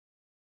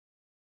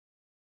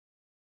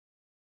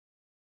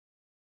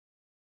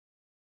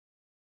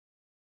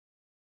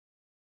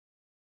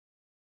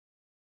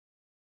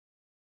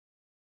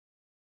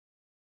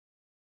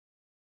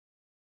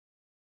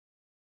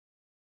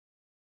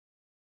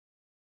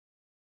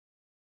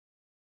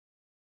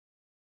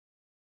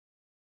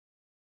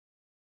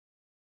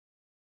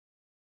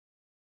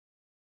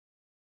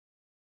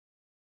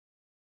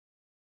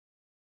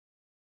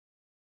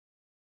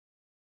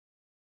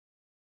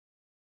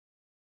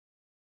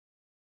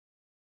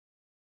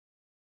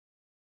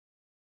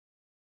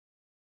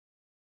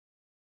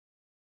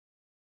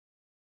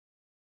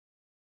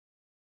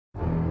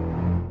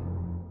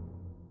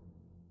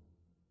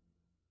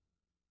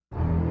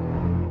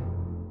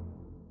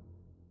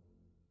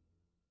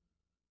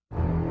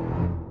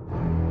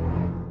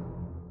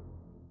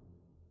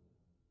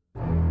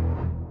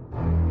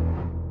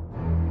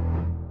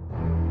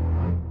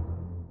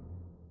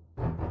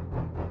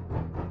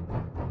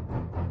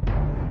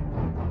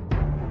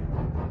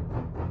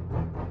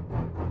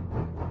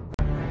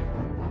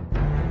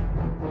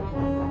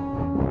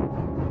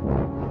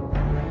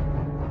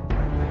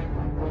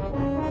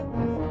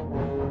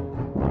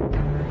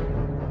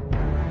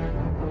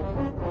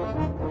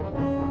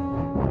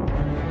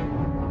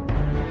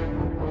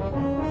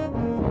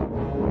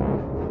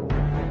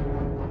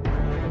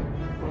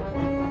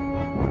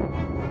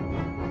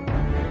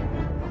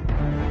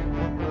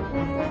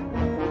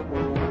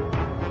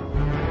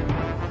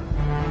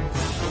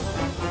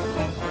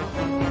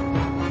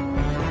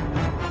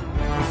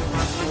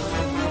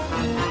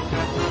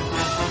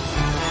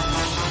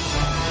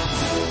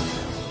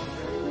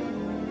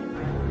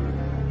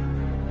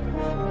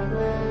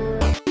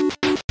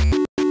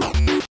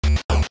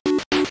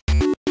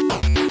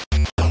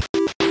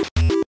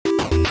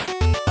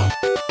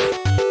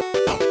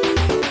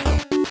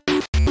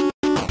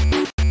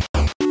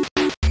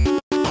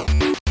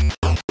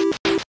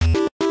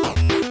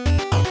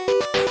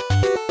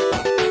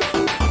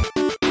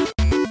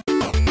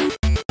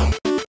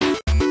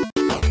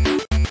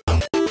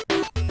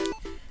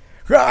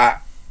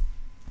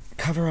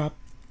Cover up.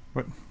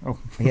 What? Oh,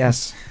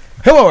 yes.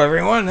 Hello,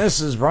 everyone. This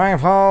is Brian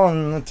Paul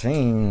and the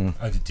team.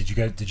 Did you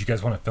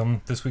guys want to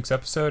film this week's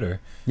episode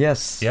or?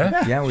 Yes.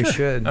 Yeah. Yeah, we sure.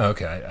 should. Oh,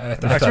 okay. I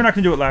we're not going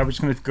to do it live. We're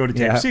just going to go to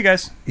tape. Yeah. See you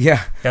guys.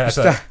 Yeah.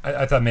 Yeah.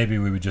 I thought maybe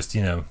we would just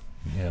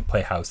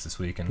play house this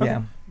week and.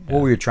 Yeah. Well,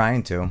 we were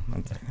trying to.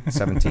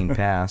 17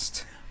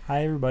 past.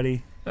 Hi,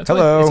 everybody.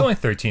 Hello. It's only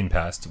 13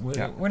 past.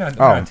 We're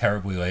not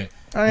terribly late.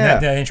 Oh, yeah.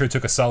 That intro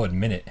took a solid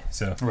minute,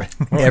 so we're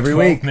Every 12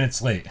 week.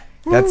 minutes late.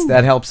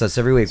 That helps us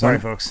every week. Sorry,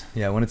 folks.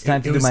 Yeah, when it's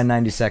time to do my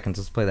 90 seconds,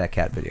 let's play that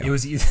cat video. It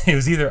was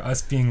either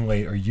us being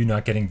late or you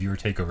not getting viewer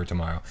takeover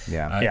tomorrow.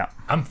 Yeah. Yeah.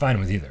 I'm fine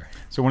with either.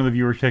 So one of the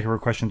viewer takeover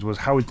questions was,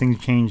 how would things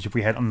change if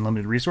we had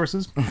unlimited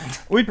resources?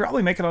 We'd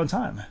probably make it on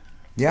time.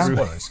 Yeah.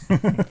 Spoilers.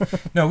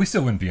 No, we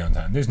still wouldn't be on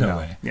time. There's no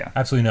way. Yeah.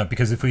 Absolutely not.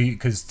 Because if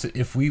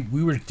we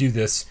were to do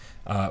this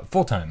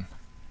full time,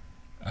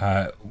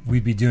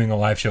 we'd be doing a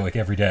live show like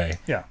every day.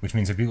 Yeah. Which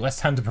means there'd be less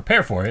time to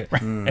prepare for it,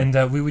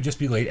 and we would just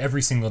be late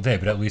every single day.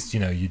 But at least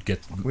you'd get.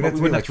 We'd have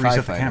to We'd be have like to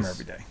reset the firefighters. camera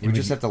every day. We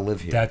just have to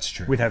live here. That's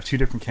true. We'd have 2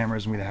 different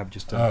cameras, and we'd have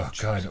just Oh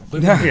God.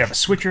 we have a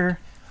switcher.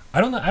 I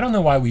don't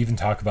know why we even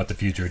talk about the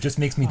future. It just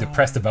makes me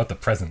depressed about the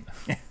present.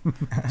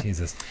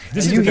 Jesus.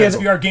 This is the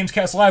PSVR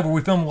GAMESCAST Live, where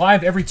we film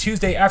live every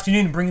Tuesday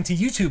afternoon and bring it to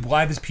YouTube.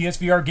 Live is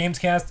PSVR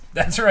GAMESCAST.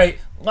 That's right,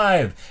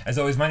 live. As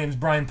always, my name is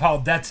Brian Paul.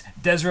 That's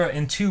Desra,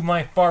 and to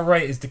my far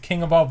right is the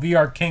king of all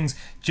VR kings,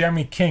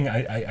 Jeremy King.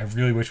 I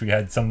really wish we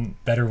had some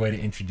better way to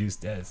introduce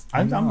Des.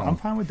 I'm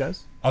fine with Des.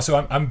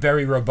 Also, I'm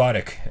very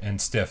robotic and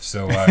stiff,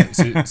 so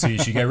so you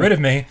should get rid of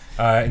me,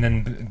 and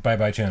then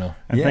bye-bye channel.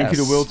 And thank you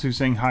to Will to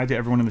saying hi to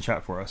everyone in the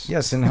chat for us.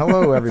 Yes, and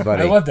hello,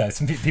 everybody. I love that.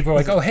 Some people are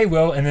like, "Oh, hey,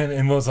 Will,"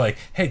 and Will's like,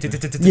 "Hey,"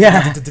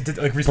 Yeah.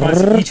 like responds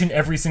to each and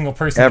every single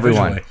person.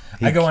 Everyone. Visually.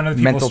 I go on other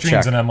people's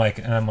streams check. and I'm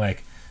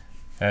like,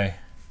 "Hey,"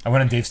 I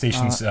went on Dave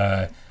Station's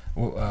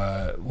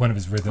one of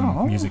his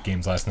rhythm music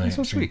games last night. That's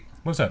so sweet.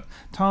 What's up?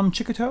 Tom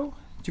Chicato?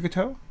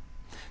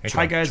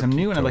 Hi guys, I'm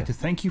new and I'd like to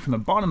thank you from the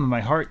bottom of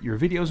my heart. Your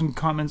videos and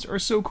comments are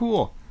so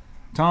cool.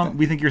 Tom,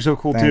 we think you're so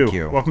cool too. Thank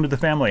you. Welcome to the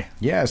family.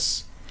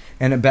 Yes.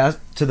 And about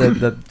to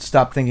the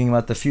stop thinking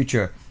about the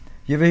future.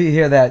 You ever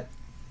hear that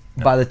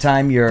by the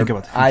time your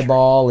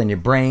eyeball and your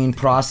brain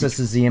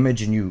processes the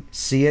image and you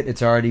see it,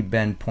 it's already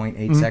been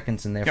 0.8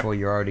 seconds, and therefore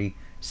you're already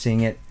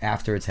seeing it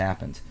after it's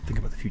happened. Think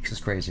about the future.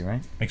 It's crazy,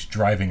 right? Makes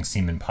driving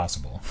seem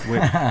impossible.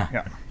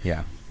 Yeah.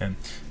 Yeah. And,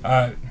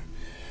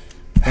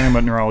 Learning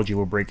about neurology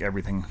will break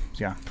everything.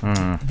 Yeah.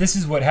 this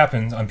is what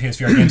happens on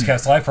PSVR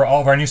GamesCast Live for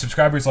all of our new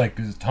subscribers. Like,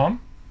 is it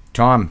Tom?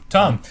 Tom.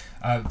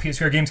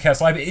 PSVR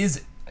GamesCast Live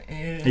is.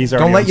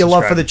 Don't let your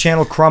love for the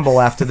channel crumble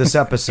after this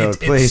episode,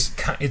 please.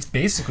 It's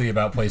basically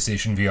about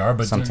PlayStation VR,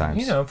 but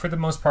sometimes, for the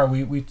most part,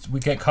 we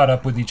get caught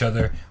up with each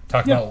other,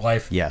 talk about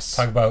life, yes,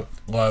 talk about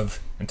love,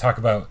 and talk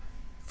about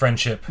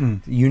friendship.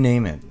 You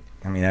name it.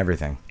 I mean,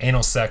 everything.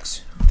 Anal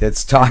sex.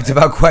 It's talked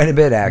about quite a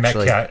bit,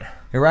 actually. Metcat.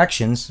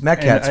 Erections.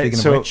 Metcat, speaking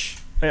of which.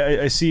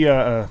 I see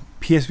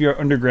PSVR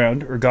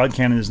Underground, or God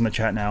Cannon, is in the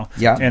chat now.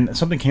 Yeah. And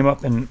something came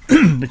up in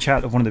the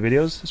chat of one of the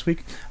videos this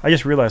week. I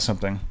just realized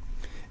something.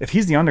 If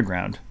he's the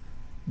Underground,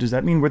 does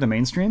that mean we're the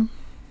mainstream?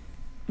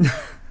 Does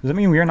that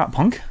mean we are not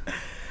punk?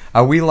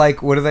 Are we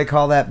like, what do they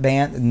call that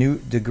band?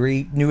 New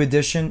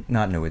Edition?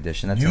 Not New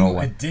Edition. That's an old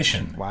one. New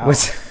Edition. Wow.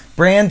 Was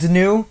Brand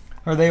New?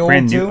 Are they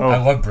Brand old New. too? Oh. I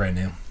love Brand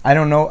New. I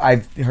don't know.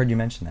 I've heard you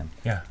mention them.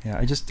 Yeah. Yeah.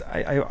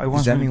 I want.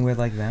 Does that mean we're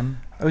like them?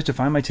 I was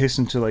define my taste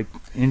into like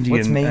indie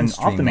What's and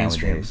mainstream off the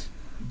mainstream. nowadays?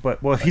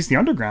 But well, if he's the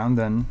Underground,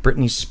 then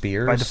Britney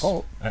Spears by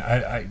default,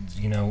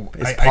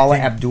 Is Paula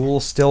Abdul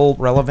still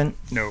relevant?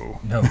 no.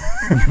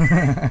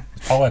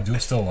 Is Paula Abdul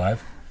still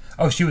alive?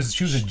 Oh, she was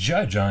a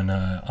judge on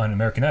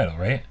American Idol,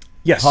 right?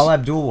 Yes. Paula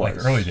Abdul was.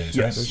 Like early days,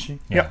 Yes. right? Was she?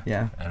 Yep.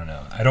 Yeah. I don't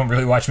know. I don't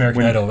really watch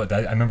American Idol, but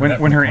I remember that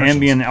when her commercials.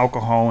 Ambien,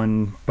 alcohol,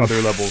 and other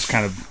levels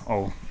kind of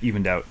all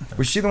evened out.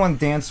 Was she the one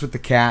that danced with the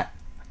cat?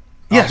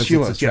 Yes, she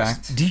was. Opposites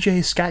Yes. attract?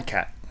 DJ Scat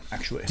Cat,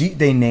 actually.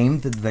 They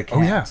named the cat.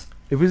 Oh yeah,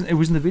 it was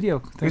in the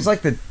video. It was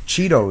like the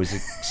Cheetos,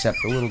 except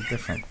a little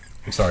different.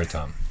 I'm sorry,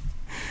 Tom.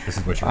 This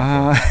is what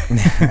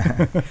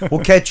you're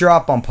We'll catch you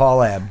up on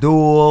Paula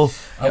Abdul.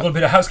 A little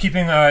bit of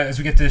housekeeping as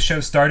we get the show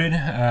started.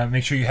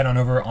 Make sure you head on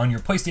over on your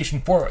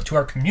PlayStation 4 to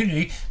our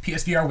community,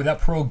 PSVR Without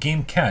Parole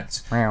Game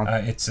Cats. Wow.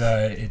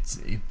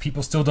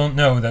 People still don't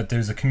know that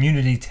there's a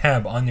community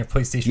tab on your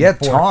PlayStation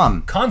 4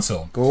 Tom.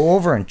 console. Go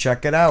over and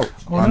check it out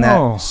on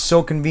that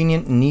so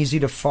convenient and easy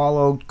to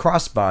follow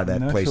crossbar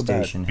that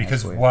PlayStation has.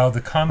 Because while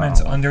the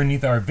comments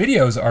underneath our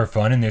videos are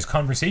fun and there's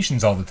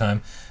conversations all the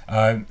time,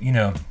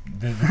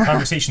 the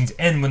conversations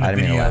end when the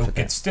video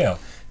gets stale.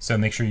 So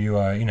make sure you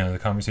the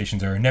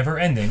conversations are never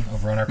ending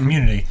over on our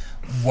community.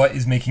 What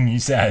is making you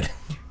sad?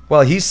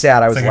 Well, he's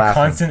sad. I was It's like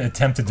laughing. a constant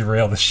attempt to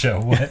derail the show.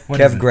 What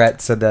Kev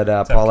Gret said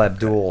that Paula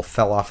Abdul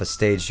fell off a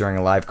stage during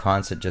a live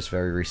concert just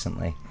very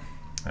recently.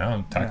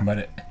 I'm talking about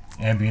it.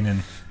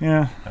 Ambien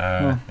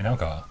and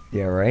alcohol.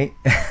 Yeah, right?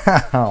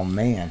 Oh,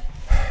 man.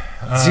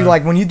 See,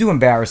 like, when you do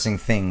embarrassing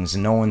things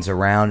and no one's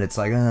around, it's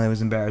like, oh, it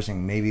was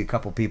embarrassing. Maybe a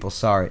couple people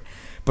saw it.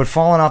 But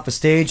falling off a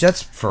stage,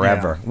 that's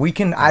forever.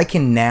 Yeah. I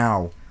can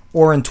now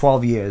or in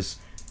 12 years,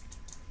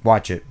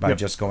 watch it by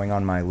just going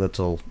on my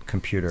little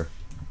computer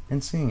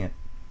and seeing it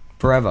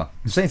forever.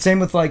 Same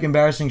with like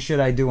embarrassing shit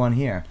I do on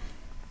here.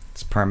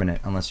 It's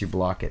permanent unless you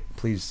block it.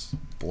 Please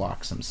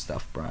block some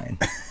stuff, Brian.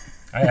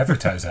 I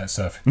advertise that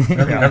stuff.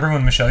 Remember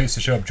when Michelle used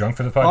to show up drunk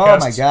for the podcast? Oh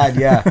my God,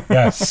 yeah.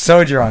 Yeah.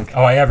 So drunk.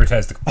 Oh, I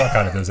advertised the fuck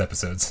out of those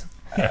episodes.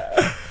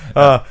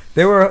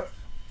 They were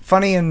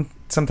funny and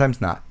sometimes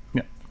not.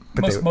 Yeah.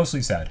 But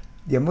mostly sad.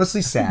 Yeah,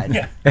 mostly sad.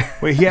 Yeah.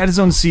 Wait, he had his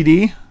own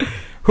CD?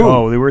 Who?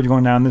 Oh, they were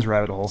going down this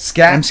rabbit hole.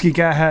 Scat? MC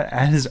Cat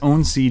had his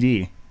own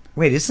CD.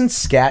 Wait, isn't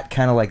scat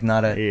kind of like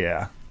not a...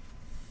 Yeah.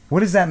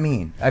 What does that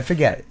mean? I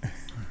forget.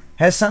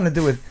 Has something to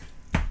do with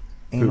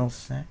anal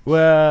sex?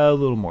 Well, a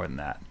little more than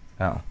that.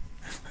 Oh.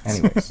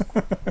 Anyways.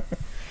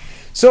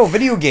 So,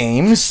 video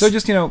games. So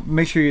just,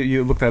 make sure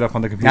you look that up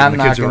on the computer. I'm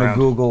not going to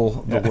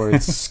Google the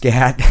word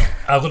scat.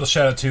 A little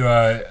shout out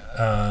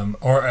to,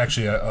 or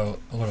actually a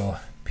little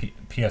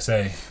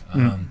PSA.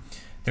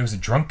 There was a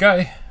drunk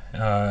guy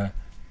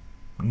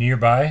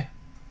nearby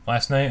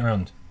last night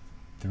around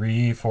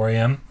 3, 4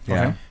 a.m.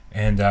 Yeah.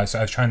 And so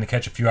I was trying to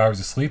catch a few hours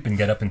of sleep and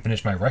get up and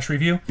finish my Rush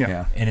review.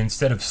 Yeah. And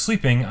instead of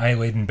sleeping, I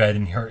laid in bed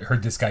and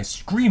heard this guy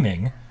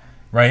screaming.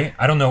 Right,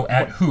 I don't know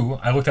at who.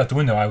 I looked out the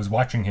window. I was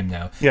watching him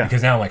now. Yeah.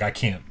 Because now I'm like I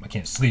can't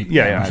sleep.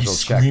 Yeah. He's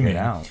screaming.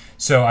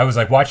 So I was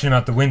like watching him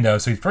out the window.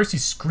 So first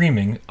he's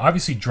screaming,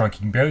 obviously drunk. He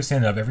can barely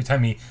stand up. Every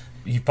time he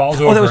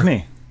falls over. Oh, that was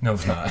me. No,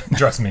 it's not.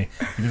 Trust me.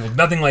 He looked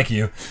nothing like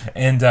you,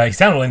 and he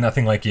sounded like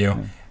nothing like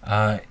you.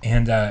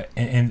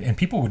 And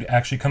people would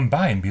actually come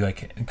by and be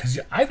like, because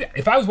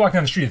if I was walking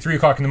down the street at 3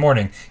 o'clock in the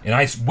morning and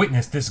I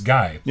witnessed this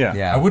guy,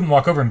 Yeah. I wouldn't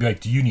walk over and be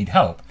like, do you need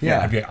help? Yeah.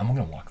 I'd be like, I'm going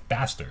to walk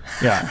faster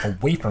Yeah.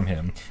 away from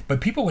him.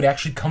 But people would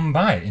actually come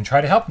by and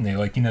try to help him. They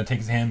take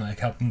his hand, like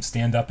help him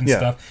stand up and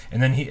stuff.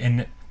 And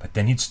then but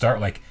then he'd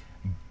start like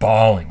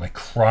bawling, like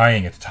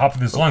crying at the top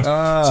of his lungs.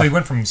 So he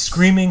went from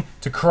screaming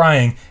to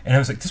crying, and I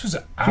was like, this was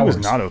hours. He was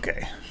not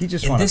okay. He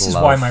just and wanted this is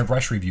love. why my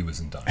Rush review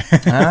isn't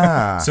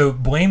done. So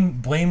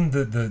blame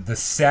the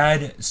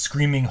sad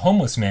screaming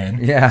homeless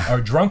man,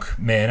 or drunk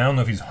man. I don't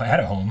know if he's had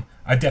a home.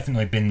 I've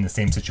definitely been in the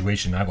same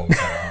situation. I've always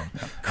had a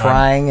home.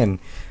 Crying and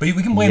but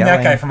we can blame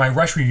yelling. that guy for my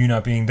Rush review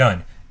not being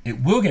done.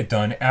 It will get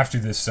done after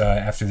the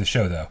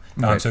show though.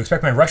 So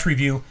expect my Rush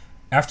review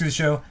after the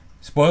show.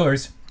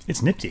 Spoilers.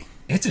 It's nifty.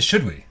 It's a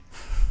should we.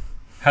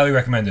 Highly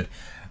recommended.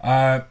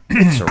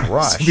 it's a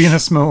rush. Sabina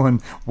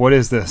Smolin, what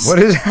is this? What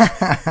is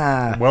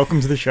Welcome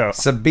to the show.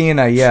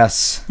 Sabina,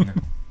 yes.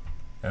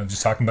 I'm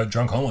just talking about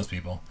drunk homeless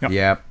people.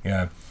 Yep.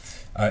 Yeah.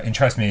 And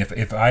trust me,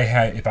 if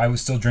I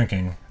was still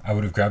drinking, I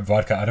would have grabbed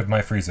vodka out of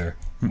my freezer,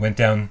 went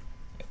down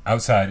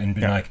outside and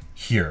been like,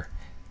 "Here,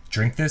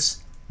 drink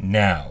this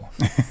now,"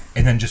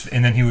 and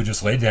then he would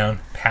just lay down,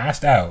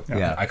 passed out.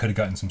 Yeah. I could have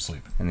gotten some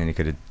sleep. And then he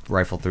could have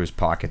rifled through his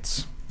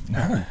pockets.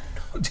 No,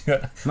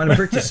 Might have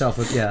hurt yourself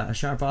with a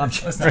sharp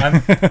object.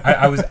 Listen,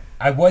 I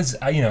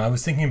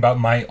was thinking about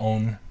my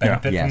own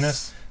benefit from Yes.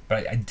 this,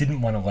 but I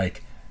didn't want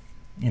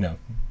to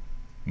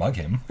mug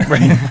him.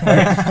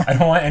 I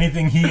don't want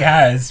anything he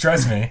has.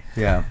 Trust me.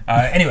 Yeah.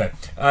 Anyway,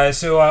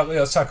 so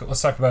let's talk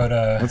about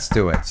Let's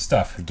do it.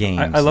 stuff.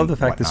 Games. I love the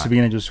fact whatnot. that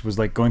Sabina just was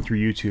like going through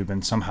YouTube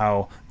and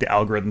somehow the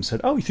algorithm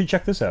said, "Oh, you should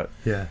check this out."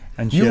 Yeah.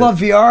 And You love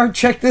VR?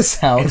 Check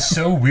this out. It's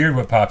so weird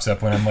what pops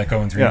up when I'm like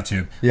going through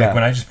YouTube. Yeah. Like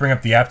when I just bring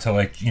up the app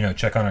to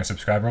check on our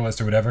subscriber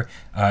list or whatever.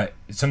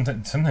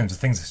 Sometimes the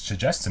things it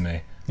suggests to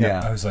me.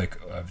 Yeah. I was like,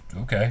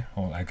 okay,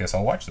 well, I guess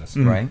I'll watch this.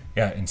 Right.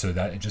 Yeah, and so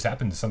that it just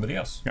happened to somebody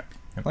else. Yeah.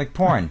 Like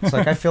porn. It's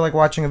like I feel like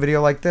watching a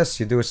video like this.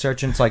 You do a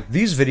search and it's like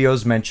these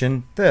videos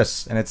mention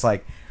this, and it's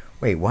like,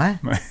 wait, what?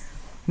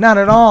 Not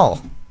at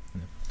all.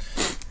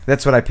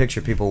 That's what I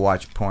picture people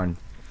watch porn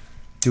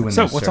doing.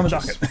 So these what's on the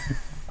searches. docket?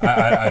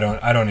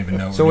 I don't even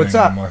know. What So we're what's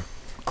doing up?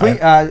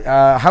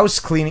 Anymore. House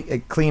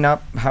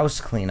cleanup.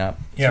 House cleanup.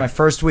 It's my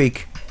first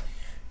week.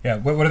 Yeah.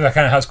 What other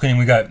kind of house cleaning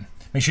we got?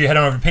 Make sure you head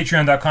on over to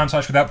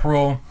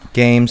patreon.com/withoutparole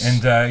Games.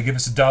 and give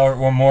us $1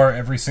 or more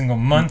every single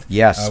month.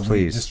 Yes,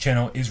 please. This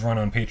channel is run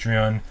on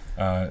Patreon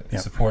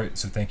support,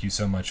 so thank you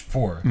so much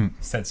for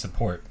said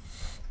support.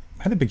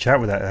 I had a big chat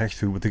with that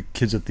actually with the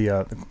kids at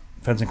the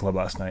fencing club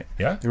last night.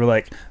 Yeah, they were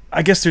like,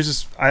 I guess there's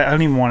this. I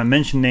don't even want to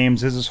mention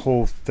names. There's this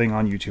whole thing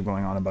on YouTube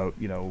going on about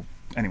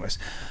anyways.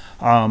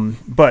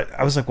 But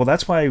I was like, well,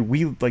 that's why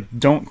we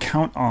don't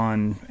count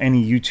on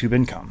any YouTube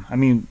income. I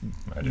mean,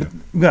 I do.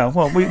 Yeah,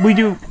 well, we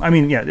do. I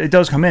mean, yeah, it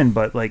does come in,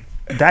 but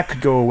that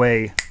could go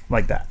away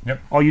like that.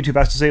 Yep. All YouTube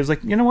has to say is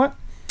you know what?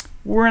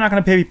 We're not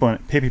going to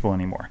pay people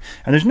anymore.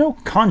 And there's no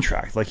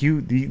contract.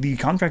 The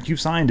contract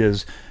you've signed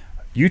is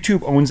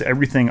YouTube owns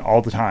everything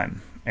all the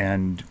time,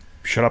 and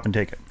shut up and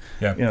take it.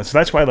 Yeah. So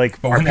that's why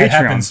But our when Patreon, that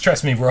happens,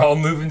 trust me, we're all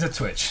moving to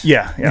Twitch.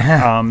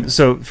 Yeah.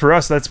 So for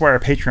us, that's why our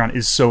Patreon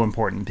is so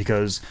important,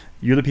 because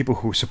you're the people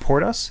who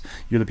support us.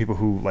 You're the people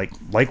who like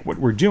what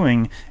we're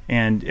doing,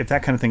 and if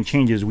that kind of thing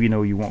changes, we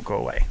know you won't go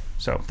away.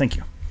 So thank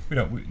you. We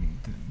don't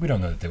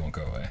know that they won't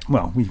go away.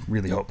 Well, we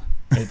really hope.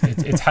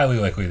 It's highly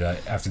likely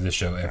that after this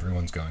show,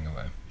 everyone's going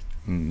away.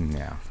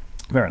 Yeah.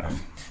 Fair enough.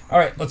 All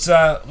right, let's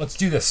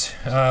do this.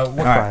 A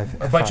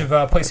bunch of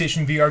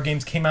PlayStation VR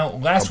games came out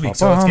last week,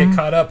 so let's get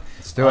caught up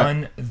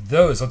on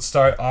those. Let's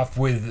start off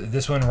with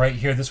this one right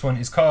here. This one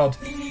is called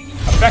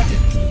Affected.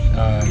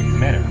 The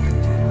Manor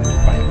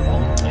by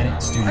Parole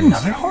Studios.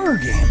 Another horror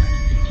game.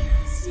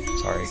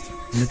 Sorry.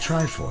 In the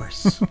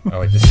Triforce.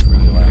 Oh, wait, this is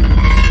really loud.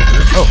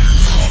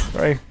 Oh,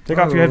 sorry. Take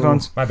off your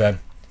headphones. My bad.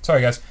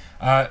 Sorry, guys.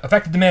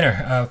 Affected the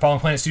Manor.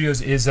 Fallen Planet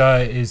Studios is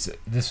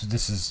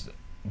this is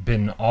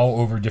been all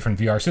over different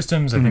VR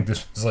systems. I think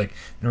this was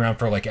been around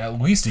for at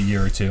least a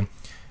year or two.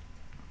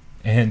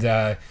 And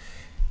I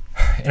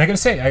gotta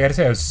say,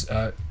 I was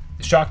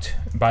shocked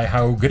by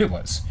how good it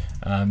was.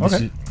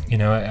 This is,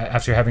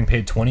 after having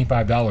paid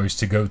 $25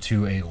 to go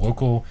to a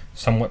local,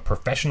 somewhat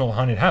professional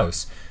haunted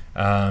house,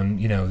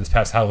 this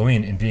past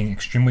Halloween, and being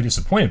extremely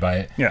disappointed by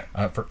it. Yeah.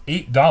 For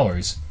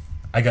 $8,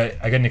 I got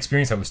an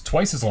experience that was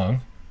twice as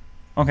long.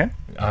 Okay.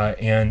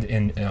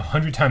 And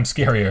 100 times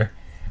scarier.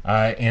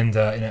 And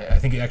I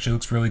think it actually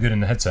looks really good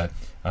in the headset.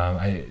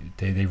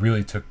 They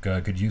really took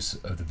good use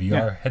of the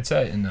VR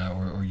headset and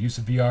or use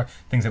of VR,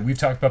 things that we've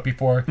talked about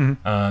before.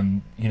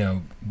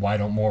 Why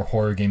don't more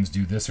horror games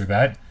do this or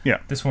that? Yeah,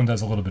 this one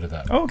does a little bit of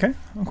that. Oh, okay.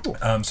 Oh, cool.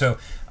 So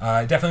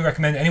I definitely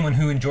recommend anyone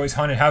who enjoys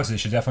haunted houses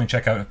should definitely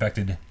check out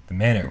Affected the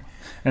Manor.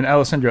 And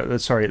Alessandra,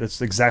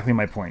 that's exactly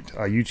my point.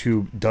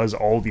 YouTube does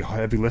all the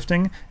heavy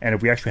lifting, and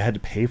if we actually had to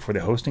pay for the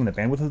hosting, the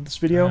bandwidth of this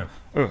video,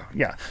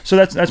 So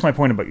that's my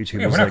point about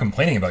YouTube. Yeah, we're not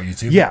complaining about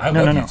YouTube. Yeah, I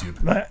love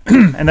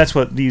YouTube. And that's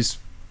what these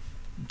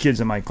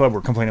kids in my club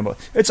were complaining about.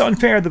 It's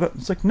unfair.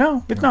 It's like,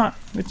 no, it's not.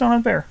 It's not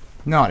unfair.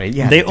 No,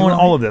 they own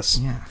all of this.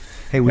 Yeah.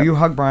 Hey, will you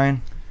hug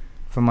Brian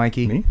for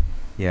Mikey? Me?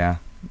 Yeah.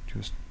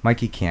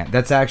 Mikey can't.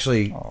 That's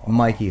actually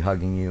Mikey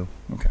hugging you.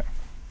 Okay.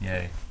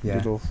 Yay.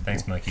 Yeah.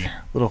 Thanks, Mikey.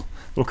 Little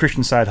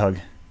Christian side hug.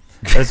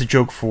 That's a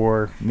joke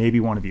for maybe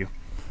one of you.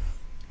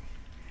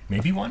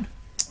 Maybe one?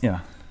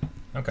 Yeah.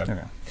 Okay.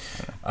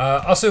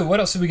 Also,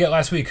 what else did we get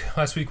last week?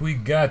 Last week we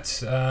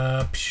got,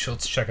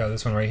 let's check out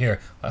this one right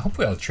here.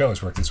 Hopefully all the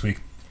trailers work this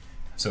week.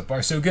 So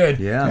far, so good.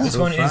 Yeah. This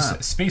one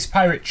is Space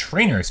Pirate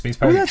Trainer. Space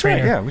Pirate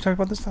Trainer. Right. Yeah, we talked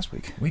about this last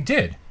week. We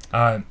did.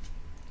 But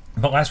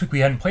last week we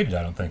hadn't played it,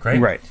 I don't think,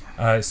 right? Right.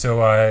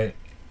 So I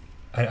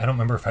don't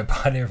remember if I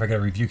bought it or if I got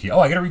a review key. Oh,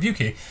 I got a review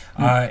key.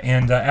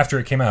 And after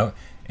it came out,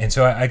 and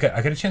so I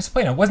got a chance to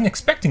play it. I wasn't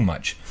expecting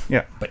much.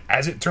 Yeah. But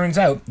as it turns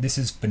out, this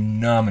is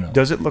phenomenal.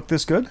 Does it look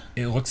this good?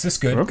 It looks this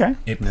good. Okay.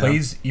 It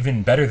plays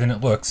even better than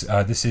it looks.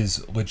 This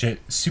is legit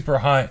super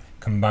hot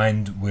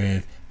combined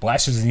with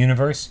Blasters of the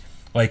Universe.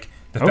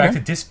 The fact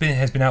that this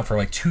has been out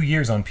for 2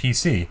 years on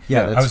PC.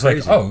 Yeah, that's I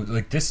was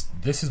crazy.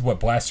 this is what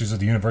Blasters of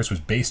the Universe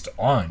was based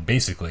on,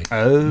 basically.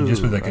 Oh,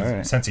 just with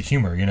a sense of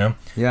humor,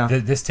 Yeah.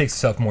 This takes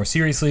itself more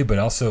seriously, but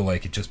also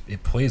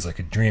it plays like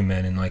a dream,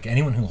 man. And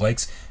anyone who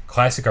likes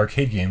classic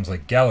arcade games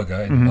like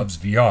Galaga and loves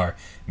VR,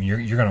 I mean,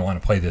 you're going to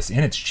want to play this,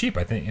 and it's cheap.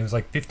 I think it was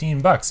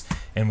 $15,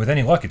 and with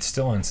any luck, it's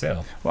still on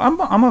sale. Well,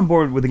 I'm on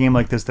board with a game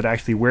like this that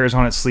actually wears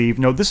on its sleeve.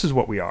 No, this is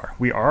what we are.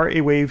 We are a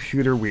wave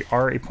shooter. We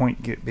are a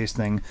point-based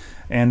thing,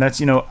 and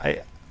that's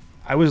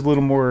I was a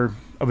little more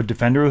of a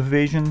defender of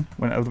Evasion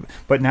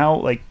but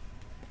now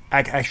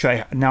I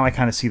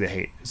kind of see the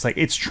hate. It's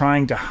it's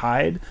trying to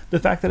hide the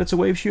fact that it's a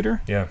wave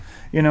shooter. Yeah.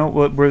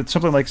 Where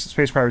something like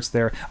Space Pirates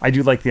there, I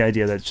do like the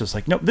idea that it's just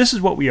no, this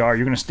is what we are.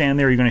 You're going to stand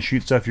there, you're going to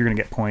shoot stuff, you're going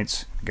to get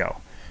points, go.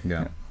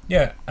 Yeah.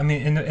 Yeah, I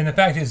mean, and the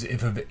fact is,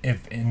 if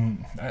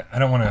I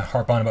don't want to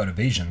harp on about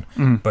Evasion,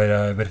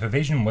 but if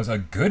Evasion was a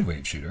good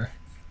wave shooter,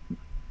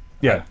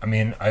 yeah, I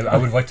mean, I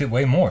would have liked it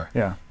way more.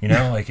 Yeah,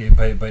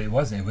 but it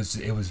wasn't.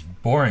 It was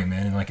boring,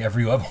 man. And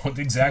every level was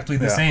exactly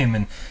the same.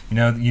 And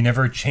you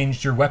never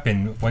changed your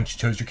weapon once you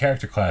chose your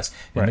character class.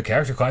 And the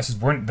character classes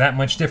weren't that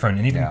much different.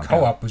 And even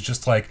co-op was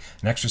just an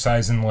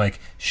exercise in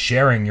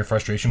sharing your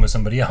frustration with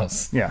somebody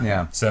else. Yeah,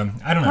 yeah. So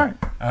I don't know.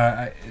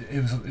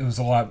 It was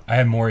a lot. I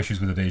had more issues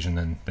with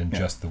Evasion than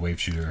just the wave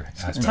shooter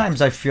aspect.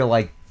 Sometimes I feel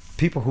like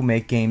people who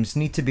make games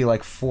need to be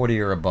 40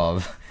 or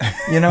above.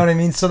 You know what I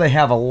mean? So they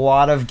have a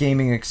lot of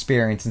gaming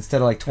experience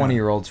instead of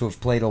 20-year-olds who have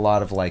played a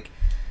lot of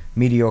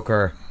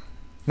mediocre.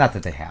 Not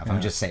that they have. I'm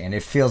just saying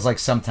it feels like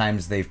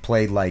sometimes they've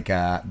played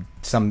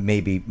some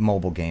maybe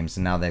mobile games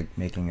and now they're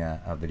making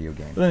a video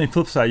game. But then the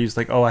flip side, you're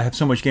I have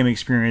so much gaming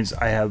experience.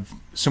 I have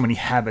so many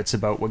habits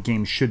about what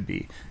games should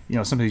be.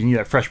 Sometimes you need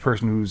that fresh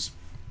person who's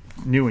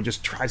new and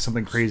just try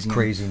something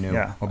crazy new.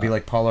 Yeah, or be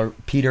like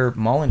Peter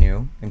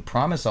Molyneux and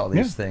promise all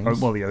these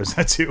things. Well, the others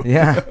that too.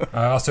 Yeah.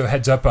 Also,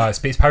 heads up,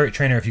 Space Pirate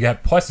Trainer, if you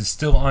got Plus, is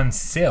still on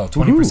sale,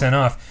 20%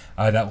 off.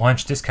 That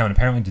launch discount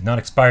apparently did not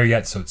expire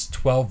yet, so it's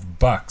 $12.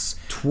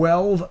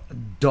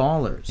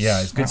 $12.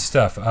 Yeah, it's good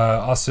stuff.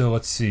 Also,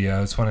 let's see.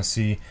 I just want to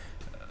see.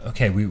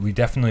 Okay, we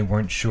definitely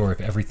weren't sure if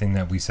everything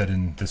that we said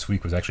in this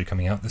week was actually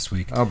coming out this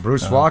week. Oh,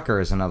 Bruce Walker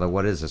is another.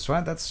 What is this?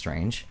 What? That's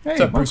strange. Hey,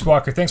 what's up, Bruce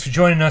Walker? Thanks for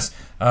joining us.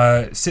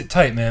 Sit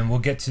tight, man. We'll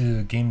get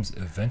to games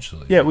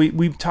eventually. Yeah,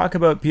 we talk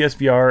about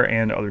PSVR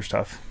and other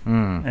stuff.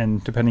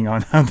 And depending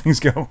on how things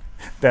go,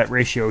 that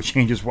ratio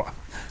changes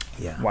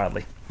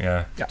wildly.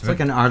 Yeah. It's like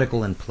an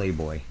article in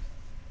Playboy.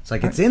 It's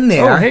like it's in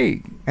there. Oh,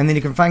 hey. And then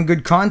you can find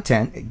good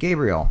content.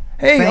 Gabriel.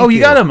 Hey, you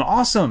got him.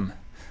 Awesome.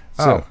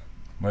 So,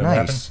 what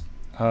nice.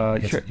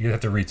 You have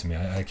to read to me.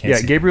 I can't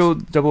see. Gabriel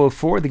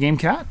 004, the Game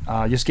Cat,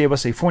 just gave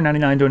us a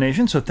 $4.99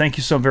 donation, so thank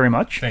you so very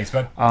much. Thanks,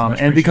 bud.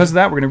 And because of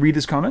that, we're going to read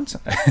his comments.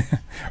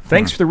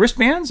 Thanks for the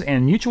wristbands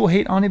and mutual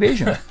hate on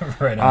evasion.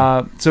 Right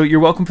on. So you're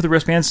welcome for the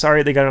wristbands.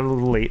 Sorry they got out a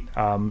little late.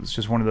 It's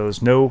just one of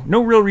those. No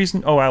real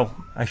reason. Oh, well,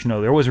 actually,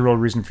 no, there was a real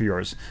reason for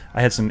yours.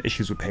 I had some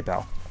issues with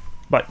PayPal.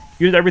 But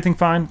you did everything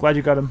fine. Glad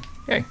you got them.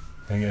 Yay.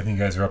 I think you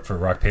guys are up for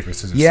rock, paper,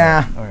 scissors.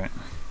 Yeah. All right.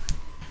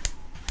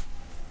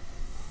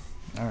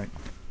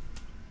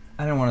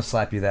 I didn't want to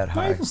slap you that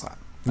hard. You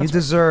That's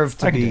deserve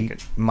to I can be take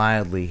it.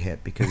 mildly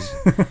hit because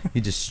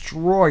you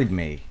destroyed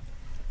me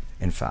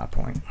in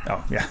Farpoint.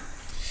 Oh, yeah.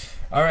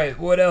 All right,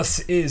 what else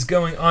is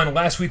going on?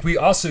 Last week we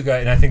also got,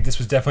 and I think this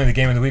was definitely the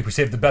game of the week. We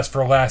saved the best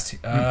for last.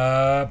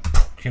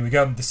 Here we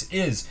go. This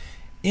is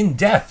In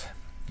Death.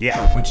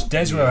 Yeah. Which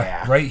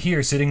Desra, right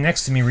here, sitting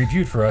next to me,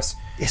 reviewed for us.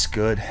 It's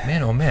good.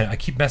 Man, oh man, I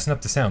keep messing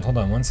up the sound. Hold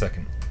on 1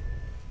 second.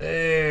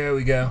 There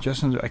we go.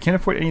 Justin, I can't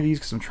afford any of these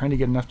because I'm trying to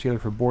get enough together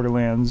for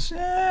Borderlands.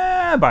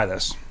 Buy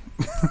this.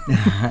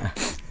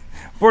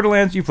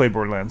 Borderlands, you played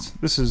Borderlands.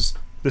 This is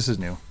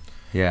new.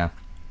 Yeah.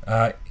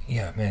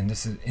 Yeah, man,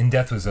 this is In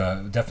Death was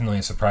definitely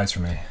a surprise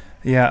for me.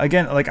 Yeah,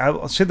 again, like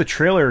I'll say the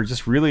trailer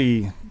just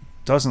really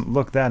doesn't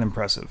look that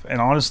impressive.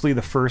 And honestly,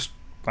 we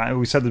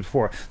said this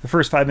before, the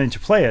first 5 minutes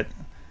you play it,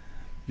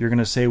 you're going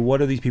to say, what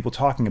are these people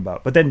talking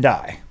about? But then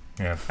die.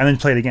 Yeah. And then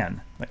play it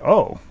again. Like,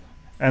 oh.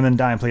 And then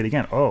die and play it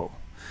again. Oh.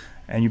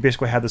 And you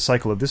basically have the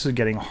cycle of this is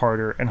getting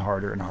harder and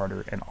harder and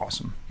harder and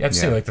awesome. Yeah, I have to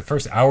say, like the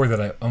first hour that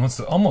I almost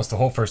the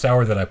whole first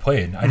hour that I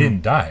played, I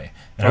didn't die,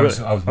 and I was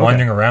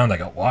wandering around. I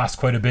got lost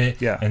quite a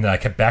bit, and I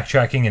kept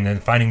backtracking and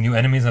then finding new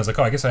enemies. And I was like,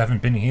 oh, I guess I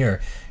haven't been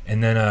here.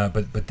 And then,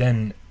 but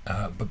then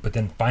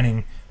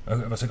finding, I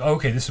was like, oh,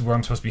 okay, this is where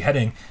I'm supposed to be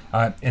heading.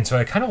 And so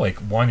I kind of like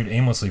wandered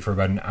aimlessly for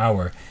about an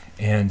hour,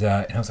 and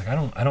I was like, I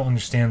don't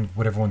understand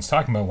what everyone's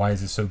talking about. Why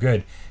is this so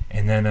good?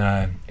 And then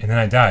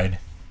I died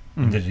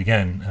and did it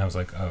again, and I was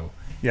like, oh.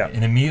 Yeah.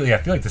 And immediately, I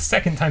feel like the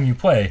second time you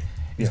play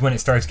is when it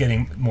starts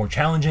getting more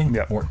challenging,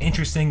 more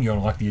interesting. You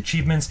unlock the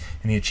achievements,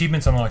 and the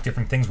achievements unlock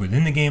different things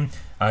within the game.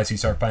 So you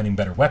start finding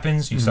better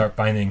weapons. You start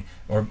finding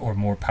or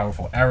more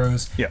powerful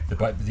arrows. Yeah.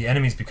 The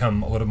enemies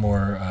become a little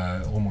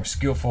more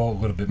skillful, a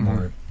little bit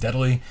more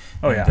deadly.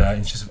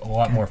 It's just a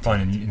lot more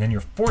fun. And then you're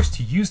forced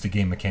to use the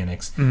game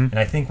mechanics. And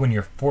I think when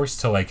you're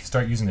forced to like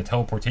start using the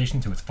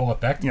teleportation to its full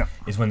effect,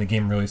 is when the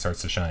game really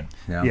starts to shine.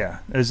 Yeah.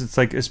 It's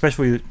like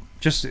especially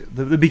just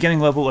the beginning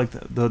level, like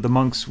the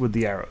monks with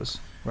the arrows,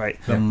 right?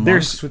 The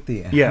monks with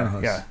the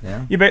arrows.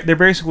 They're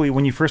basically,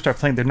 when you first start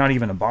playing, they're not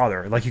even a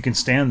bother. Like, you can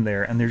stand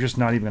there, and they're just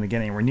not even going to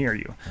get anywhere near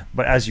you.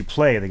 But as you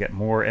play, they get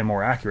more and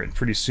more accurate. And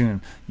pretty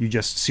soon, you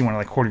just see one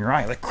like holding your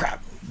eye, like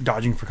crap,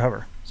 dodging for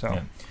cover.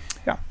 So,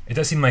 yeah. It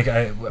does seem like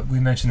we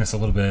mentioned this a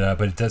little bit,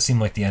 but it does seem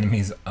like the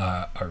enemies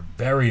are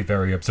very,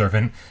 very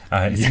observant.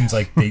 It seems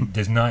like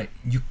there's not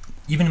you.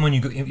 Even when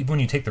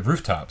you take the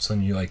rooftops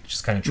and you like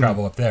just kind of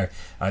travel up there,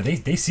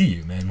 they see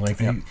you, man. Like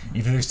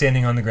if they're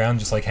standing on the ground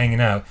just like hanging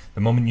out,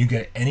 the moment you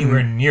get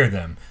anywhere near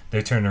them,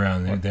 they're turning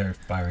around and they're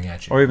firing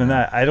at you. Or even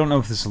that, I don't know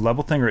if this is a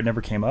level thing or it never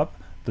came up.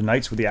 The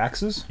knights with the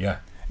axes. Yeah.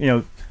 You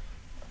know,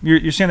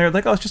 you're standing there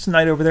like, oh, it's just a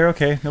knight over there.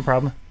 Okay, no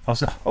problem.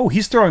 Also, oh,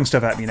 he's throwing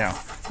stuff at me now.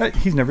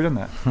 He's never done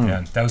that.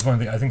 Yeah, that was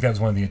I think that was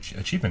one of the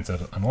achievements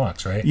that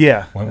unlocks, right?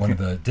 Yeah. One of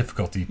the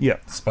difficulty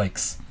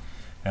spikes.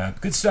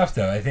 Good stuff,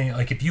 though. I think,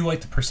 like, if you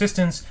like the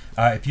persistence,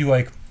 if you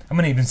like, I'm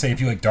gonna even say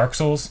if you like Dark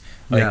Souls,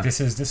 like this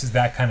is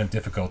that kind of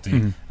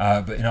difficulty.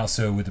 And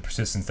also with the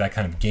persistence, that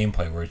kind of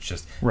gameplay where it's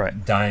just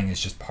dying is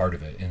just part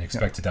of it, and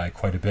expect to die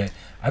quite a bit.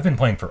 I've been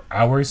playing for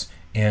hours,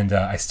 and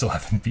I still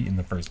haven't beaten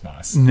the first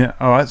boss. No,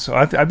 so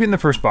I've beaten the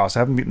first boss. I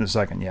haven't beaten the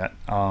second yet.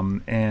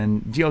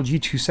 And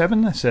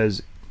DLG27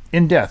 says,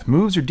 in Death,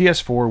 moves or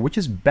DS4, which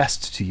is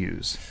best to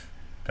use?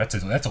 That's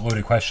a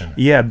loaded question.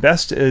 Yeah,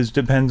 best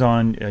depends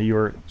on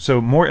so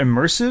more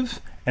immersive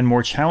and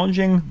more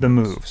challenging the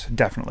moves,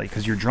 definitely,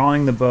 because you're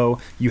drawing the bow.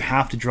 You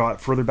have to draw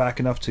it further back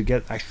enough to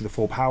get actually the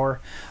full power.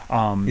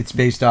 It's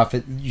based off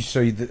it. You show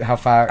you how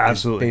far.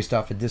 Absolutely. It's based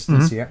off a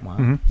distance. Yeah,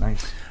 wow,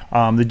 nice.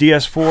 The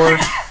DS4,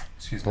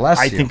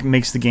 I think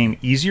makes the game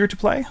easier to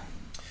play.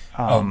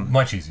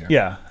 Much easier.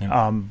 Yeah.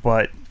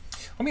 But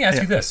let me ask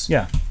you this.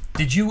 Yeah.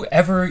 Did you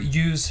ever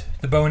use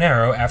the bow and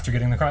arrow after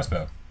getting the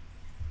crossbow?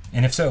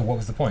 And if so, what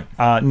was the point?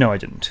 No, I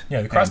didn't.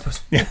 Yeah, the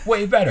crossbow's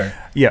way better.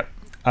 Yeah.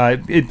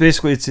 It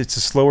basically it's a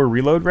slower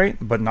reload rate,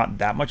 but not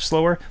that much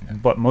slower. Yeah.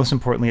 But most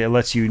importantly, it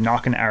lets you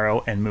knock an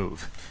arrow and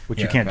move,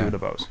 which you can't do with the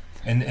bows.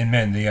 And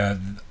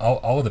man,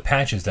 all of the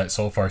patches that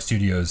Soulfar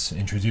Studios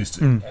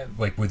introduced,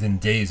 like within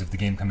days of the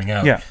game coming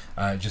out,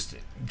 just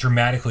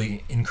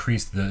dramatically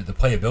increased the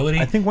playability.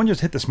 I think one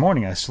just hit this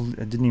morning. I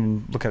didn't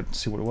even look at to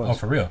see what it was. Oh,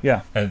 for real?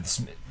 Yeah.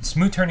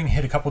 Smooth turning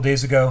hit a couple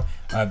days ago.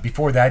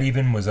 Before that,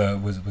 even was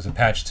a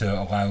patch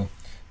to allow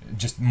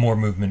just more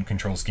movement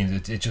control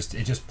schemes. It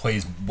just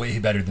plays way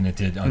better than it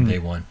did on day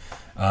one.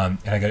 And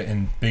I got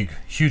big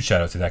huge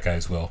shout out to that guy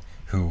as well,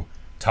 who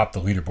top the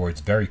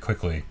leaderboards very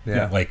quickly.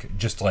 Yeah.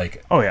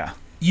 Oh yeah.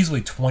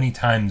 Easily 20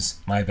 times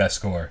my best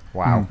score.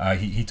 Wow.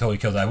 He totally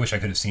killed it. I wish I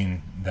could have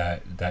seen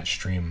that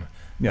stream.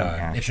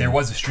 Yeah. If there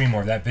was a stream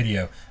or that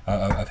video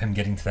of him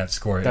getting to that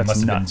score, it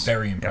must have been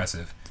very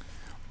impressive.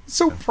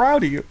 So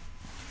proud of you.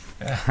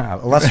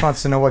 Les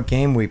wants to know what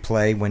game we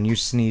play when you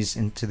sneeze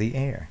into the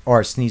air.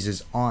 Or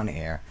sneezes on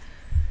air.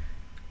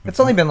 It's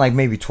only been like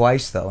maybe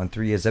twice, though, in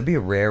 3 years. That'd be a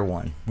rare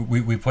one.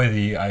 We play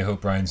the I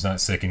hope Brian's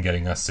not sick and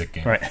getting us sick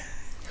game. Right.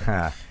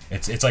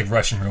 It's like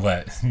Russian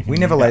roulette. We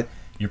never let...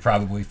 You're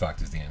probably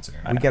fucked is the answer.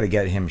 We got to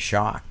get him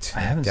shocked. I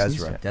haven't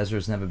seen it.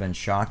 Desra's never been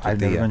shocked. I've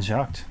never been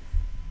shocked.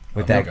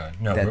 With that God.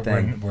 No,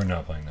 that we're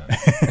not playing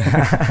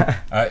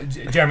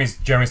that.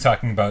 Jeremy's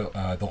talking about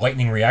the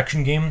lightning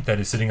reaction game that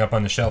is sitting up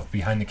on the shelf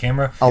behind the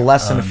camera.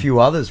 Les and a few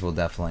others will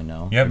definitely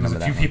know. Yeah, there's a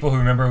few people who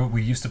remember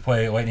we used to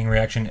play lightning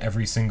reaction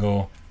every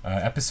single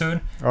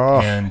episode,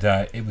 and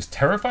it was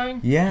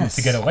terrifying. Yes.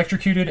 To get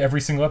electrocuted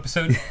every single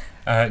episode,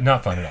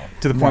 not fun at all.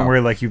 To the point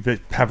where like you've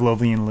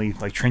Pavlovianly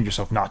like trained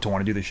yourself not to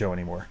want to do the show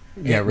anymore.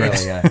 Yeah, really.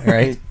 Yeah,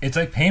 right. It's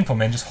like painful,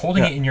 man. Just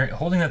holding it in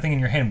holding that thing in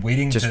your hand,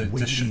 waiting for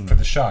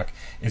the shock.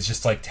 It's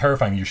just like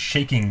terrifying. You're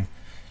shaking,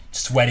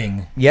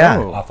 sweating. Yeah.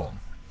 Awful.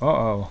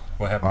 Uh-oh.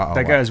 What happened?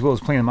 That guy as well is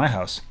playing in my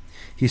house.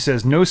 He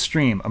says, no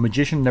stream. A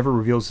magician never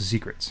reveals his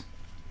secrets.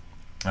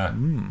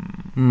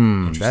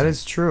 That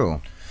is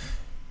true.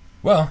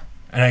 Well,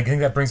 and I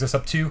think that brings us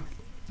up to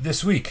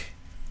this week.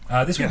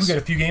 This week we got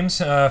a few games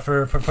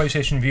for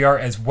PlayStation VR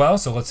as well.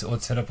 So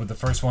let's hit up with the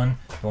first one,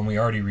 the one we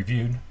already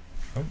reviewed.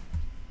 Oh,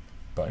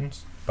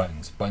 buttons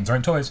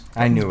aren't toys.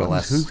 I knew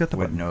Les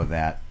would know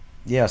that.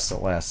 Yes,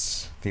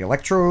 Les. The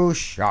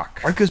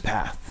Electroshock. Arca's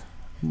Path.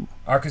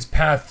 Arca's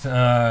Path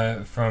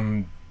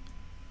from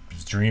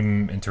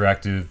Dream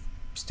Interactive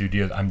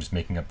Studios. I'm just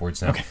making up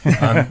words now. Okay.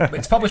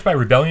 It's published by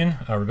Rebellion.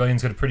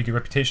 Rebellion's got a pretty good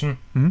reputation.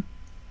 Mm-hmm.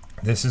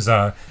 This is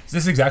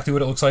exactly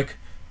what it looks like.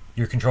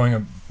 You're controlling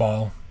a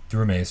ball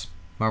through a maze.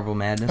 Marble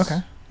Madness.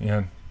 Okay.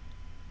 Yeah.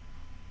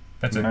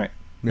 That's it. All right.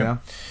 Yeah.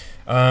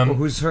 Well,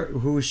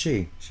 who was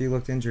she? She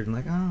looked injured and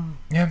like, oh.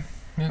 Yeah.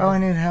 Oh, I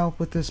need help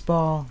with this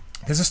ball.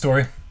 There's a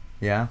story.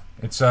 Yeah.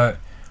 It's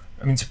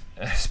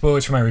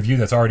spoilers for my review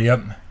that's already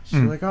up.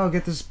 She's like, oh,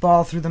 get this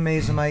ball through the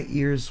maze and my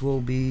ears will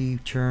be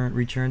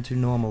returned to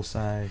normal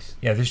size.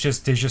 Yeah, there's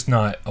just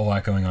not a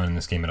lot going on in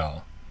this game at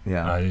all.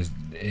 Yeah.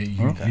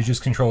 You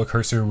just control a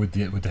cursor with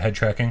the head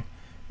tracking,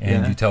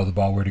 and you tell the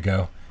ball where to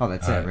go. Oh,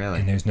 that's it, really.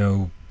 And there's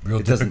no real.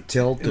 It doesn't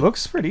tilt. It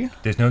looks pretty.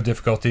 There's no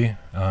difficulty.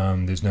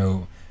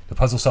 The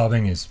puzzle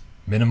solving is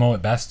minimal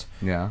at best.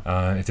 Yeah.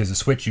 If there's a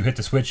switch, you hit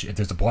the switch. If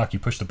there's a block, you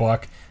push the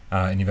block,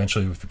 and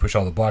eventually, if you push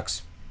all the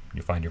blocks,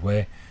 you find your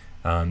way.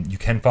 You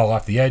can fall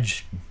off the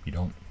edge. You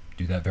don't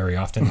do that very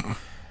often.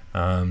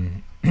 I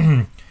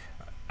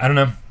don't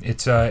know.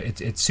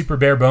 It's super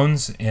bare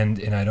bones, and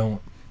I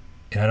don't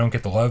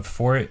get the love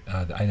for it.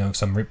 I know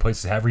some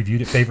places have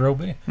reviewed it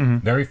favorably,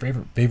 very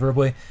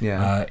favorably.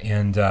 Yeah.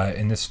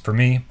 And this, for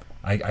me,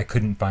 I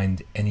couldn't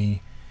find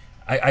any.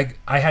 I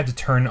had to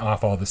turn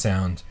off all the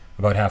sound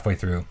about halfway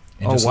through.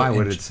 And why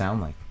would it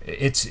sound like?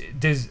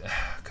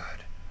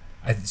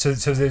 So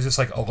there's this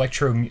like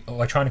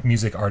electronic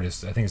music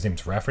artist. I think his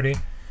name's Rafferty,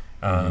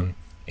 and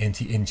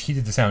he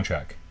did the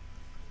soundtrack.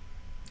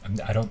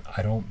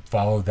 I don't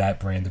follow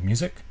that brand of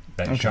music,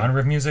 that genre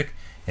of music.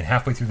 And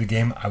halfway through the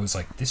game, I was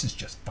like, this is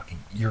just fucking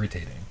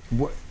irritating.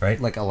 What? Right?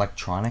 Like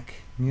electronic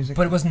music?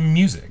 But it wasn't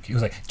music. It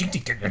was like, it was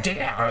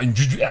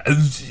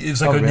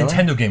like a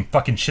Nintendo game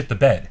fucking shit the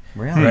bed.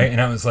 Really? Right? And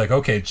I was like,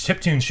 okay,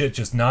 chiptune shit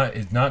is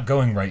not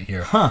going right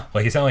here. Huh.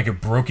 Like, it sounded like a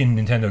broken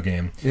Nintendo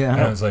game. Yeah.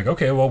 And I was like,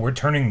 okay, well, we're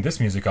turning this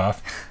music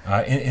off.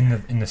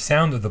 In the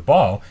sound of the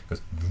ball, it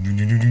goes...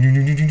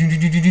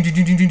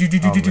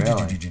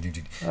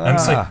 I'm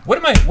just like,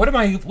 what am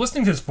I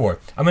listening to this for?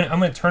 I'm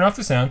gonna turn off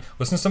the sound,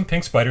 listen to some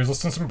Pink Spiders,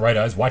 listen to some Bright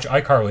Eyes, watch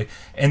iCarly,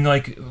 and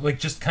like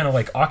just kind of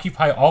like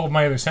occupy all of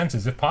my other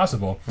senses if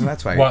possible. And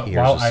that's why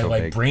while I so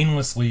like big.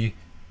 brainlessly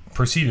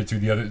proceeded through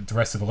the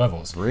rest of the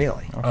levels.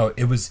 Really? Oh,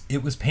 it was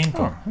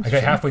painful. I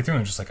got halfway through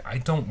and just like, I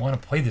don't want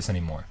to play this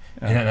anymore.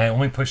 And I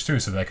only pushed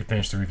through so that I could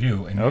finish the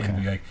review and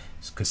be like,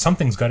 because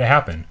something's got to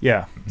happen.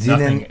 Yeah.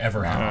 Nothing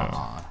ever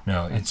happens.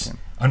 No, it's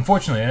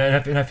unfortunately,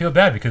 and I feel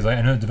bad because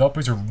I know the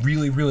developers are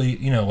really, really,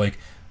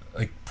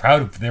 like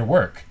proud of their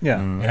work. Yeah.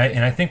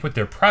 And I think what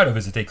they're proud of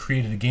is that they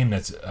created a game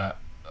that's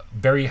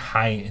very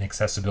high in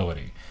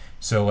accessibility.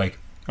 So like.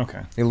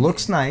 Okay. It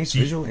looks nice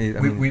visually.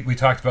 We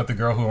talked about the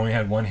girl who only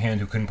had one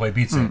hand who couldn't play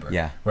Beat Saber.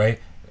 Yeah. Right.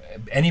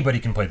 Anybody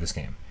can play this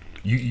game.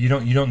 You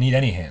don't need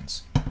any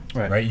hands.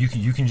 Right.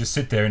 You can just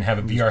sit there and have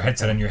a VR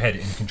headset on your head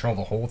and control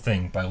the whole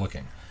thing by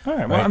looking. All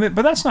right. Well,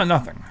 but that's not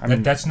nothing.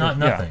 That's not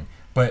nothing.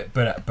 Yeah.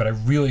 But I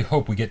really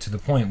hope we get to the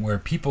point where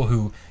people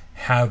who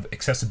have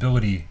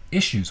accessibility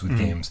issues with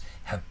games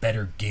have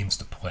better games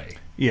to play.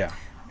 Yeah.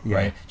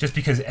 right? Just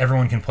because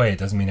everyone can play it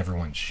doesn't mean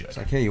everyone should. It's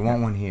like, hey, you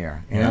want one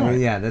here?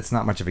 Yeah, that's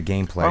not much of a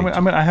gameplay.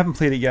 I haven't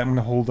played it yet. I'm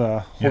going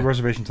to hold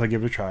reservation until I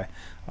give it a try.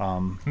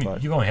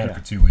 But you've only had it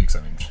for 2 weeks.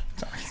 I mean,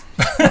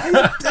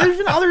 there's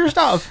been other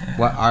stuff.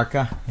 What,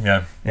 Arca?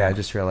 Yeah. I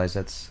just realized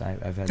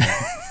I've had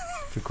that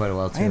for quite a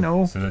while too. I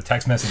know. So the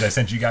text message I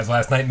sent you guys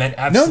last night meant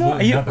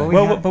absolutely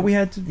nothing. But we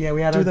had to. Yeah,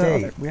 we had our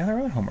date. We had our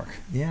other homework.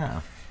 Yeah.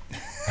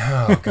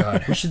 Oh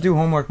God. We should do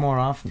homework more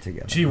often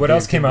together. Gee, what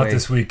else came out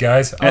this week,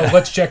 guys? Oh,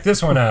 let's check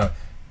this one out.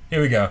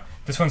 Here we go.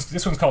 This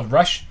one's called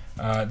Rush.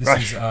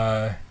 This is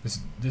a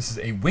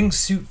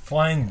wingsuit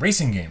flying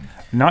racing game.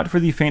 Not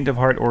for the faint of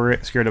heart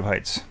or scared of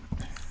heights.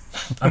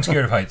 I'm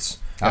scared of heights.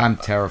 I'm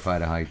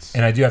terrified of heights.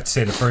 And I do have to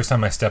say, the first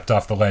time I stepped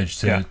off the ledge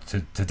to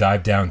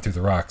dive down through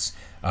the rocks,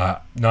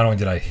 not only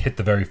did I hit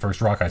the very first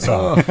rock I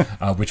saw,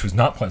 which was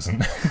not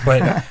pleasant,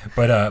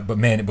 but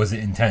man, it was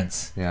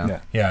intense.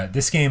 Yeah.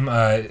 This game,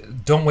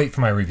 don't wait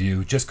for my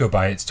review. Just go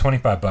buy it. It's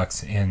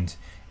 $25, and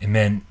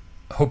man,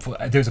 hopefully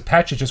there's a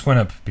patch that just went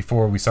up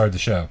before we started the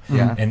show.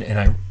 Yeah.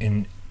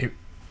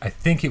 I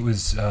think it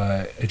was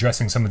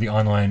addressing some of the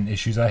online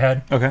issues I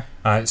had. Okay.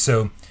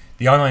 So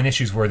the online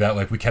issues were that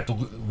like we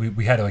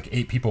had like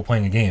 8 people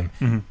playing a game,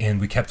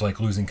 and we kept like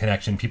losing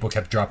connection. People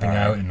kept dropping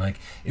out, and like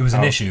it was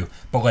an issue.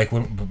 But like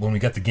when we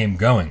got the game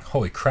going,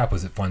 holy crap,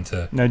 was it fun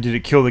to? Now, did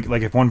it kill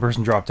like if one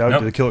person dropped out? Nope.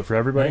 Did it kill it for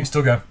everybody? No, you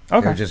still go.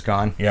 Okay, they're just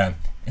gone. Yeah,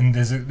 and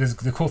there's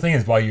the cool thing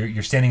is while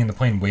you're standing in the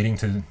plane waiting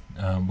for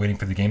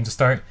the game to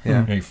start,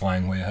 you're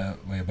flying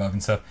way above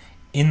and stuff.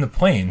 In the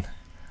plane,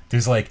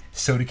 there's like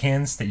soda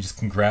cans that you just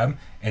can grab,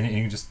 and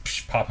you can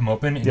just pop them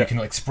open, and you can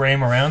like spray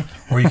them around,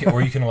 or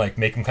you can like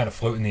make them kind of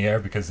float in the air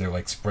because they're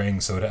like spraying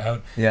soda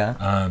out. Yeah.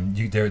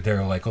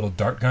 They're like little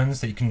dart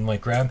guns that you can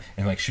like grab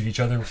and like shoot each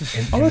other, and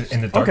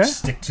the darts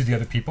stick to the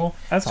other people.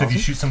 That's so awesome. If you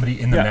shoot somebody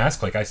in the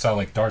mask, like I saw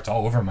like darts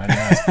all over my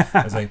mask.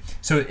 I was like,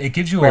 so it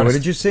gives you. Wait, what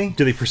did you see?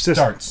 Do they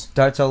persist?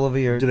 Darts all over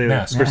your. Do they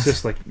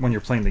persist like when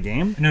you're playing the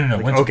game? No.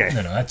 Like,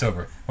 No, that's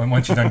over.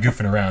 Once you're done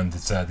goofing around,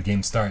 it's the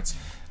game starts.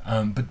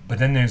 But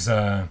then there's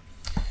and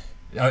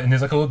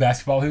there's like a little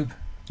basketball hoop,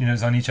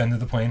 is on each end of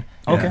the plane.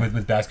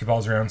 With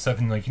basketballs around and stuff,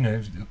 and like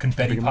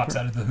confetti pops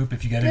out of the hoop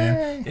if you get it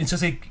in. It's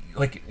just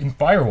like in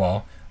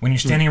Firewall, when you're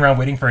standing around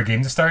waiting for a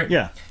game to start.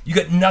 You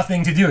got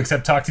nothing to do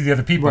except talk to the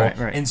other people, right.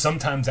 And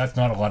sometimes that's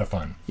not a lot of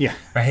fun.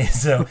 Right.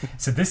 So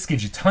this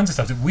gives you tons of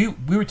stuff. We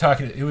were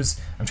talking.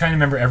 I'm trying to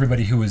remember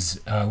everybody who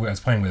was I was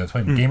playing with. I was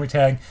playing with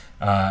Gamertag,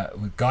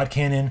 with God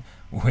Cannon,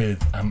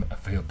 with I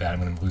feel bad. I'm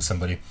going to lose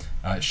somebody.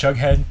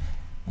 Shughead,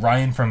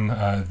 Ryan from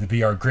the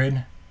VR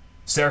Grid.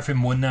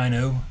 Seraphim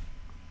 190.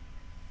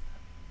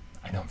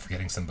 I know I'm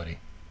forgetting somebody.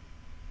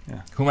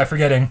 Yeah. Who am I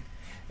forgetting?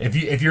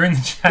 If you're in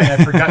the chat,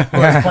 I forgot who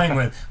I was playing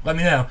with. Let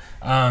me know.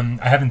 I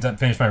haven't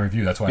finished my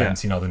review. That's why I haven't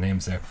seen all the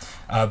names there.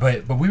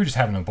 But we were just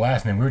having a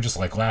blast, man. We were just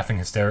like laughing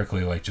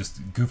hysterically, like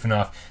just goofing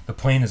off. The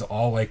plane is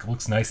all like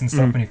looks nice and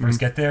stuff when you first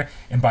get there,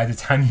 and by the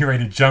time you're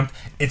ready to jump,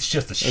 it's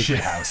just a shit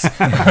house.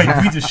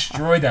 Like we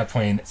destroyed that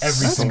plane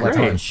every single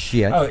time.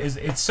 Shit. Oh,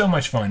 it's so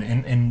much fun,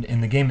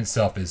 and the game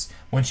itself is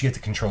once you get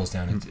the controls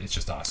down, it's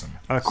just awesome.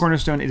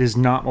 Cornerstone, it is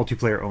not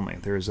multiplayer only.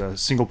 There's a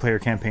single player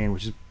campaign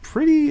which is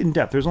pretty in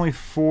depth. There's only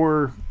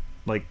 4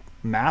 like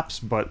maps,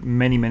 but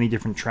many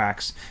different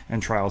tracks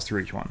and trials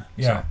through each one.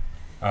 Yeah.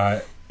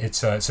 So. It's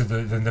so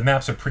the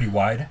maps are pretty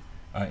wide,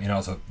 and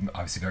also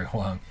obviously very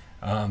long.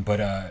 But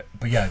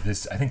yeah,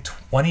 there's I think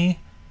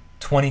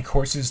 20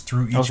 courses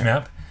through each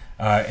map,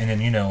 and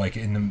then like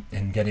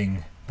in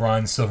getting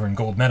bronze, silver, and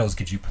gold medals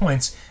gives you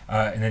points,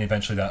 and then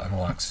eventually that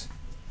unlocks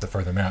the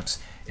further maps.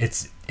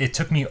 It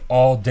took me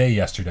all day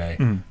yesterday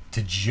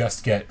to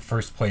just get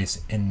first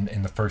place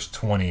in the first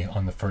 20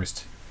 on the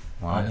first.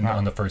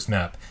 On the first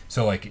map,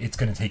 so like it's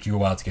going to take you a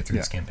while to get through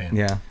this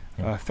campaign.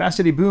 Fast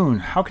Eddie Boone,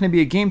 how can it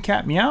be a game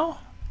cat? Meow.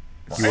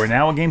 You are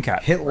now a game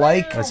cat. Hit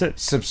like, that's it.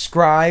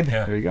 Subscribe.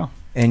 There you go.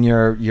 And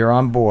you're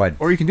on board.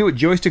 Or you can do what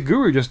Joystick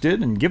Guru just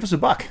did and give us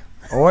 $1.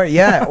 Or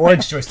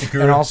Thanks, Joystick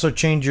Guru. And also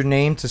change your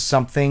name to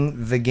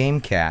something the game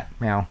cat.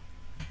 Meow.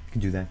 You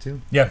can do that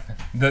too. Yeah,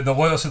 the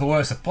loyalists of the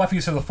loyalists, the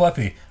fluffiest of the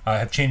fluffy,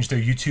 have changed their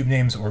YouTube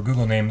names or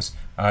Google names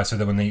so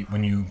that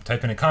when you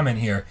type in a comment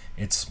here,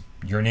 it's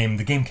your name,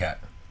 the game cat.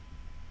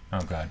 Oh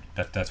God,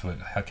 that's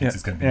how kids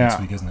is going to be next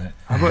week, isn't it?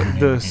 How about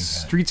the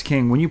Streets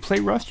King? When you play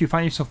Rust, you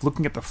find yourself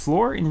looking at the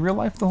floor in real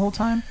life the whole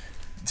time.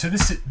 So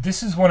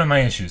this is one of my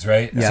issues,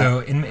 right? Yeah. So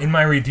in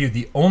my review,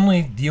 the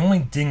only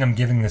ding I'm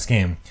giving this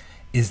game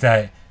is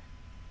that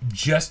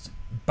just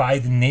by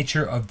the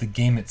nature of the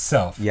game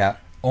itself,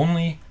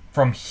 only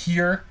from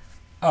here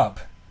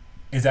up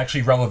is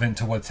actually relevant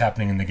to what's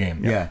happening in the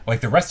game.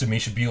 Like the rest of me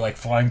should be like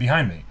flying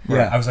behind me.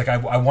 I was like, I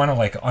want to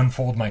like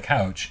unfold my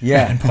couch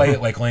and play it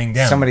like laying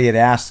down. Somebody had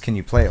asked, can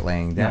you play it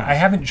laying down? I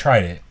haven't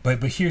tried it,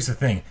 but here's the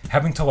thing.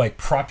 Having to like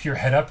prop your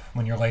head up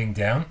when you're laying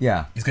down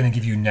is going to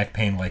give you neck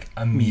pain like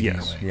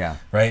immediately.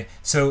 Right?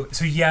 So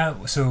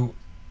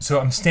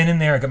I'm standing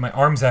there, I got my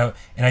arms out,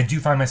 and I do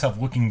find myself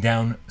looking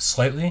down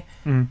slightly.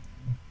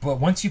 But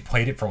once you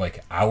played it for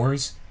like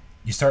hours,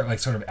 you start like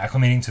sort of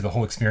acclimating to the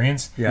whole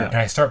experience. And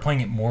I start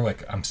playing it more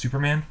like I'm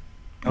Superman.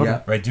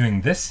 Yeah. Right,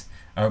 doing this.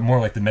 More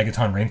like the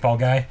Megaton Rainfall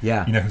guy.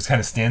 Yeah. You know, who's kind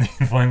of standing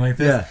and flying like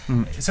this.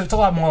 Yeah. So it's a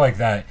lot more like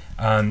that.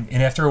 And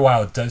after a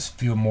while, it does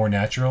feel more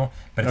natural.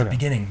 But at the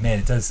beginning, man,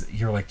 it does.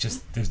 You're like,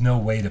 just there's no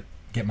way to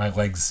get my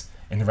legs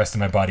and the rest of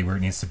my body where it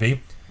needs to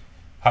be.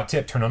 Hot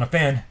tip: turn on a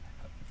fan.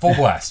 Full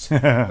blast.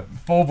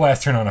 Full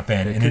blast, turn on a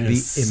fan. And it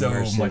is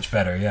so much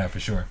better. Yeah, for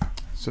sure.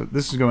 So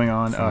this is going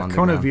on.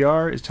 Kona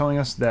VR is telling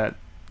us that,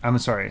 I'm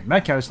sorry,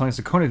 Matt Cat is telling us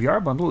the Kona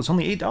VR bundle is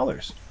only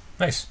 $8.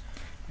 Nice.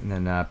 And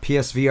then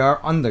PSVR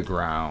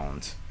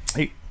Underground.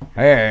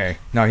 Hey.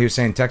 No, he was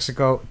saying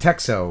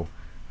Texo.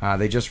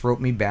 They just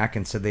wrote me back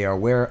and said they are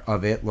aware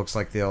of it. Looks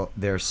like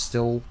they're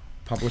still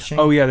publishing.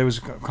 Oh yeah, there was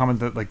a comment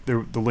that like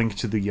the link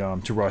to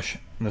the to Rush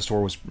in the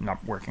store was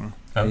not working.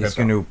 He's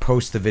going to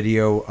post the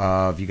video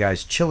of you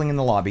guys chilling in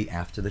the lobby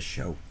after the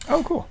show.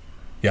 Oh, cool.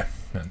 Yeah.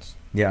 Nice.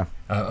 Yeah.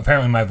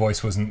 Apparently my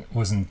voice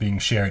wasn't being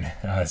shared,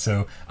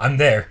 so I'm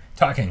there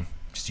talking.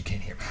 Just you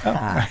can't hear me.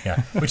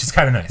 Yeah, which is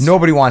kind of nice.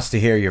 Nobody wants to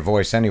hear your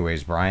voice,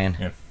 anyways, Brian.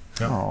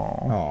 Yeah.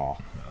 Oh.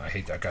 I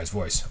hate that guy's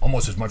voice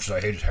almost as much as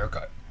I hate his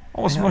haircut.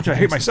 Almost as much as I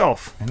hate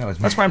myself. I know.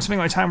 That's why I'm spending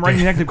my time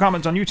writing negative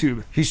comments on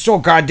YouTube. He's so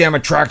goddamn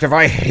attractive.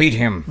 I hate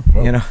him.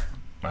 Whoa. You know.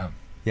 Wow.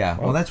 Yeah.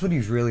 Well, that's what he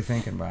was really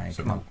thinking, Brian.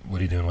 So what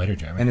are you doing later,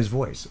 Jeremy? And his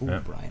voice. Ooh,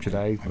 Brian. Should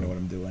I know what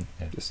I'm doing.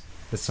 Yeah. Just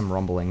some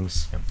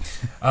rumblings.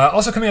 Yeah.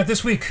 Also coming out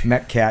this week.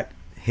 Metcat,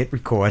 hit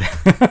record.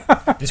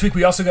 This week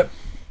we also got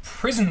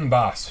Prison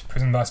Boss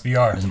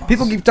VR.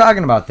 People keep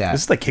talking about that.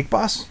 This is like Kick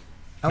Boss?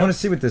 I want to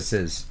see what this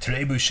is.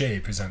 Today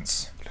Boucher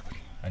presents.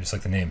 I just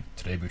like the name,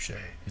 Today Boucher.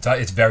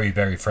 It's very,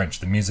 very French.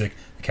 The music,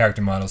 the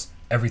character models,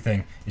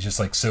 everything is just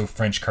like so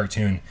French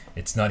cartoon.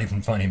 It's not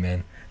even funny,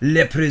 man.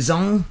 Le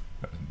Prison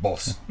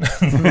Boss.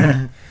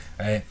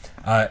 Right?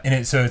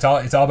 So it's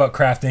all about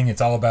crafting.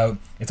 It's all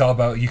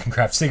about you can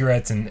craft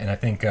cigarettes and I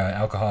think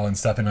alcohol and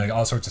stuff and like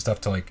all sorts of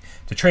stuff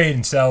to trade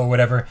and sell or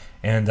whatever.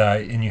 And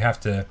you have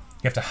to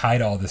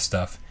hide all this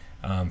stuff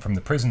from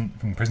the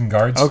prison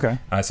guards. Okay.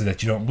 So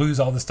that you don't lose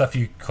all the stuff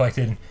you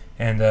collected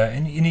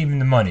and even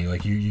the money.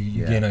 Like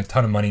you gain a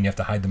ton of money and you have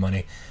to hide the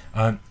money.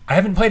 I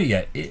haven't played it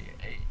yet.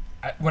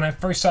 When I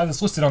first saw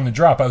this listed on the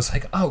drop, I was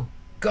like, oh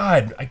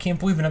God, I can't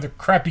believe another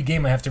crappy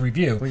game I have to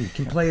review. Well, you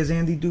can play as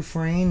Andy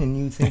Dufresne and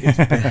you think it's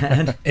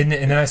bad. and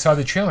then I saw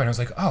the trailer and I was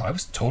like, oh, I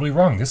was totally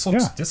wrong. This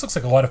looks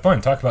like a lot of fun.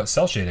 Talk about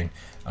cell shading.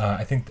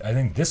 I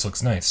think this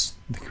looks nice.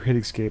 The Great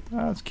Escape.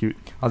 Oh, that's cute.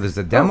 Oh, there's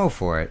a demo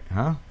for it,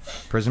 huh?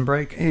 Prison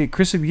Break. Hey,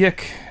 Chris of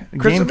Yick.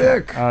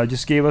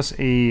 Just gave us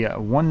a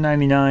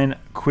 $1.99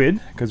 quid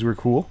because we're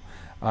cool.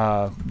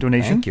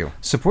 Donation. Thank you.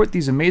 Support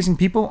these amazing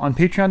people on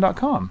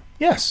Patreon.com.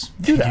 Yes,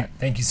 do that.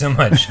 Thank you so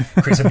much,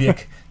 Chris of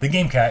Yick, the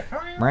Game Cat.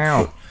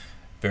 Wow.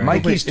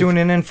 Mikey's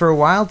tuning in for a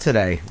while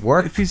today.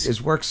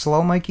 Is work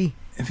slow, Mikey?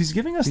 If he's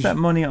giving us that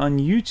money on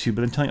YouTube,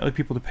 but then telling other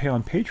people to pay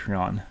on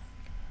Patreon.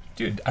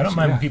 Dude, I don't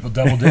mind when people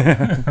double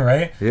dip,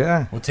 right?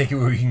 Yeah. We'll take it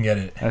where we can get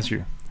it. That's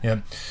true.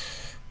 Yeah.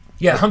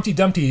 Yeah, Humpty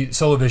Dumpty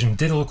Solovision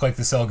did look like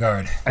the Cell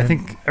Guard. I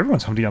think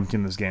everyone's Humpty Dumpty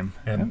in this game.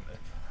 Yeah.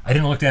 I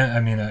didn't look down. I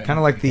mean, kind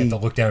of like you have to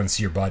look down and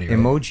see your body. Right?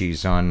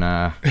 Emojis on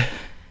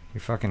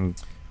your fucking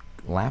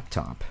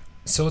laptop.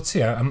 So let's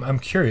see. I'm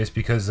curious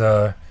because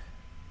I'm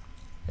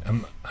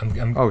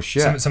oh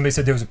shit! Somebody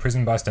said there was a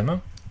Prison Boss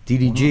demo.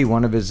 DDG,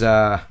 one of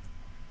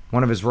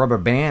his rubber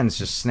bands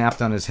just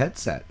snapped on his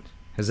headset.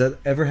 Has that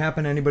ever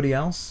happened to anybody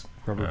else?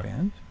 Rubber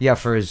band? Yeah,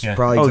 for his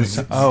probably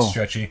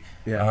stretchy.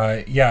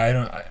 Yeah.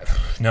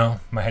 No,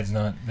 my head's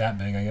not that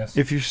big, I guess.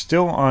 If you're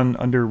still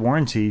under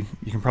warranty,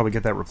 you can probably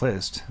get that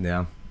replaced.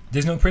 Yeah.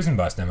 There's no Prison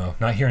Boss demo,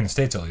 not here in the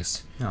States at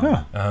least. No.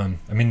 Huh.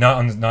 I mean,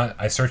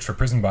 I searched for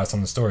Prison Boss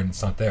on the store and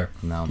it's not there.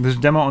 No. There's a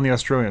demo on the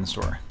Australian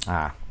store.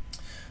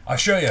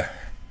 Australia.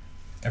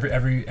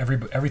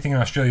 Everything in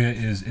Australia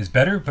is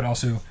better, but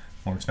also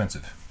more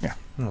expensive. Yeah.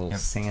 A little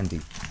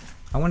sandy.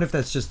 I wonder if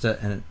that's just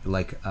a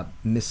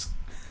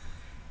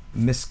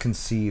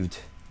misconceived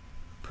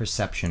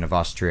perception of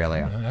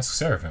Australia. Ask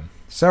Seraphim.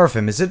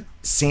 Seraphim, is it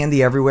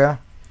sandy everywhere?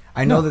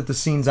 I know that the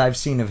scenes I've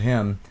seen of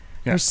him,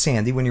 there's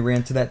sandy when he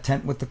ran to that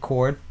tent with the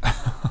cord.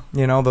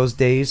 You know, those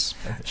days.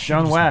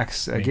 Sean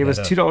Wax gave us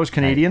 $2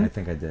 Canadian. I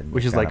think I did.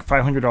 Which is like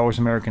 $500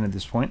 American at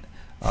this point.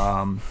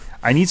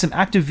 I need some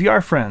active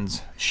VR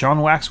friends. Sean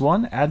Wax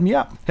 1, add me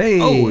up.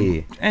 Hey.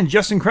 Oh, and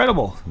Just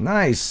Incredible.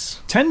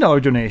 Nice.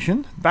 $10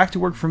 donation. Back to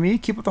work for me.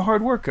 Keep up the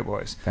hard work,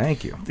 boys.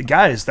 Thank you. The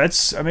guys,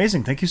 that's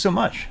amazing. Thank you so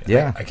much.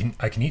 Yeah. I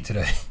can eat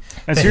today.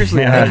 And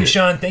seriously, thank you,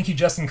 Sean. Thank you,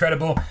 Just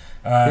Incredible.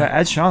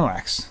 Add Sean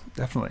Wax.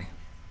 Definitely.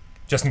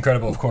 Just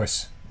Incredible, of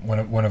course.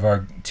 One of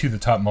our to the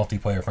top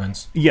multiplayer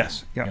friends.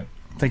 Yes. Yeah. Yep.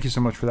 Thank you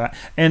so much for that.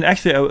 And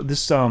actually,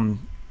 this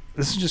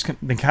has just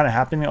been kind of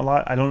happening a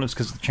lot. I don't know if it's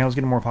because the channel's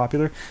getting more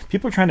popular.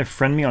 People are trying to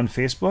friend me on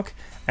Facebook,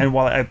 and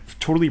while I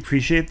totally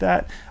appreciate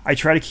that, I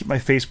try to keep my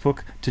Facebook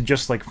to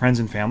just like friends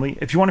and family.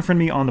 If you want to friend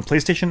me on the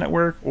PlayStation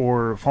Network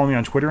or follow me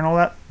on Twitter and all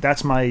that,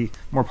 that's my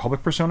more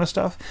public persona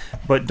stuff.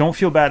 But don't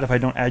feel bad if I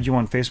don't add you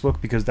on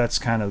Facebook because that's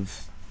kind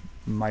of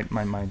my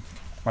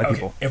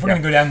people. If we're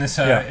gonna go down this,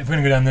 if we're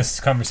gonna go down this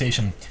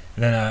conversation,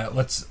 then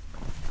let's.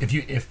 If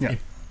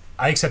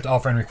I accept all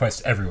friend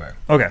requests everywhere.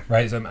 Okay.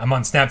 Right? So I'm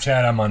on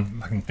Snapchat, I'm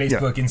on fucking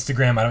Facebook,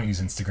 Instagram. I don't use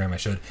Instagram, I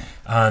should.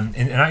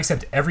 And I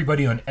accept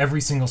everybody on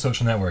every single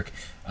social network.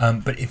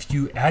 But if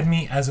you add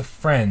me as a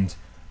friend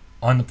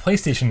on the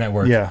PlayStation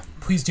Network,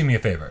 please do me a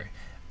favor.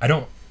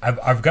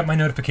 I've got my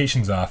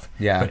notifications off,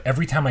 but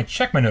every time I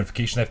check my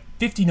notifications, I have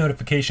 50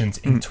 notifications,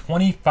 and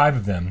 25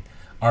 of them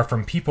are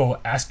from people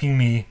asking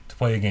me to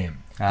play a game.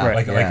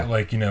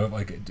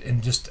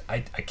 And just I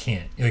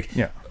can't.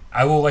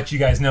 I will let you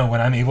guys know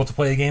when I'm able to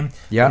play a game.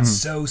 It's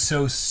so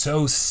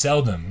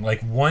seldom.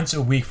 Like once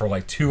a week for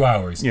like 2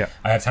 hours,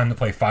 I have time to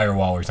play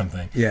Firewall or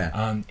something.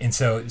 And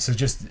so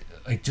just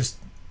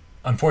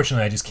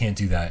unfortunately, I just can't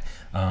do that.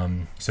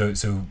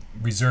 So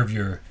reserve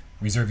your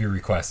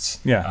requests.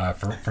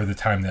 For the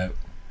time that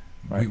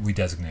we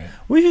designate.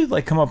 We should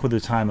like come up with a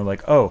time of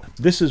like, oh,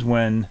 this is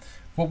when.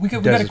 Well, we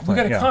got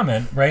a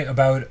comment right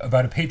about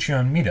a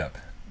Patreon meetup.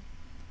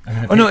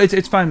 I mean, no,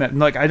 it's fine, man.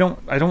 Like I don't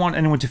want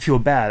anyone to feel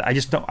bad. I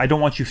don't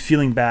want you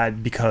feeling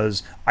bad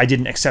because I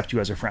didn't accept you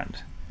as a friend.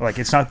 Like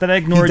it's not that I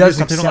ignored you. It's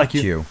not that I don't like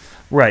you.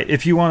 Right.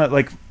 If you want to,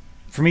 like,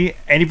 for me,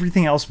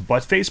 everything else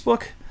but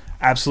Facebook,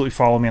 absolutely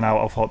follow me and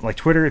I'll follow. Like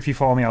Twitter, if you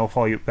follow me, I will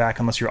follow you back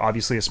unless you're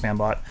obviously a spam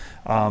bot.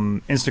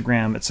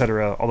 Instagram,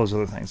 etc. All those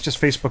other things. Just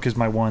Facebook is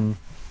my one.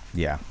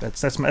 Yeah.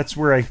 That's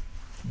where I.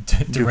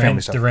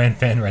 Duran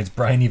fan writes,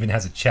 Brian even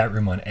has a chat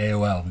room on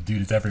AOL. The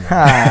dude is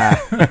everywhere.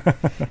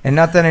 And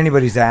not that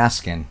anybody's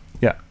asking.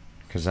 Yeah.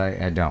 Because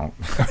I don't.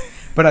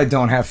 But I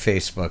don't have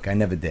Facebook. I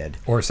never did.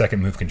 Or a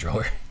second move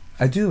controller.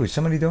 I do.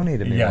 Somebody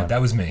donated me one.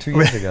 That was me. 2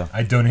 years ago.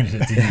 I donated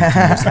it to you 2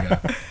 years ago.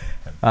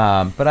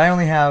 But I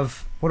only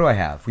have... What do I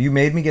have? You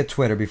made me get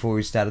Twitter before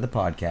we started the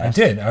podcast. I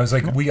did. I was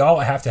like, we all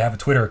have to have a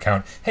Twitter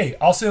account. Hey,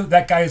 also,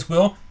 that guy is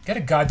Will. Get a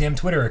goddamn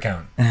Twitter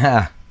account.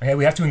 Okay,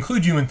 we have to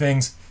include you in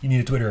things. You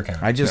need a Twitter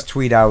account. I just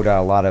tweet out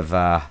a lot of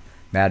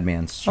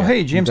Madman's shit. Oh,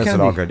 hey, James Kennedy. Does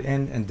it all good.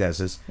 And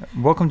Dez's.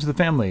 Welcome to the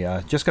family.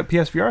 Just got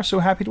PSVR. So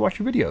happy to watch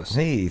your videos.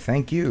 Hey,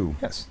 thank you.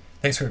 Yes.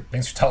 Thanks for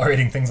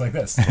tolerating things like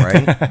this.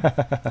 Right.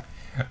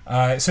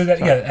 I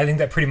think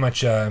that pretty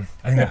much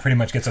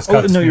gets us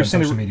caught you're on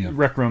social media.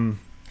 Rec Room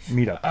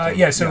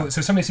meetup. So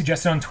somebody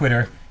suggested on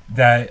Twitter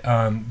that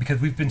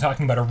because we've been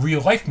talking about a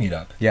real life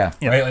meetup,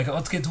 right? Like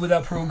let's get with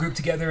that Parole group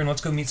together and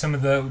let's go meet some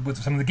of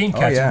the game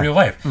cats in real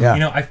life. You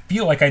know, I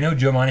feel like I know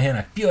Joe Monahan.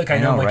 I feel like I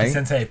know Mikey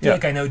Sensei. I feel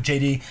like I know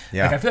JD.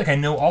 Like I feel like I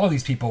know all of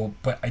these people,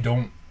 but I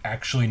don't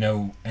actually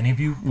know any of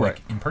you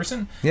like in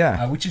person.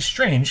 Which is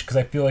strange because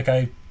I feel like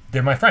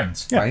they're my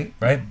friends. Right.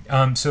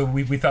 So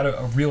we thought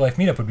a real life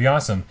meetup would be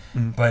awesome,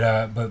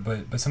 but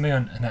somebody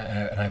on and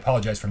I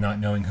apologize for not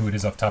knowing who it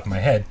is off the top of my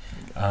head.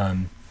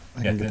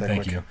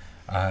 Thank you.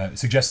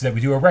 Suggested that we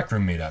do a Rec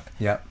Room meetup.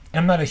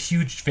 I'm not a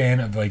huge fan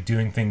of like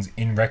doing things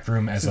in Rec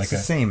Room as it's the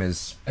same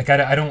as like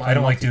I don't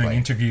like doing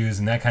interviews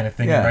and that kind of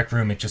thing in Rec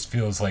Room. It just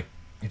feels like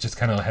it just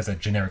kind of has a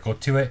generic look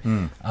to it.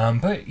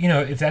 But you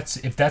know, if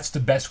that's the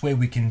best way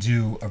we can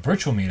do a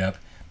virtual meetup,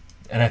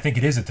 and I think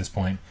it is at this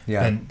point,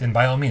 then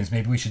by all means,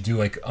 maybe we should do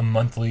like a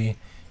monthly,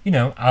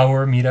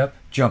 hour meetup.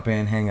 Jump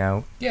in, hang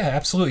out. Yeah,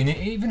 absolutely. And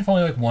even if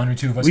only like one or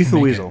two of us.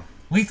 Lethal Weasel.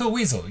 Lethal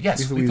Weasel.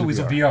 Yes, Lethal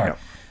Weasel VR.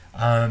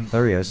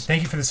 There he is.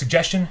 Thank you for the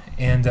suggestion.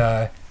 And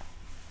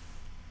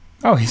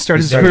he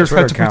started his Twitter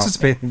account to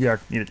participate in the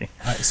VR community.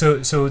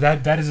 So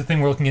that is the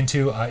thing we're looking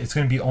into. It's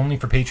going to be only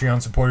for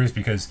Patreon supporters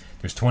because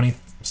there's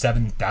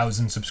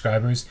 27,000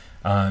 subscribers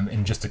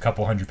and just a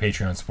couple hundred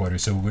Patreon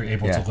supporters. So we're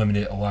able to limit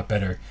it a lot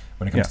better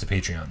when it comes to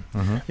Patreon.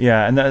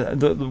 Yeah,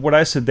 and what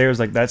I said there is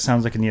like that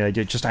sounds like a neat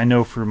idea. Just I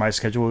know for my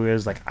schedule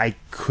is like I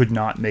could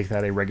not make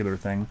that a regular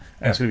thing.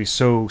 And it's going to be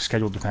so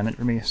schedule dependent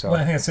for me. So I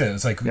think that's it.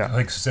 It's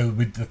like so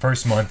with the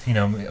first month,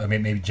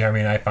 maybe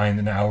Jeremy and I find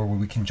an hour where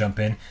we can jump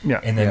in.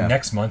 And then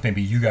next month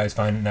maybe you guys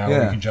find an hour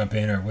where we can jump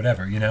in or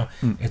whatever.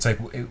 It's like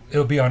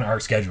it'll be on our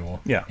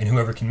schedule. And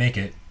whoever can make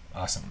it,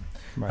 awesome.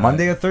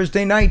 Monday or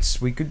Thursday nights,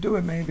 we could do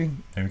it maybe.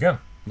 There we go.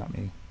 Not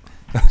me.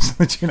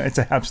 The 2 nights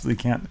I absolutely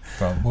can't.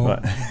 Well,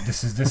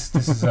 this is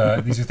these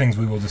are things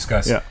we will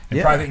discuss in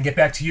private and get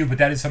back to you. But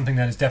that is something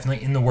that is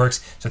definitely in the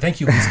works. So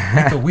thank you,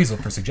 Lethal Weasel,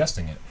 for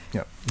suggesting it.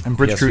 And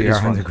Bridge Crew is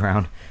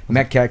underground.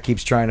 Metcat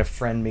keeps trying to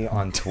friend me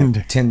on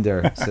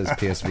Tinder. Says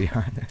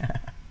PSVR.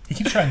 He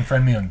keeps trying to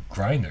friend me on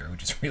Grindr,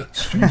 which is really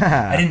strange.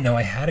 I didn't know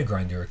I had a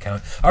Grindr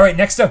account. All right,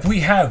 next up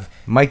we have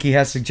Mikey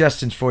has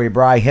suggestions for you,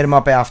 Bri. Hit him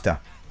up after.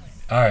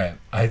 All right,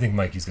 I think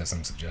Mikey's got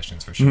some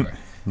suggestions for sure.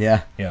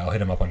 Yeah, I'll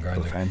hit him up on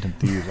Grindr. The Phantom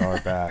Thieves are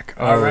back.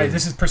 All right,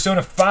 this is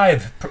Persona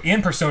 5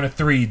 and Persona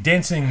 3,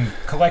 Dancing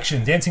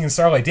Collection, Dancing in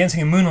Starlight,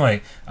 Dancing in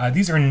Moonlight.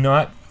 These are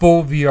not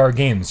full VR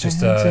games,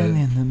 just in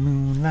the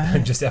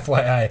moonlight. Just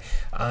FYI.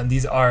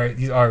 These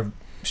are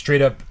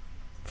straight up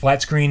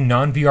flat screen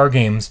non-VR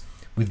games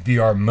with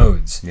VR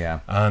modes.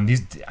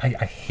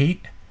 I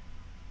hate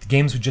the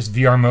games with just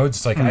VR modes.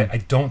 It's like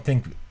I don't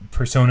think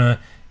Persona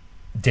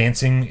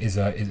Dancing is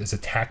a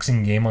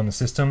taxing game on the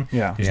system.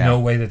 There's no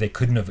way that they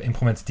couldn't have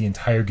implemented the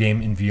entire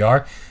game in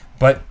VR.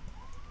 But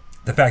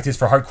the fact is,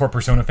 for hardcore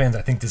Persona fans,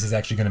 I think this is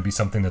actually going to be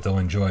something that they'll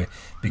enjoy,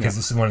 because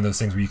this is one of those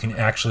things where you can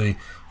actually,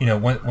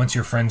 once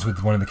you're friends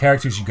with one of the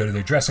characters, you go to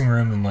their dressing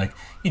room and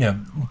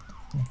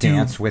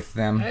dance with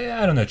them.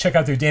 I don't know, check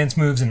out their dance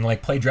moves and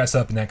play dress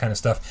up and that kind of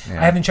stuff.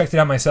 I haven't checked it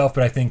out myself,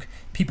 but I think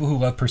people who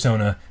love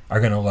Persona are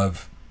going to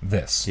love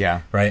this.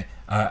 Yeah. Right.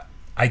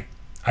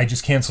 I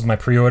just canceled my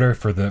pre-order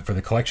for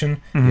the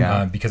collection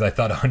because I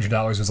thought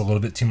 $100 was a little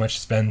bit too much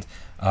to spend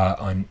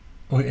on.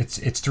 Well,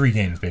 it's 3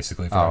 games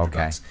basically for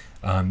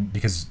 $100.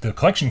 Because the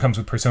collection comes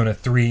with Persona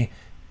 3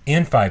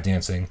 and 5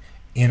 dancing,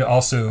 and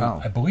also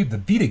I believe the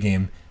Vita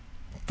game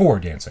 4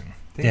 dancing,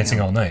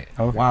 dancing all night.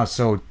 Okay. Wow!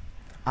 So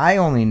I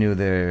only knew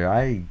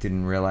I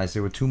didn't realize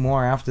there were 2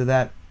 more after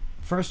that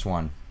first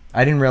one.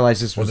 I didn't realize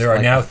this was. Well, there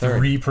are now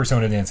 3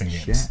 Persona dancing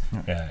games. Shit.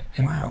 Yeah.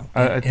 And, wow.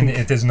 And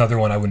if there's another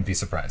one, I wouldn't be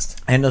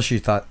surprised. I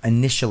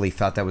initially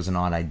thought that was an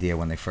odd idea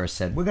when they first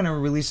said, we're going to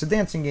release a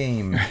dancing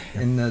game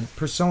in the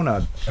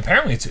Persona.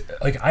 Apparently, it's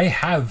I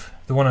have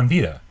the one on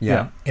Vita.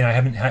 Yeah. And I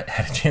haven't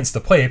had a chance to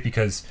play it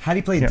because. How do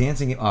you play a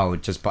dancing game? Oh,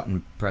 just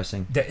button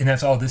pressing? And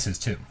that's all this is,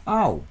 too.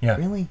 Oh, yeah.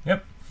 Really?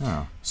 Yep.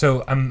 Oh.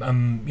 So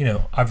I'm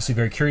obviously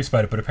very curious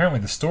about it, but apparently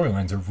the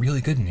storylines are really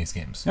good in these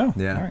games. Oh,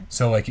 yeah. All right.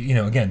 So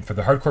again, for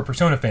the hardcore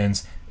Persona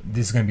fans,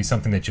 this is going to be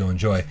something that you'll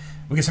enjoy.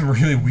 We get some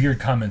really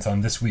weird comments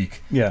on this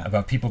week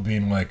about people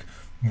being like,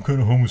 I'm kind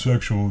of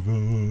homosexual,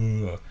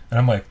 and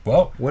I'm like,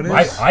 well, what is?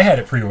 I had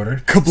it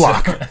pre-ordered.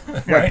 Kablock. So,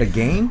 right? What, the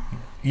game?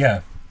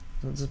 Yeah.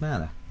 What does it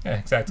matter? Yeah,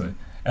 exactly.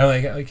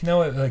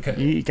 And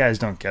you guys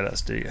don't get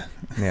us, do you?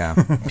 Yeah.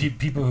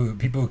 people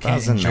who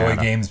can't enjoy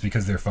games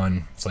because they're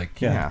fun. It's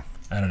like, yeah.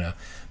 I don't know.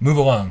 Move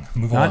along.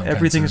 Not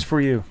everything is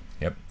for you.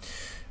 Yep.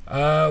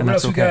 What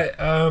else we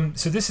got?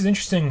 So this is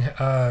interesting.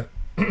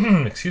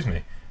 Excuse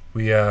me.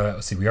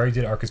 Let's see. We already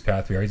did Arcus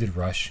Path. We already did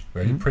Rush. We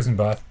already did Prison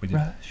Bath. We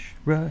did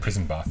Rush.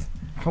 Prison Bath.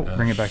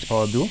 Bring it back to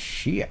Paul Abdul.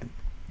 Shit.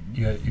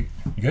 You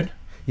good?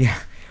 Yeah.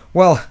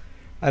 Well,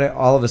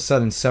 all of a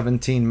sudden,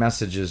 17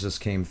 messages just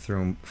came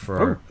through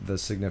for the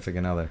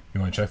significant other.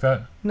 You want to check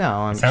that?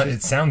 No.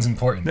 It sounds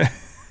important.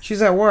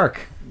 She's at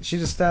work. She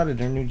just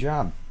started her new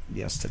job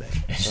yesterday.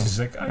 She's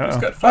like, I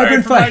just got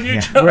fired from my new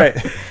job. Right.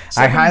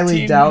 I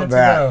highly doubt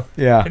that.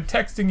 Yeah. I'm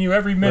texting you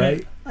every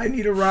minute. Right. I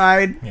need a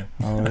ride. Yeah.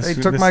 They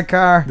took my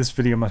car. This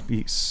video must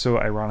be so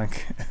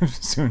ironic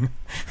soon.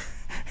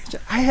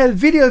 I had a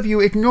video of you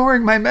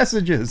ignoring my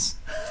messages.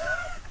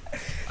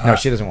 No,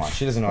 she doesn't want.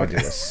 She doesn't know how to do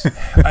this.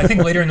 I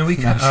think later in the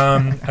week.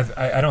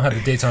 I don't have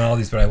the dates on all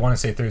these, but I want to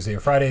say Thursday or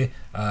Friday.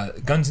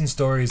 Guns and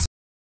Stories.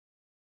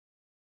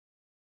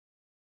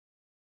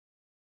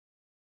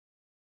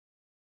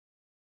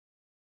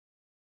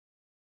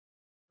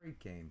 Great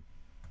game.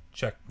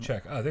 Check.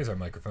 Oh, there's our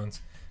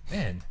microphones.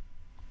 Man,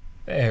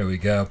 there we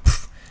go.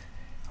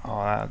 Oh,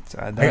 I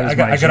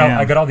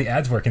got all the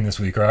ads working this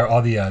week, or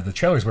all the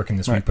trailers working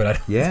this week,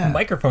 but the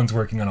microphone's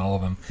working on all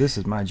of them. This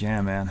is my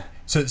jam, man.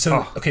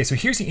 Okay, so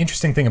here's the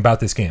interesting thing about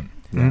this game.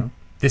 Yeah.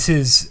 This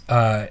is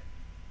that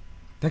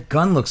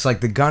gun looks like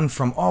the gun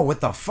from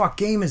what the fuck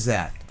game is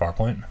that?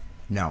 Farpoint?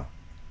 No.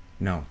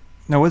 Now,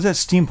 what's that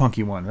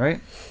steampunky one, right?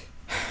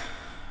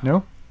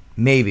 No?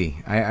 Maybe.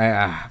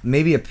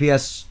 Maybe a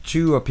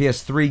PS2 or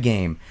PS3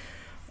 game.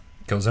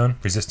 Killzone?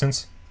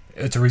 Resistance?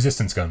 It's a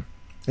Resistance gun.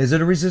 Is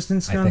it a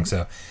Resistance gun? I think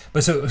so.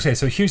 But so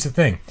here's the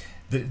thing.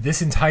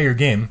 This entire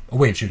game, a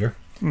wave shooter,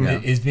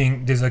 is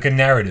there's like a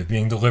narrative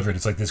being delivered.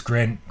 It's like this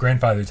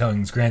grandfather telling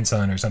his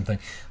grandson or something,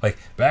 like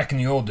back in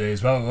the old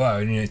days, blah blah blah,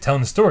 and telling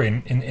the story,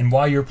 and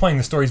while you're playing,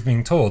 the story's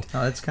being told.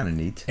 Oh, that's kind of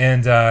neat.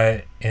 And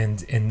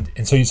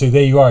so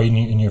there you are,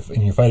 and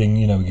you're fighting.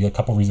 You get a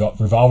couple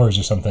revolvers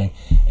or something,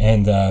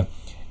 and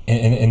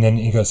then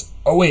he goes,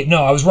 oh wait,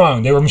 no, I was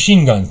wrong. They were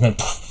machine guns. And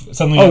then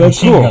suddenly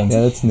machine guns.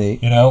 Yeah, that's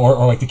neat.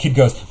 Or like the kid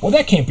goes, well,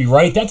 that can't be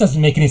right. That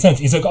doesn't make any sense.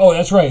 He's like, oh,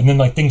 that's right. And then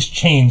like things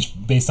change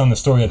based on the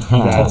story that's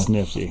being told. That's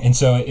nifty. And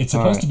so it's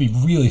supposed to be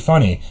really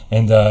funny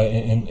and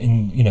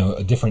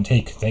a different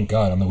take. Thank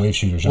God on the wave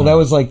shooter genre.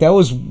 Well, that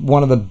was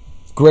one of the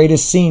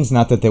greatest scenes.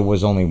 Not that there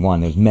was only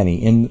one. There's many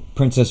in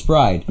Princess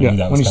Bride.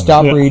 Yeah. When he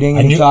stopped reading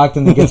and he talked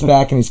and he gets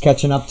back and he's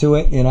catching up to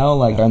it.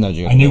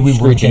 I knew we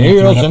were getting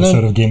through an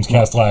episode of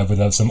Gamescast Live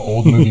without some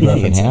old movie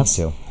references. He didn't have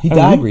to. He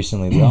died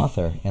recently. The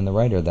author and the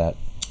writer of that.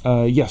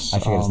 Yes. I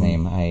forget his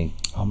name.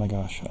 Oh my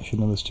gosh, I should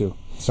know this too.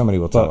 Somebody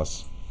will tell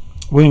us.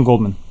 William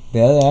Goldman.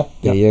 There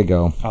you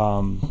go.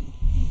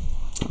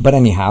 But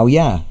anyhow,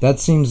 yeah, that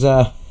seems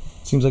like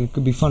it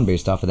could be fun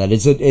based off of that.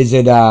 Is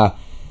it?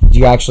 Do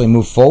you actually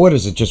move forward, or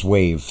is it just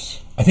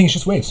waves? I think it's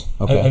just waves.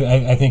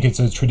 Okay. I think it's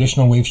a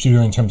traditional wave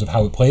shooter in terms of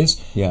how it plays.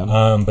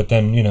 Yeah. But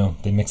then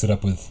they mix it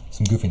up with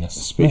some goofiness.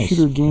 Space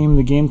shooter game.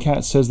 The Game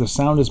Cat says the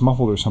sound is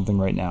muffled or something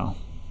right now.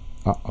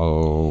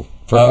 For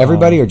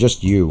everybody or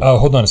just you? Oh,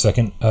 hold on a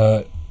second.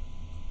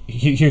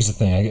 Here's the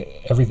thing.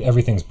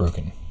 Everything's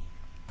broken.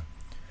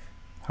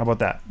 How about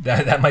that?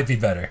 That might be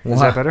better. Is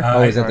that better?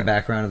 Is that the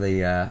background of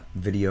the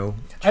video?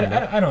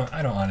 I don't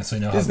honestly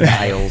know. There's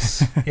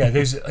dials. Yeah,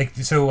 there's I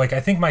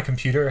think my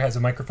computer has a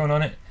microphone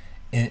on it,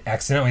 and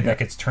accidentally that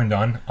gets turned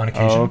on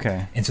occasion. Oh,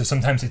 okay. And so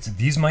sometimes it's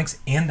these mics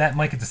and that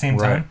mic at the same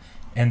time,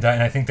 And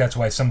I think that's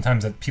why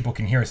sometimes that people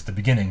can hear us at the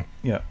beginning.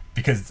 Yeah.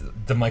 Because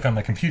the mic on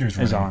my computer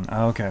is on.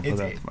 Oh, okay. I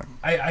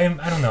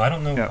don't know. I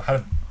don't know how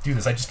to do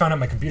this. I just found out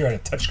my computer had a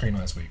touchsome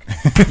last week.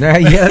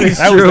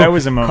 That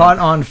was a moment. Caught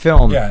on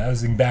film. Yeah, that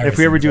was embarrassing. If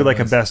we ever do like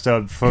a best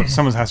of,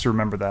 someone has to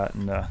remember that.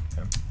 And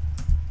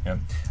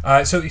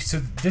So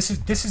this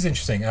is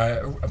interesting.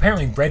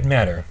 Apparently, Red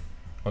Matter.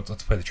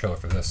 Let's play the trailer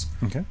for this.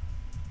 Okay.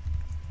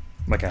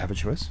 Like I have a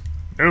choice.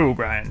 Oh,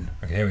 Brian.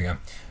 Okay, here we go.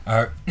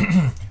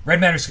 Red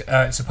Matter's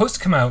supposed to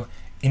come out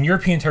in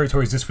European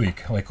territories this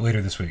week, like later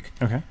this week.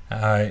 Okay.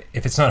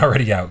 If it's not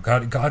already out,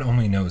 God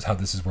only knows how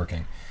this is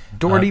working.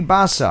 Doherty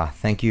Bassa,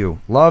 thank you.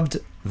 Loved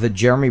the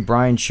Jeremy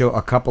Bryan show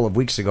a couple of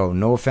weeks ago.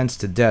 No offense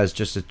to Des,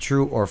 just a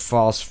true or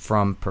false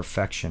from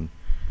perfection.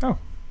 Oh,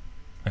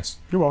 nice.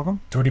 You're welcome.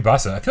 Doherty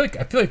Bassa. I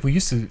feel like we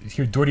used to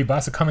hear Doherty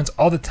Bassa comments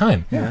all the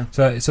time. Yeah.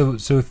 So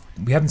if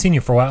we haven't seen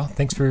you for a while,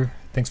 thanks for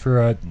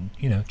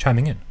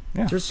chiming in.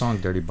 Yeah. There's a song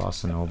Dirty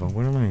Bossa Nova.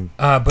 What do I mean?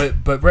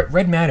 But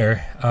Red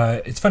Matter,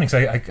 it's funny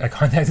because I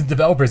contacted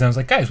developers and I was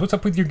like, guys, what's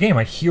up with your game?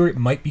 I hear it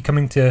might be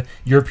coming to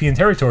European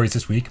territories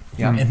this week.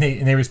 Yeah. And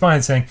they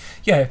responded saying,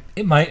 yeah,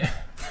 it might.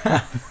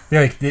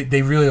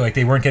 they really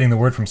they weren't getting the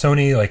word from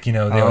Sony.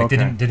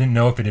 Didn't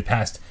know if it had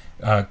passed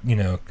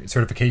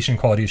certification,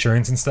 quality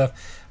assurance and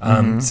stuff.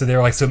 So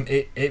they're like, so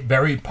it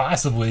very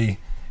possibly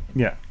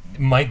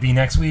might be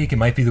next week. It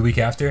might be the week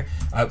after,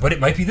 but it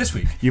might be this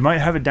week. You might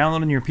have it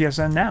downloaded on your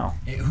PSN now.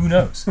 Who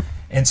knows?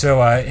 And so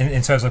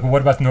and so I was like, well,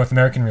 what about the North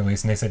American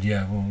release? And they said,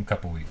 yeah, well, a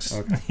couple weeks.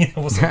 Okay.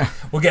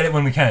 We'll get it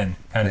when we can,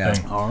 kind of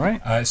thing. All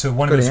right. So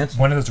one of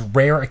those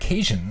rare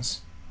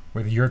occasions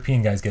where the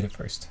European guys get it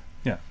first.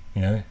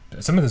 Yeah.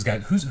 Some of those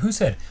guys. Who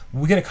said?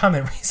 We get a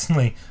comment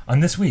recently on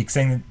this week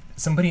saying that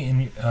somebody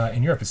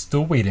in Europe is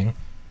still waiting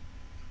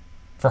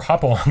for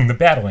Hop Along the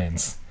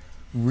Badlands.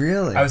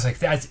 Really? I was like,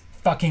 that's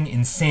fucking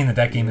insane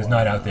that game is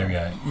not out there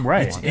yet.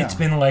 Right. It's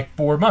been like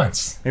 4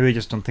 months. Maybe they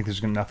just don't think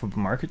there's enough of a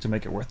market to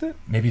make it worth it.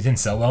 Maybe it didn't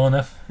sell well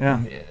enough.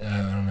 Yeah. I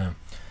don't know.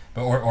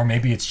 But or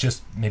maybe it's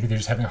just they're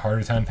just having a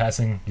harder time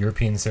passing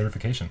European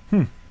certification.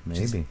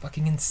 Maybe.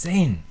 Fucking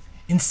insane.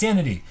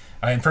 Insanity.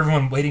 And for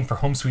everyone waiting for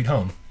Home Sweet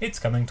Home, it's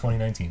coming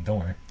 2019. Don't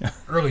worry.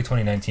 Early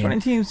 2019.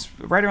 2019's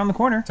right around the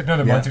corner. It's like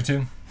another month or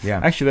two.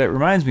 Yeah. Actually, that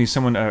reminds me.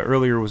 Someone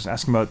earlier was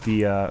asking about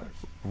the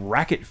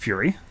Racket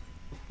Fury.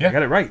 Yeah. I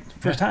got it right.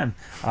 First time.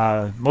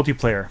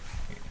 Multiplayer.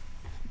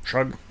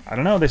 Shrug. I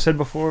don't know. They said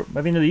before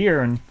by the end of the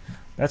year, and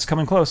that's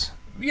coming close.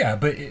 Yeah,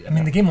 but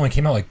the game only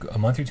came out like a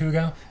month or two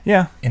ago.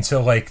 Yeah. And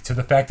so to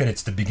the fact that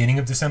it's the beginning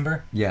of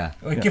December. Yeah.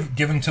 Give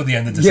them till the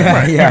end of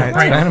December. Yeah.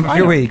 Right. It's been a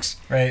few weeks.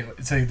 Right.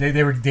 So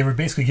they were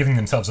basically giving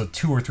themselves a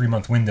 2 or 3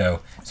 month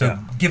window. So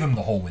give them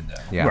the whole window.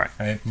 Yeah.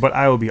 Right. But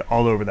I will be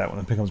all over that when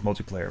it becomes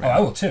multiplayer. Oh, I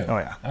will too. Oh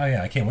yeah.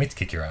 I can't wait to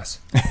kick your ass.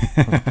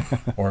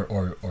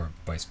 or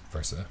vice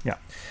versa. Yeah.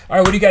 All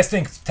right. What do you guys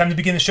think? Time to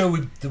begin the show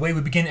the way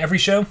we begin every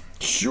show.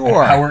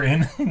 Sure. An hour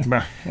in.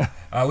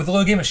 With a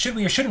little game of should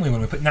we or shouldn't we?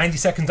 When we put 90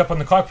 seconds up on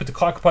the clock, put the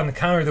clock up on the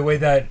counter the way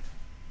that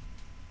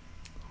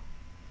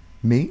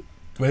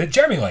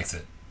Jeremy likes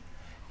it.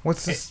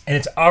 What's this? And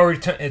it's our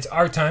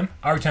time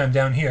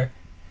down here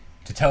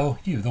to tell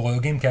you, the loyal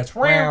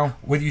Gamecast,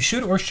 whether you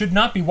should or should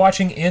not be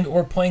watching and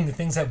or playing the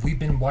things that we've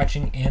been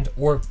watching and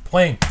or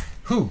playing.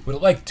 Who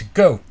would like to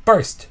go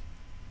first?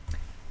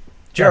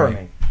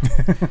 Jeremy.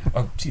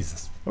 Oh,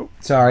 Jesus. Oh,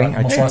 sorry. I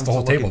almost lost the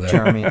whole table there.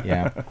 Jeremy,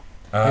 yeah.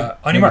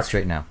 On your mark.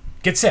 Straight now.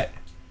 Get set.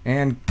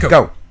 And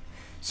go.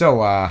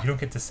 So, you don't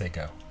get to say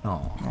go.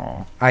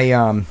 Oh.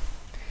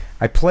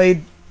 I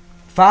played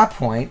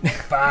Farpoint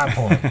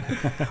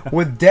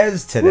with Des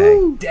today.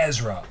 Woo.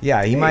 Desra.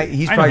 Yeah,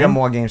 he's probably got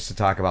more games to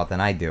talk about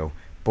than I do.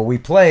 But we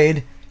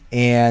played,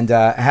 and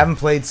I haven't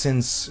played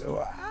since,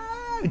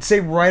 I'd say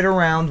right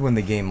around when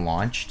the game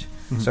launched.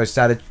 Mm-hmm. So I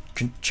started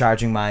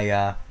charging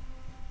my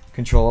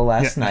controller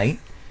last night,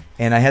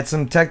 and I had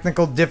some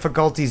technical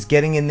difficulties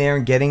getting in there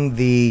and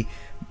getting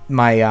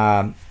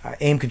my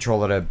aim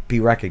controller to be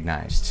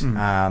recognized.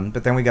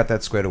 But then we got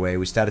that squared away.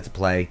 We started to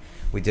play.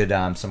 We did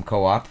some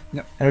co-op,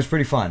 and it was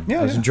pretty fun.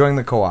 I was enjoying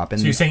the co-op. And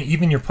so you're saying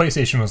even your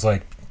PlayStation was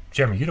like,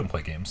 Jeremy, you don't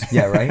play games.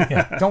 Yeah, right?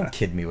 Yeah. Don't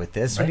kid me with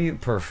this. Right? What are you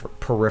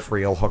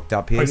peripheral hooked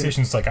up here?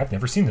 PlayStation's like, I've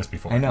never seen this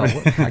before. I know.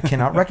 I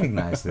cannot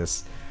recognize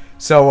this.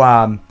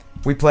 So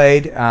we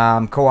played.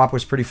 Co-op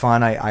was pretty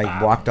fun.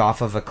 I walked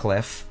off of a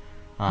cliff.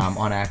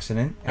 On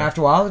accident. After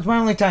a while, it was my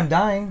only time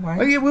dying,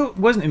 right? It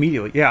wasn't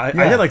immediately. Yeah,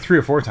 I did like 3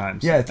 or 4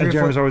 times. Yeah,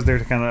 Jeremy was always there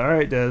to kind of, all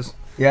right, Des.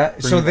 Yeah,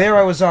 so there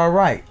I was all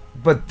right.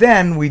 But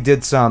then we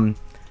did some,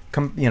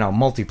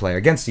 multiplayer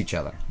against each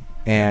other.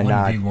 And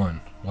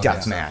 1v1.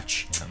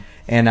 Deathmatch.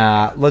 And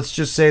let's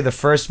just say the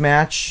first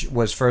match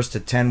was first to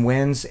 10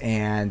 wins,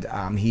 and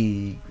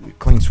he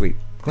clean sweep.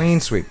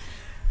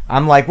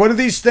 I'm like, what are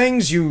these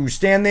things? You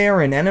stand there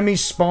and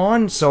enemies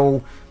spawn?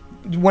 So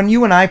when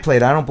you and I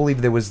played, I don't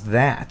believe there was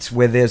that,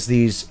 where there's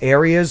these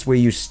areas where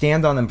you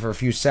stand on them for a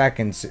few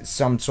seconds,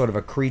 some sort of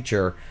a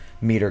creature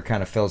meter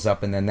kind of fills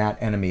up, and then that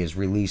enemy is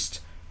released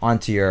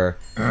onto your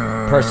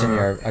person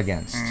you're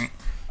against.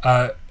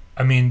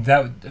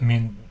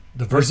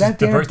 Was that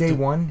there day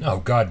one? Oh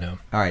God, no.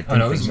 All right. Oh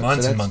no, it was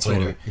months and months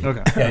later.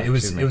 Okay. Yeah, it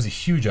was a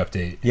huge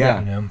update. Yeah.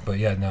 You know, but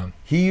yeah, no.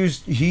 He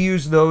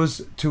used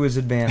those to his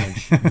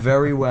advantage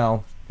very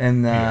well, and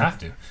you have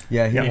to.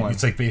 Yeah, he won.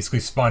 It's like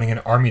basically spawning an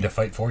army to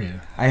fight for you.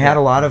 I had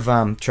a lot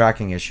of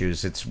tracking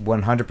issues. It's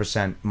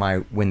 100% my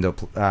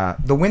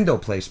the window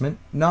placement,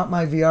 not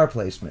my VR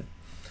placement.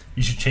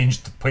 You should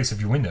change the place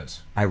of your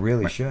windows. I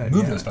really should.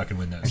 Move those fucking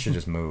windows. I should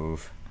just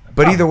move.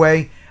 But either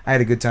way, I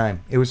had a good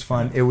time. It was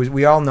fun. It was.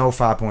 We all know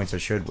 5 points, or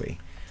should we?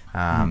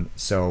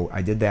 So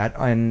I did that,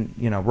 and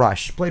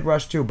Rush. Played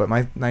Rush too, but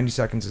my 90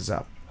 seconds is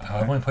up.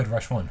 I've only played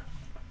Rush 1.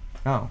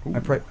 Oh,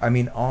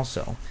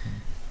 also.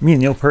 Me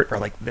and Neil Peart are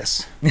like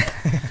this.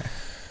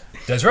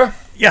 Desra?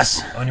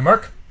 Yes. On your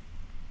mark.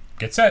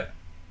 Get set.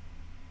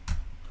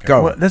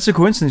 Go. Well, that's a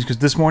coincidence because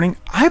this morning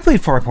I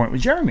played Farpoint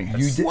with Jeremy.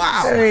 You did.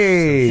 Wow.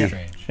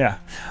 Hey. Yeah.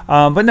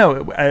 But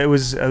no, it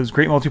was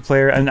great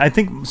multiplayer, and I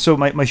think so.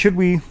 My should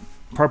we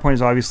Farpoint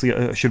is obviously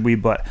a should we,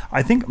 but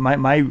I think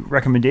my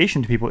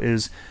recommendation to people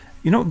is,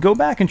 go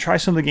back and try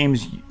some of the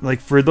games. Like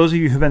for those of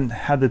you who haven't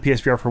had the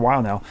PSVR for a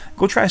while now,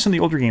 go try some of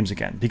the older games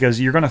again, because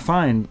you're going to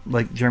find,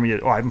 like Jeremy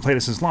did, I haven't played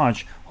it since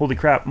launch. Holy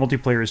crap,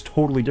 multiplayer is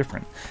totally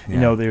different.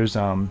 Yeah. There's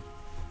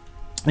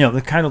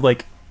the kind of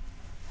like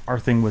our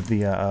thing with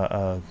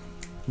the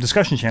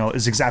discussion channel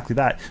is exactly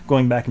that,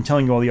 going back and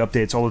telling you all the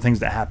updates, all the things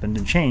that happened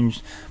and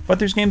changed, but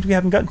there's games we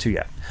haven't gotten to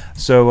yet.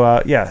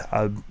 So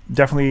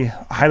definitely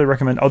highly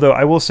recommend. Although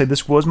I will say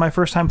this was my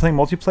first time playing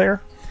multiplayer,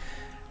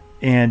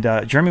 and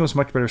Jeremy was a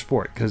much better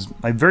sport, because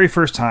my very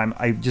first time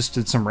I just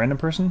did some random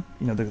person,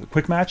 the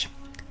quick match.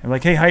 I'm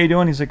like, hey, how you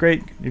doing? He's like,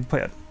 great, you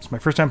play it. It's my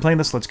first time playing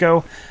this, let's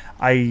go.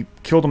 I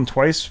killed him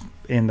twice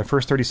in the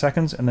first 30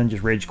 seconds and then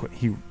just rage quit.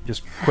 He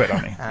just quit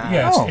on me.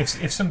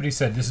 If somebody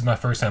said this is my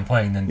first time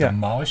playing, then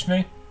demolished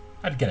me,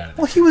 I'd get out of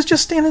there. Well, he was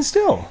just standing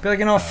still. Be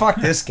like, fuck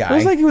this guy. It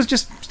was like he was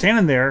just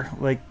standing there,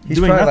 like he's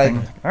doing nothing.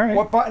 Like, all right,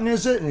 what button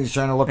is it? And he's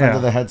trying to look under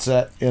the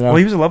headset. Well,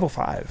 he was a level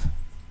 5.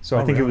 So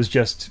I think it was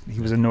just,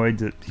 he was annoyed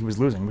that he was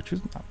losing, which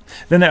was not.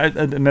 Then I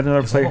met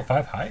another player. Level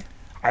 5 high?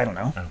 I don't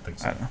know. I don't think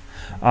so. I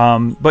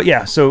don't know. But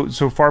yeah, so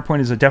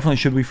Farpoint is a definitely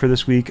should we for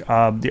this week.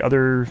 The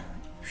other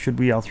should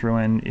we I'll throw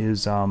in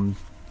is I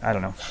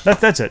don't know.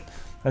 That's it.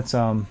 That's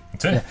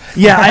it.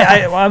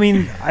 Yeah, I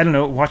mean, I don't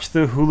know. Watch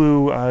the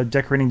Hulu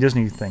decorating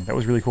Disney thing. That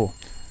was really cool.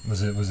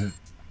 Was it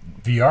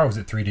VR or was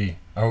it 3D?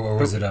 Or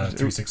was it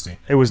 360?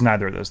 It was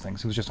neither of those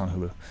things. It was just on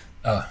Hulu.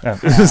 Oh. Yeah,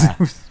 it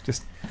was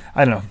just,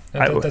 I don't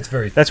know.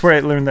 That's where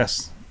I learned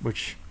this,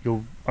 which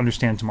you'll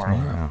understand tomorrow.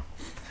 Wow.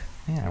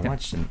 Yeah, I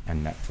watched a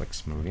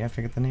Netflix movie. I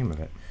forget the name of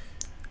it.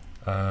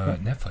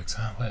 Netflix.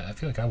 Huh? I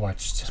feel like I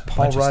watched it's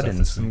Paul Rudd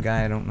and some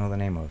guy I don't know the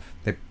name of.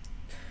 They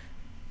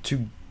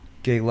two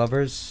gay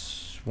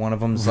lovers. One of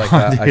them's like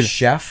a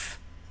chef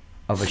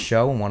of a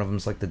show, and one of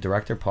them's like the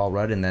director, Paul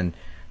Rudd, and then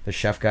the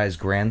chef guy's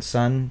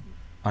grandson,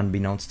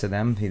 unbeknownst to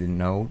them, he didn't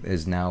know,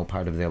 is now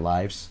part of their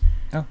lives.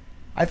 Oh.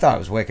 I thought it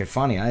was wicked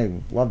funny.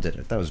 I loved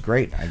it. That was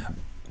great.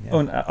 Oh,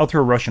 and I'll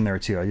throw Rush in there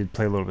too. I did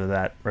play a little bit of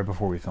that right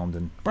before we filmed.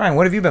 And Brian,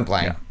 what have you been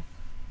playing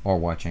or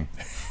watching?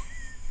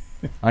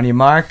 On your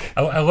mark.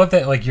 I love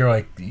that. Like you're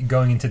like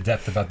going into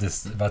depth about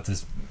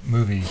this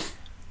movie,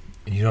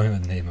 and you don't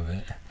even know the name of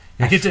it.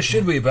 You're like, it's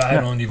should we, but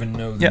I don't even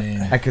know the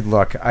name. I could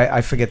look.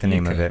 I forget the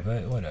name of it.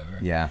 But whatever.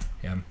 Yeah.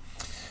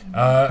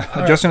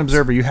 Just an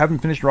observer. You haven't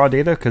finished Raw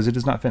Data because it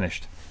is not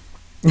finished.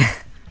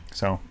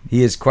 So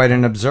he is quite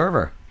an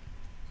observer.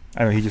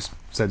 I know he just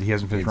said he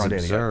hasn't finished Raw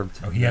Data yet.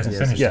 Oh, he hasn't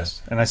finished it.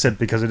 Yes, and I said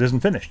because it isn't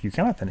finished, you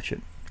cannot finish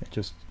it. It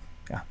just,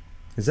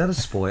 Is that a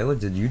spoiler?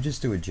 Did you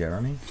just do it,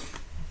 Jeremy?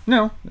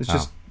 No, it's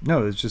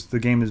just the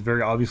game is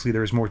very obviously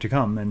there is more to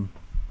come, and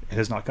it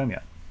has not come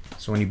yet.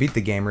 So when you beat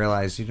the game,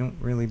 realize you don't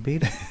really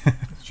beat it.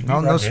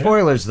 No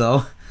spoilers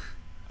though.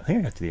 I think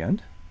I got to the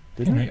end.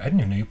 I didn't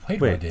even know you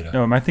played Raw Data.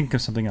 No, am I thinking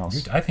of something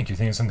else? I think you're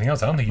thinking of something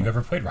else. I don't think you've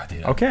ever played Raw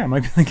Data. Okay, I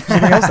might be thinking of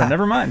something else then.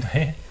 Never mind.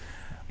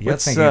 You're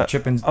thinking of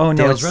Chip and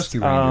Dale's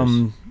Rescue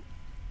Rangers.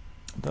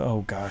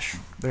 Oh gosh,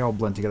 they all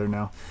blend together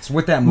now. It's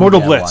with that movie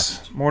Mortal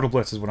Blitz. Mortal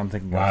Blitz is what I'm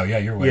thinking. Wow, yeah,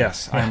 you're way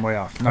Yes, I am way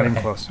off. Not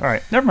even close. All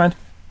right, never mind.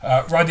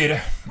 Raw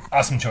Data,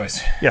 awesome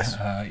choice. Yes.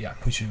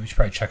 We should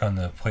probably check on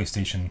the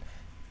PlayStation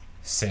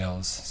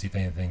sales, see if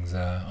anything's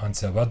on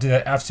sale. But I'll do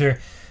that after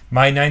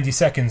my 90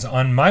 seconds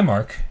on my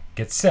mark.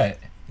 Get set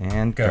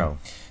and go.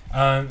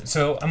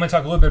 So I'm going to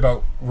talk a little bit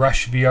about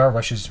Rush VR.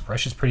 Rush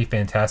is pretty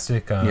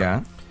fantastic.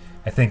 Yeah.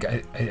 I think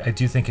I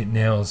do think it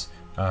nails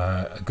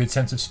a good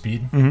sense of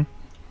speed.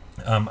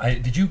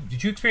 Mm-hmm. Did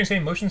you experience any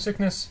motion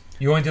sickness?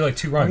 You only did like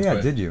 2 runs. Oh,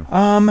 yeah, did you?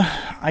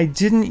 I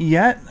didn't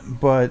yet,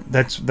 but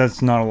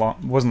that's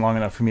not wasn't long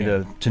enough for me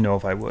to know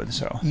if I would.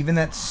 So even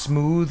that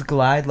smooth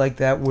glide like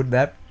that, would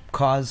that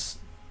cause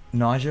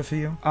nausea for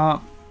you?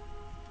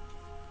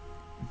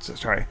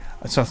 Sorry,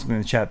 I saw something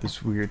in the chat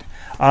that's weird.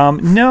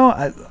 No,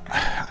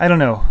 I don't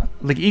know.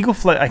 Like Eagle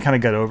Flight, I kind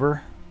of got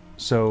over.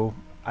 So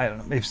I don't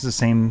know. Maybe it's the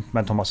same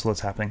mental muscle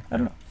that's happening. I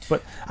don't know.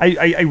 But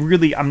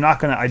I'm not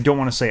gonna. I don't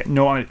want to say it.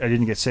 No, I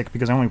didn't get sick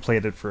because I only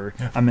played it for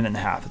a minute and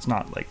a half. It's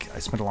not like I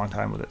spent a long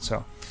time with it.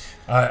 So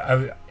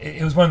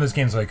It was one of those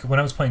games, like, when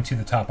I was playing To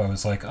the Top, I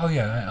was like, oh,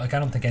 yeah, I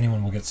don't think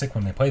anyone will get sick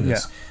when they play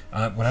this.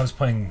 Yeah. When I was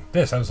playing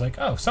this, I was like,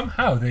 oh,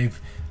 somehow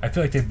I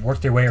feel like they've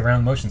worked their way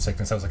around motion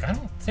sickness. I was like, I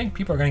don't think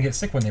people are going to get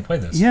sick when they play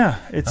this. Yeah,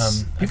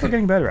 people are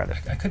getting better at it.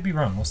 I could be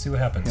wrong. We'll see what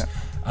happens.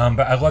 Yeah.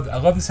 But I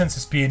love the sense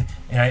of speed,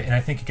 and I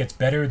think it gets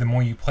better the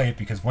more you play it,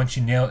 because once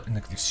you nail it, and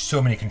there's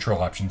so many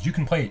control options. You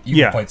can play it.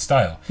 You can play it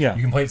style. Yeah.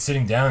 You can play it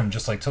sitting down and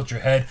just like tilt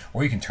your head,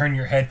 or you can turn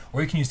your head,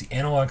 or you can use the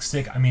analog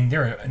stick. I mean,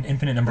 there are an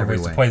infinite number of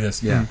ways to play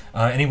this. Yeah.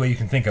 Any way you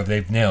can think of,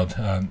 they've nailed.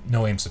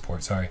 No aim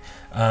support. Sorry.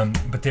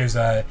 But there's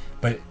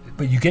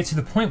but you get to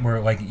the point where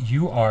like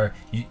you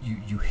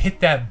hit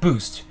that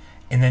boost.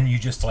 And then you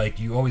just like,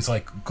 you always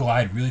like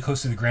glide really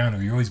close to the ground,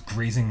 or you're always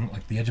grazing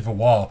like the edge of a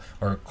wall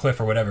or a cliff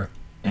or whatever.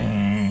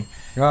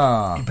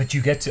 But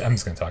you get to, I'm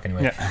just going to talk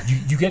anyway. Yeah.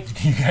 You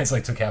guys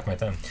like took half my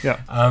time.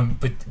 Yeah.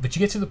 But you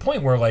get to the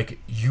point where like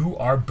you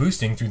are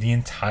boosting through the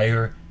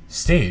entire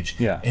stage.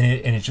 Yeah.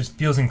 And it just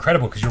feels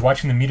incredible, because you're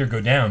watching the meter go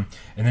down,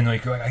 and then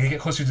like I get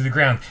closer to the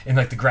ground, and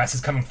like the grass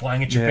is coming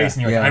flying at your face,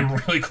 and you're like, I'm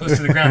really close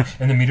to the ground,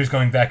 and the meter's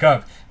going back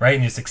up, right?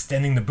 And it's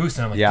extending the boost,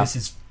 and I'm like, this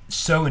is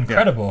so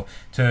incredible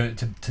to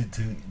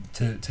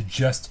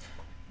just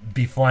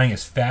be flying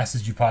as fast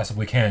as you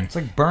possibly can. It's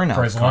like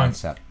burnout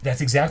concept.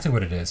 That's exactly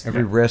what it is.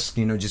 Every risk,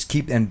 just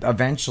keep, and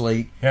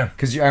eventually,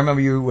 because I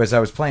remember you, as I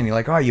was playing, you're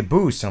like, oh, you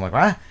boost, and I'm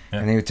like, what? Yeah.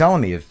 And they were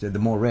telling me, if the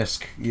more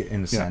risk,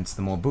 in a sense,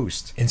 the more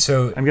boost. And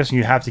so I'm guessing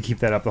you have to keep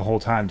that up the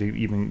whole time to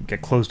even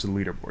get close to the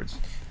leaderboards.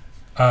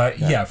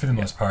 Yeah, for the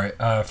most part.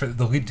 For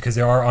the lead, because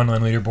there are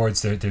online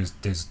leaderboards.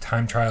 There's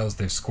time trials.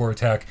 There's score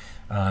attack.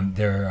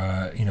 There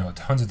are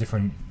tons of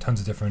different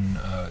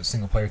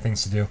single player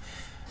things to do.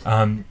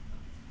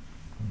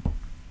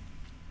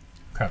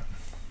 Crap.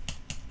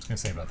 I was gonna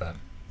say about that.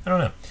 I don't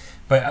know.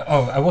 But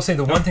I will say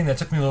the one thing that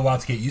took me a little while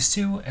to get used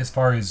to, as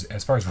far as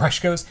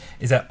Rush goes,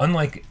 is that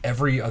unlike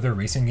every other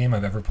racing game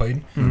I've ever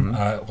played,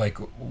 like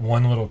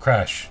one little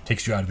crash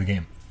takes you out of the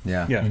game.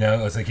 Yeah.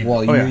 It's like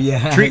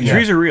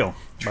trees are real.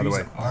 By the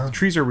way,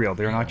 trees are real.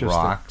 They're not just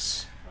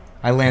rocks.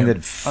 I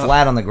landed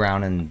flat on the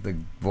ground, and the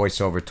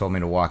voiceover told me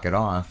to walk it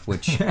off,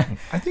 which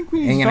I think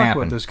we need to talk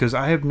about this, because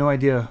I have no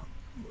idea.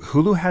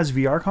 Hulu has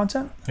VR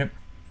content. Yep.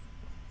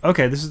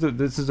 Okay, this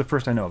is the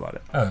first I know about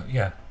it. Oh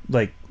yeah.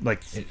 Like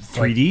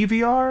 3D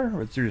VR,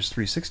 or just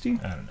 360?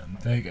 I don't know.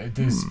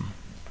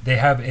 They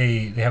have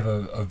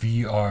a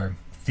VR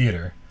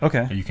theater.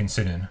 Okay. That you can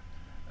sit in.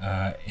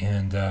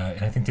 And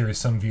I think there is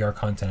some VR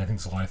content. I think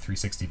there's a lot of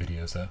 360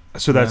 videos though.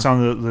 So that's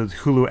on the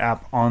Hulu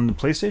app on the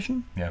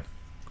PlayStation? Yeah.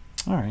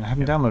 All right, I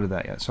haven't downloaded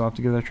that yet, so I'll have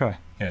to give that a try.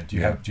 Yeah. Do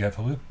you have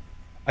Hulu?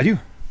 I do.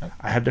 Oh.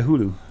 I have the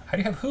Hulu. How do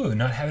you have Hulu and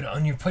not have it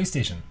on your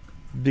PlayStation?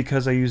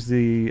 Because I use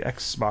the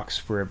Xbox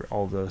for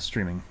all the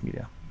streaming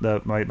media.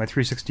 My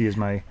 360 is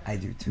my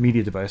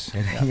media device.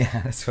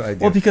 Yeah, that's what I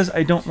do. Well, because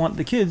I don't want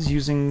the kids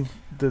using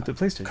the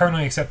PlayStation.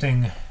 Currently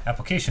accepting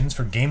applications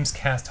for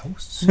GAMESCAST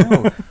hosts.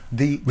 No,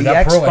 the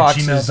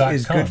Xbox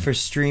is good for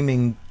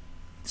streaming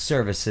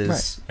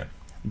services. Right.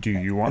 Yeah. Do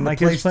you want my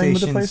kids playing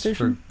with the PlayStation?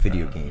 For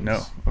video games.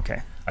 No.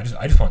 Okay. I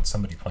just want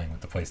somebody playing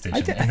with the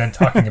PlayStation and then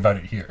talking about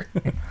it here.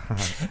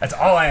 That's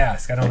all I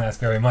ask. I don't ask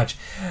very much.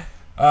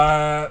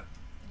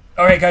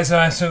 All right, guys.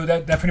 So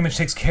that pretty much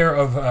takes care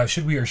of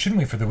should we or shouldn't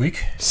we for the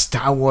week.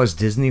 Star Wars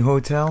Disney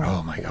Hotel.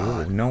 Oh my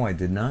God! No, I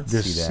did not see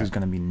that. This is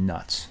going to be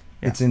nuts.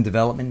 Yeah. It's in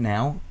development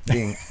now,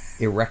 being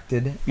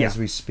erected as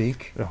we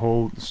speak. The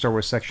whole Star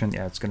Wars section.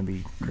 Yeah, it's going to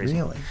be crazy.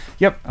 Really?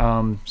 Yep.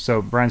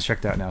 So Brian's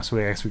checked out now, so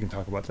I guess we can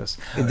talk about this.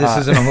 This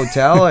is in a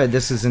hotel, or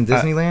this is in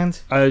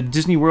Disneyland?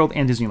 Disney World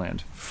and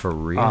Disneyland. For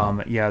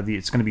real? Yeah.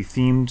 It's going to be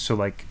themed, so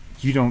like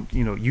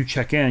you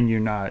check in, you're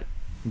not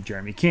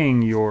Jeremy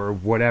King, you're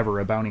whatever,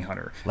 a bounty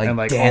hunter, like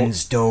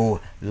Dansdo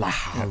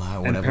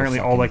Lahala, and apparently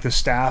all like the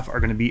staff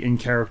are going to be in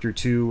character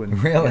too.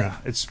 And really,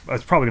 it's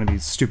probably going to be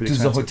stupid. Does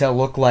expensive. The hotel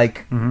look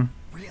like? Mm-hmm.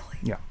 Really?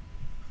 Yeah.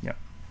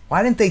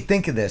 Why didn't they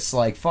think of this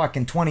like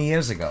fucking 20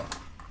 years ago?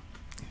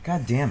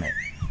 God damn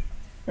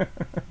it!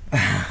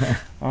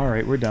 All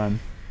right, we're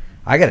done.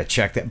 I gotta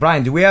check that.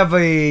 Brian, do we have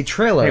a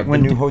trailer of the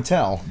new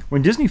hotel?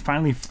 When Disney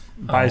finally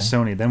buys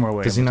Sony, then we're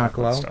away. Does he not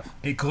glow?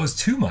 It glows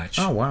too much.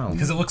 Oh wow!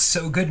 Because it looks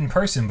so good in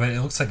person, but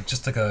it looks like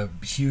just like a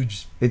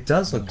huge. It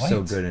does look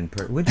so good in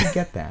person. Where'd you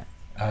get that?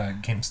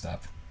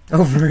 GameStop.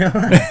 Oh,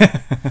 really?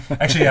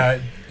 Actually,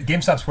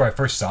 GameStop's where I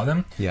first saw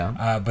them.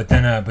 Yeah. But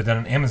then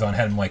on Amazon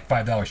had them like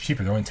 $5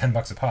 cheaper. They're only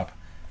 $10 a pop.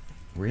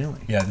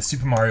 Really? Yeah, the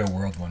Super Mario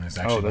World one is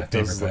actually my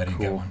favorite, but I didn't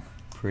get one.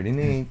 Pretty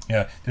neat.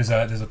 Yeah, there's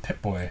a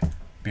Pip-Boy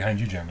behind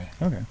you, Jeremy.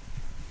 Okay.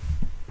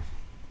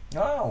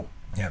 Oh.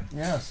 Yeah.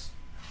 Yes.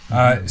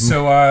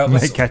 So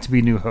Matt Cat to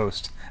be new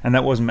host, and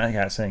that wasn't Matt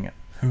Cat saying it.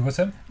 Who was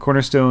that?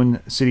 Cornerstone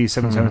City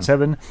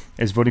 777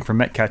 is voting for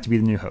Matt Cat to be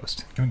the new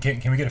host. Can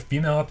we get a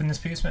female up in this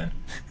piece, man?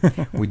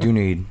 We do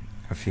need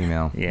a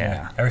female.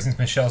 Yeah. Ever since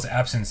Michelle's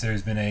absence,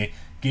 there's been a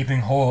gaping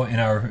hole in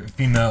our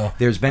female.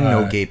 There's been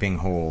no gaping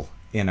hole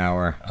in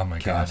our. Oh my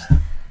God.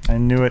 I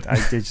knew it.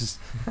 I did just.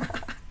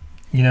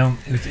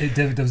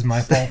 It was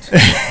my fault.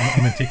 I'm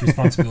going to take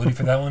responsibility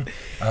for that one.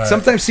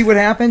 Sometimes see what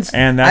happens.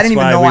 And that's I didn't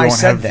even know I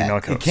said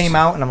that. It came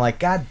out, and I'm like,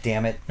 God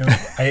damn it.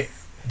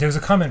 There was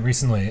a comment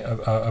recently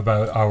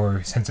about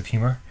our sense of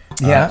humor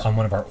on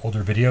one of our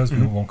older videos.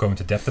 We won't go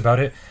into depth about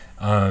it.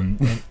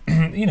 And,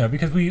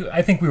 because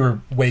I think we were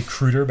way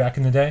cruder back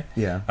in the day.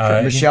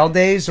 Yeah. Michelle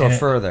days or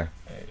further?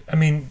 I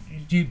mean,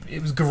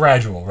 it was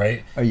gradual,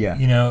 right? Oh, yeah.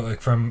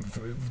 Like from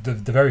the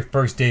very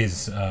first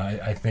days,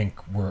 I think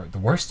were the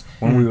worst.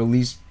 When we were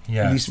least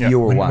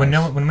viewer-wise. When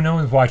no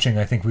one was watching,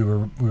 I think we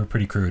were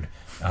pretty crude.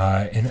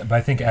 But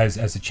I think as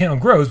the channel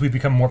grows, we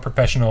become more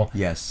professional.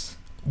 Yes.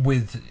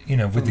 With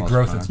the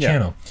growth of the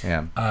channel.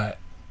 Yeah.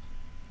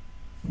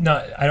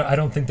 I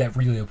don't think that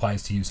really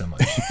applies to you so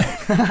much.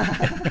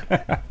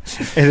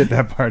 Edit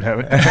that part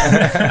out.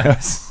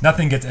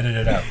 Nothing gets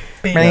edited out.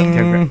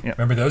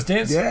 Remember those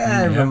days?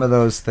 Yeah, I remember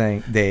those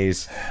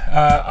days.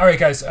 All right,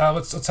 guys.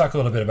 Let's talk a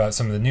little bit about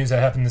some of the news that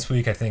happened this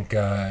week. I think.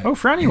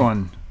 Frowny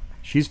one.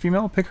 She's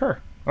female. Pick her.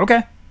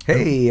 Okay.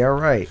 Hey, all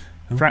right.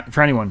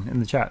 Frowny one in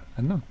the chat.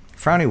 I don't know.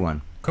 Frowny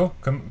one. Cool.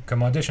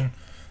 Come audition.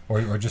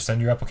 Or just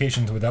send your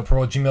application to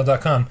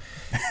withoutparole@gmail.com.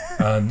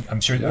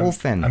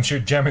 I'm sure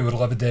Jeremy would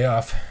love a day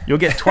off. You'll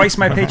get twice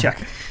my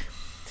paycheck.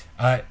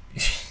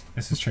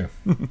 This is true.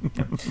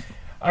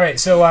 All right,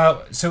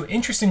 so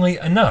interestingly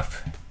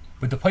enough,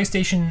 with the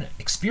PlayStation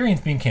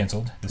Experience being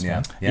canceled this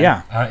month,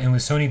 and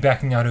with Sony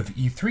backing out of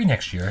E3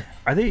 next year,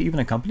 are they even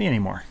a company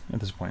anymore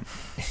at this point?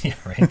 Yeah,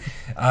 right.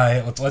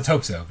 Let's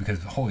hope so,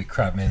 because holy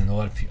crap, man, a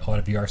lot of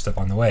VR stuff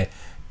on the way.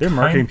 Their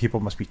marketing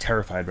people must be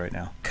terrified right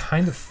now.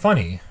 Kind of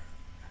funny.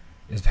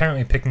 Is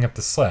apparently picking up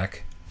the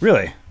slack.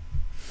 Really?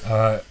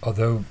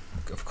 Although,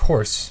 of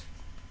course,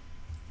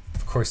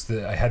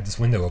 I had this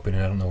window open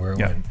and I don't know where it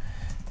went.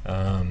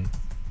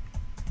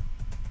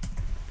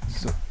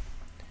 So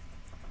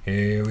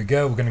here we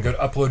go. We're going to go to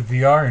Upload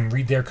VR and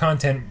read their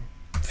content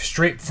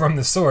straight from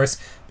the source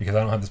because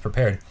I don't have this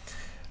prepared.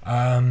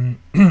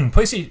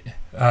 PlayStation,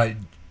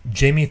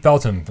 Jamie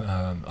Feltham,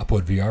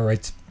 Upload VR,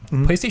 writes,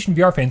 PlayStation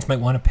VR fans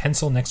might want to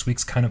pencil next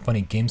week's Kind of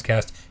Funny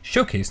Gamescast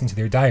showcase into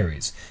their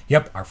diaries.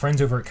 Yep, our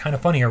friends over at Kind of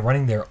Funny are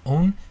running their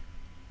own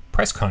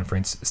press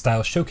conference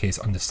style showcase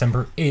on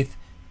December 8th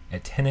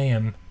at 10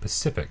 a.m.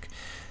 Pacific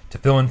to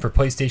fill in for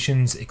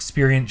PlayStation's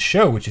Experience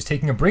show, which is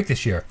taking a break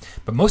this year.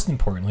 But most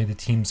importantly, the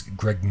team's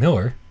Greg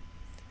Miller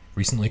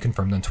recently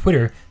confirmed on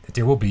Twitter that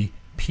there will be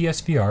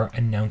PSVR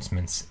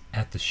announcements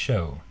at the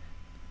show.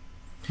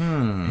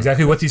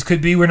 Exactly what these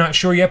could be, we're not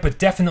sure yet, but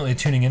definitely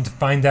tuning in to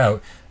find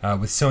out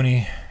with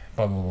Sony,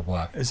 blah, blah, blah,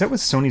 blah. Is that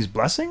with Sony's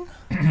blessing?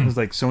 It was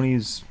like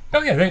Sony's...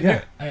 Oh,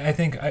 yeah. I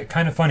think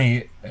Kind of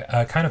Funny,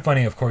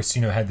 of course,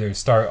 had their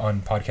start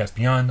on Podcast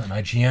Beyond, on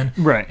IGN.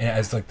 Right.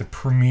 As like the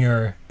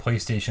premier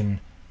PlayStation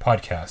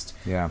podcast.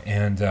 Yeah.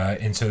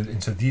 And so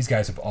these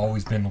guys have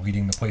always been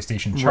leading the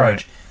PlayStation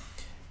charge.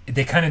 Right.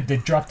 They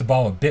dropped the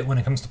ball a bit when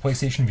it comes to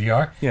PlayStation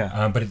VR.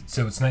 Yeah. But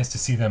it's nice to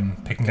see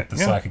them picking up the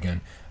slack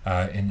again.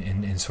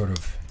 In sort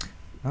of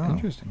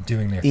interesting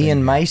doing their Ian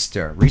thing.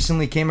 Meister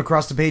recently came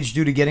across the page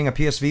due to getting a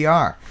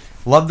PSVR.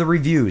 Love the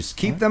reviews.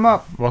 Keep them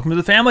up. Welcome to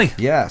the family.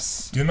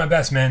 Yes. Doing my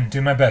best, man.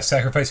 Doing my best.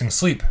 Sacrificing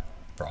sleep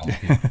for all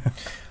of you.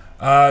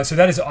 So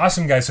that is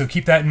awesome, guys. So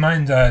keep that in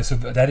mind. So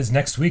that is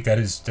next week. That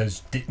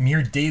is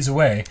mere days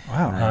away.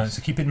 Wow. Nice.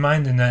 So keep it in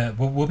mind, and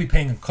we'll be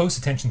paying close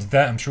attention to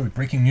that. I'm sure with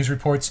breaking news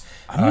reports.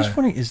 I'm just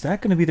wondering, is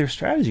that going to be their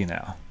strategy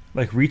now?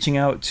 Like reaching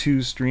out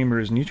to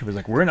streamers and YouTubers,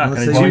 like we're not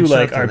going to do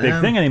like our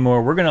big thing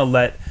anymore. We're going to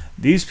let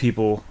these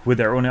people with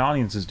their own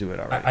audiences do it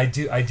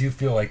already. I do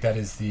feel like that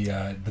is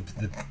the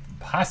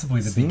possibly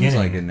the Seems beginning.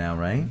 Like it now,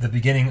 right? The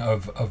beginning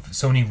of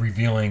Sony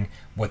revealing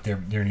what their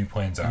new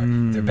plans are.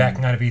 They're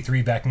backing out of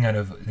E3, backing out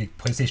of the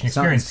PlayStation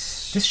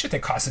Experience. This shit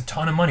that costs a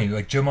ton of money.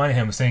 Like Joe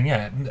Monahan was saying,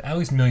 at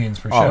least millions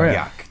per show. Oh,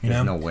 yuck.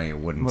 There's no way it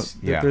wouldn't. Well,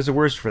 there's a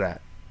word for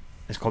that.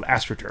 It's called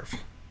AstroTurf.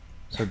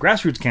 So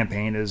grassroots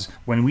campaign is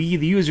when we,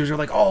 the users, are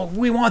like, oh,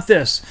 we want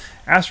this.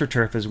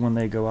 AstroTurf is when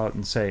they go out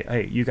and say,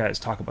 hey, you guys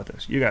talk about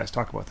this. You guys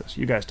talk about this.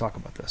 You guys talk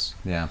about this.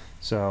 Yeah.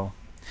 So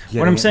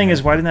what I'm saying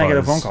is, why didn't I get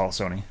a phone call,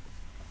 Sony?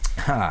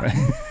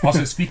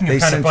 Also, speaking of they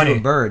kind of funny, you a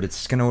bird.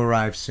 It's going to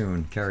arrive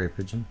soon. Carrier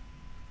pigeon.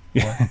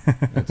 Yeah.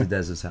 To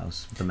Dez's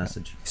house with the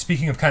message.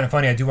 Speaking of kind of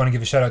funny, I do want to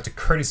give a shout out to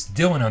Curtis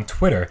Dillon on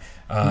Twitter,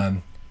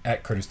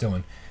 at Curtis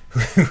Dillon,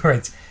 who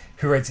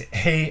writes,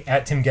 hey,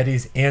 at Tim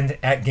Geddes and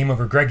at Game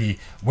Over Greggy,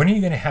 when are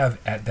you going to have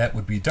at That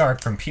Would Be Dark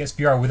from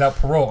PSVR Without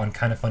Parole on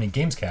Kind of Funny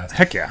Gamescast?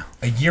 Heck yeah.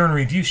 A year in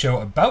review show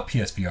about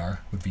PSVR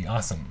would be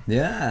awesome.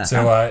 Yeah.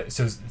 So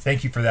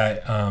thank you for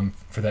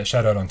that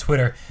shout out on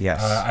Twitter.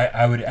 Yes.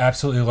 I would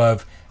absolutely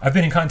love. I've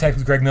been in contact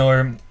with Greg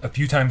Miller a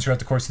few times throughout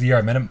the course of the year.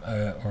 I met him,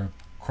 or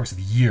course of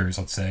the years,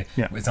 let's say.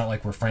 Yeah. It's not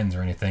like we're friends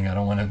or anything. I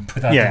don't want to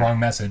put out the wrong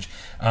message.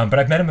 But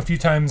I've met him a few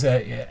times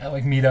at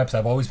like meetups.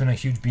 I've always been a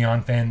huge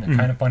Beyond fan, a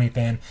Kind of Funny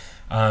fan.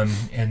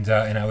 And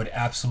I would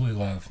absolutely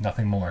love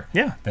nothing more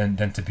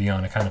than to be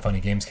on a Kind of Funny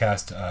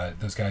Gamescast.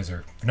 Those guys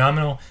are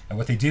phenomenal at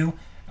what they do,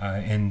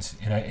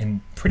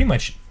 and pretty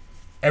much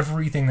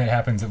everything that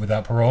happens at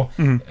Without Parole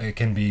it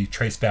can be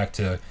traced back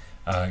to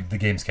the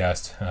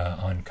Gamescast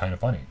on Kind of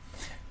Funny,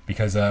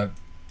 because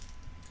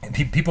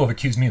people have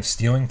accused me of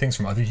stealing things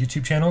from other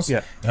YouTube channels.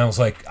 Yeah. And I was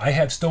like, I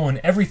have stolen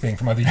everything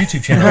from other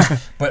YouTube channels,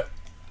 but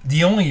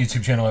the only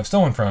YouTube channel I've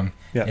stolen from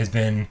has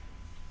been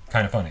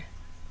Kind of Funny.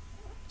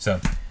 So,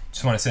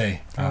 just want to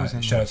say,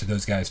 shout out to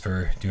those guys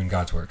for doing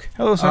God's work.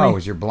 Hello, Sonny. Oh,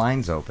 is your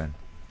blinds open?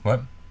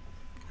 What?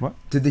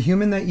 Did the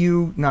human that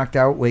you knocked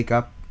out wake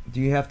up? Do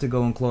you have to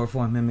go and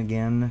chloroform him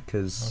again?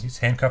 Because he's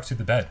handcuffed to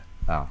the bed.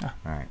 Oh, all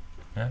right.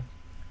 Yeah.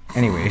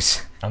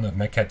 Anyways. I don't know if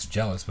Metcat's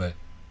jealous, but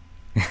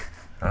I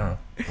don't know.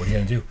 What are you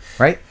going to do?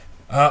 Right.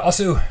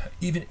 Also,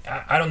 even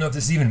I don't know if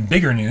this is even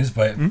bigger news,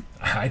 but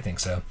I think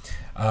so.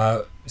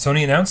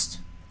 Sony announced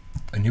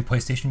a new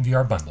PlayStation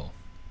VR bundle.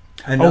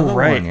 Another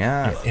right. One,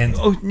 yeah. And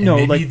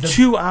like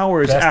 2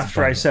 hours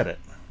after I said it.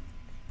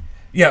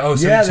 Yeah.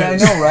 So I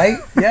know, right?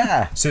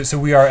 Yeah. So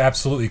we are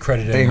absolutely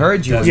credited. They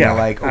heard you. And they're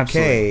like, okay,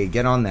 absolutely.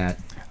 get on that.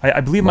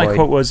 I believe my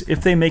quote was,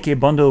 if they make a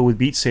bundle with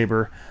Beat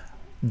Saber,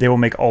 they will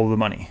make all the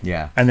money.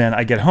 Yeah. And then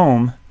I get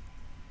home,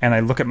 and I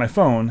look at my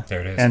phone,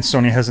 there it is. And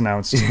Sony has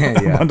announced a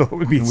bundle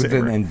with Beat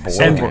Saber. And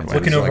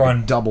looking over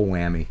on double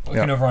whammy.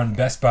 Looking over on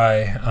Best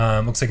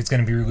Buy, looks like it's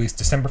going to be released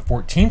December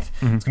 14th.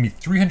 It's going to be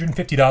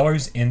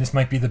 $350, and this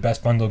might be the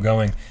best bundle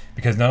going,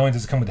 because not only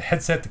does it come with the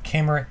headset, the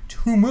camera,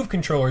 2 Move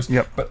controllers,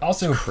 but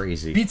also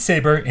crazy Beat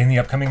Saber in the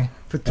upcoming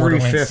for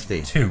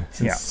 $350 2. It's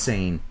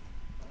insane.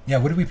 Yeah,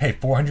 what did we pay?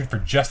 $400 for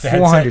just the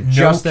headset,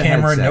 no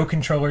camera, no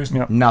controllers,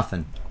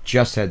 nothing.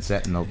 Just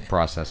headset and the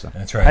processor.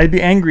 That's right. I'd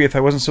be angry if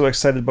I wasn't so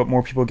excited about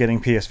more people getting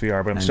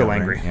PSVR, but I'm still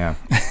angry. Right? Yeah.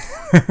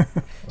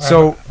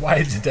 So why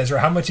is it, Desiree?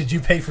 How much did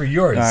you pay for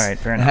yours? All right,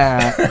 fair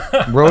enough.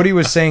 Rhodey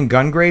was saying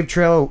Gungrave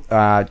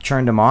trailer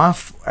turned him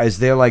off. Is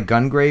there like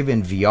Gungrave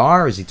in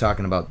VR? Or is he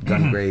talking about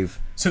Gungrave?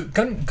 So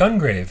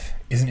Gungrave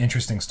is an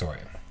interesting story.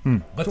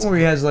 Where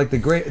he has like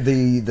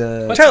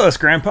the. Tell us,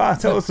 Grandpa.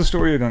 Tell us the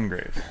story of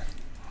Gungrave.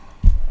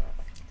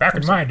 Back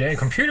in my day,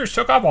 computers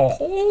took up a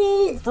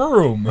whole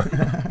room.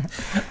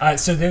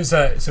 So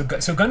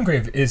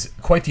Gungrave is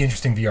quite the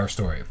interesting VR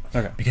story.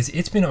 Okay. Because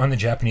it's been on the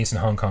Japanese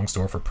and Hong Kong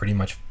store for pretty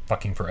much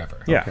fucking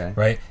forever. Yeah. Okay.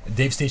 Right?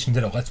 Dave Station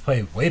did a Let's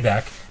Play way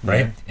back,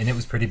 right? Yeah. And it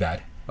was pretty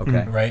bad.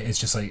 Okay. Right? It's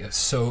just like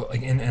so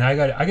like and I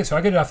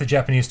got it off the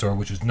Japanese store,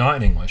 which was not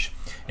in English.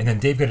 And then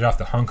Dave got it off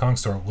the Hong Kong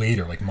store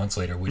later, like months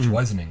later, which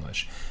was in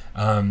English.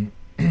 And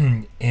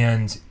man,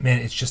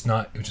 it just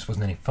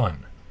wasn't any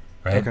fun.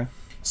 Right? Okay.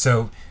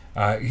 So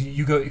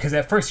you go because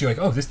at first you're like,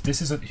 oh,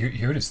 this is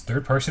here it is,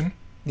 third person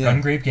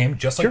Gungrave game,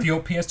 just like the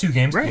old PS2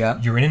 games. Right. Yeah.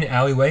 You're in an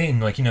alleyway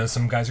and like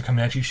some guys are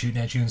coming at you, shooting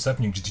at you and stuff,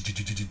 and you're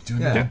doing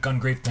the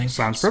Gungrave thing.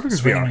 Sounds perfect.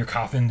 Swinging your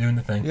coffin, doing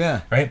the thing.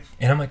 Yeah. Right.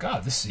 And I'm like,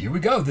 oh, here we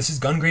go. This is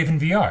Gungrave in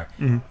VR.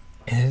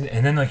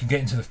 And then like you get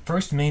into the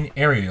first main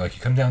area, like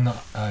you come down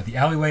the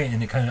alleyway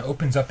and it kind of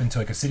opens up into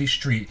like a city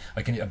street,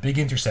 like a big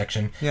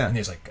intersection. Yeah. And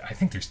there's like I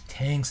think there's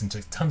tanks and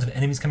tons of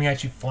enemies coming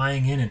at you,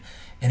 flying in,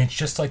 and it's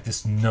just like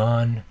this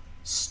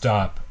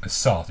non-stop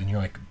assault. And you're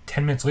like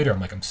 10 minutes later,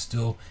 I'm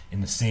still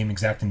in the same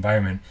exact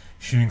environment,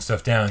 shooting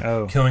stuff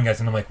down, killing guys,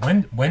 and I'm like,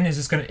 when is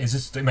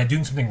this am I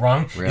doing something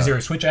wrong? Really? Is there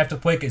a switch I have to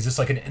play? Is this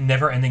like a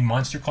never-ending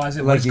monster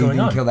closet? Like What's you going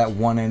didn't on? kill that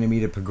one enemy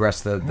to progress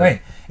the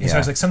right. And so I Yeah.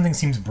 was like, something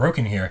seems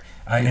broken here,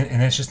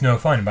 and it's just no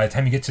fun. And by the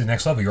time you get to the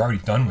next level, you're already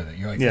done with it.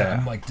 You're like,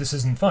 I'm like, this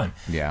isn't fun.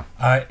 Yeah.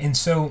 And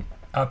so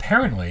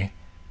apparently,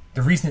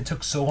 the reason it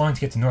took so long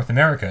to get to North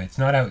America, it's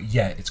not out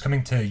yet. It's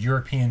coming to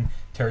European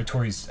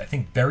territories, I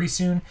think, very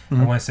soon.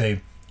 I want to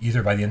say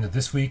either by the end of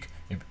this week.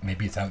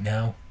 Maybe it's out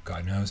now.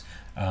 God knows.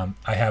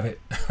 I have it.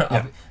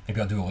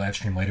 Maybe I'll do a live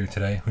stream later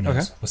today. Who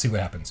knows? Okay. We'll see what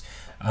happens.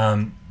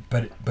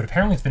 But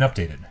apparently it's been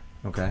updated.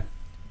 Okay.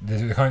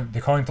 They're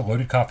calling it the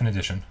Loaded Coffin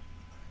Edition,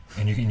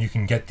 and you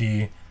can get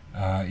the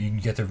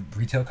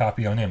retail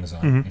copy on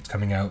Amazon. It's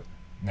coming out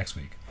next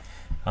week,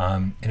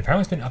 and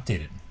apparently it's been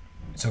updated.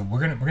 So we're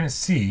gonna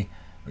see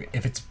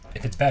if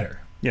it's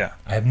better. Yeah.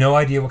 I have no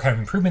idea what kind of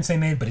improvements they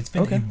made, but it's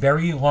been a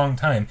very long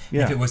time.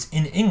 Yeah. If it was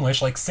in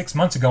English like 6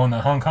 months ago in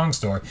the Hong Kong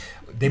store,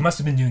 they must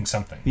have been doing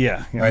something.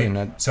 Yeah.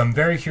 Right? So I'm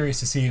very curious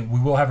to see.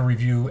 We will have a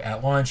review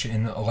at launch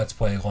and a Let's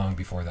Play long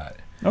before that.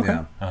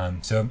 Okay. Yeah.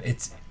 So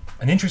it's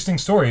an interesting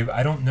story.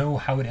 I don't know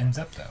how it ends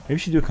up, though. Maybe we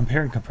should do a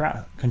compare and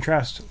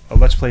contrast a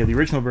Let's Play of the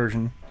original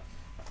version,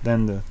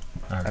 then the...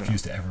 I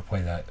refuse to ever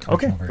play that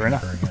original version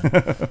ever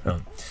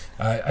again.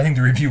 I think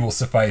the review will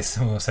suffice.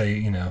 We'll say,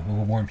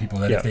 we'll warn people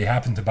that if they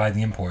happen to buy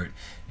the import,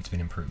 it's been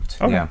improved.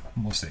 Okay. Yeah.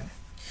 We'll see.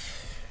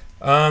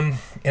 And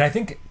I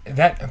think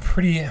that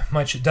pretty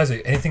much does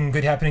it. Anything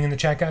good happening in the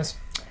chat, guys?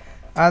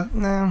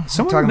 No.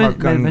 Someone talking about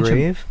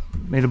Gungrave.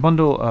 Made a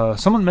bundle.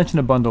 Someone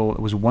mentioned a bundle. It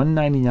was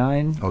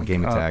 $199. Oh,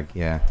 Game Tag.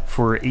 Yeah.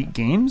 For 8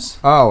 games.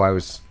 Oh, I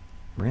was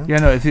really. Yeah,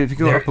 no. If you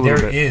go up a little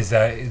bit, there is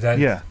that.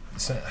 Yeah.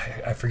 So,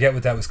 I forget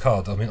what that was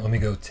called. Let me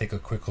go take a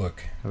quick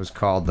look. It was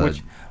called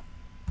the.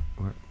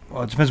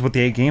 Well, it depends what the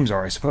 8 games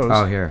are, I suppose.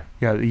 Oh, here.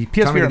 Yeah, the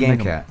PSVR Game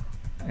Cat.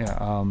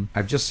 Yeah.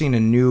 I've just seen a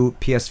new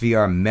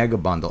PSVR Mega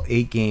Bundle.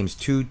 8 games,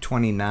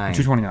 $229.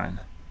 $229.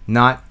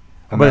 Not.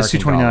 But it's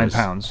American $229 dollars.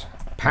 pounds.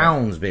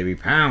 Pounds, baby,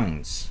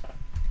 pounds.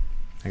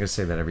 I gotta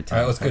say that every time.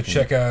 All right, let's go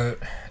check out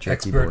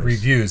expert keyboards.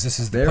 reviews. This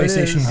is the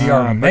PlayStation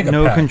VR Mega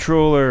no Pack.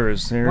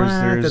 controllers.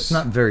 That's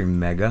not very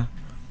mega.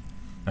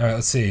 All right,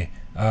 let's see.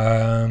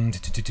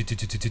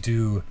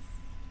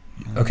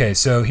 Okay,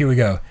 so here we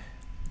go.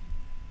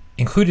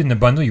 Included in the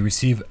bundle, you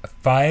receive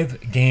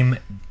 5 game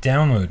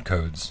download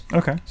codes.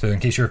 Okay. So in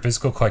case you're a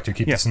physical collector,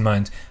 keep this in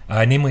mind.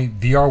 Namely,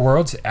 VR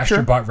Worlds,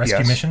 Astrobot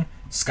Rescue Mission,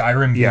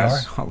 Skyrim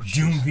VR,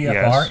 Doom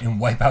VFR,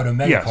 and Wipeout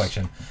Omega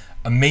Collection.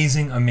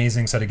 Amazing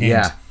set of games.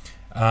 Yeah.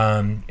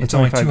 It's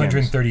only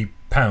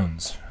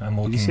 £230. I'm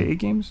looking. Did you say 8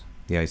 games?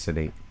 Yeah, I said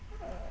 8.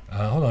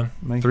 Hold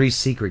on. 3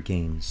 secret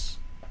games.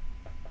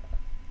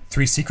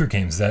 3 secret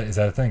games. Is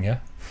that a thing? Yeah.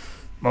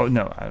 Oh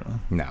no, I don't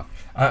know.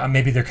 No.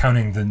 Maybe they're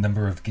counting the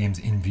number of games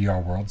in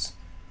VR Worlds,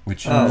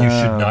 which you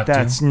should not do.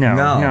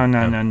 No.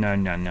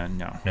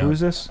 Who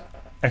is this?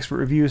 Expert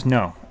reviews?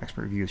 No.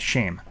 Expert reviews.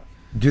 Shame.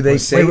 Do they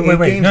say wait,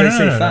 games? No, they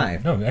say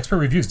 5. No, expert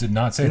reviews did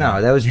not say that. No,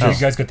 that was you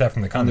guys got that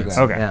from the comments.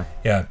 Okay.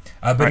 Yeah.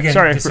 But again,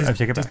 sorry, I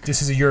take it back.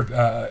 This is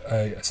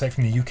a site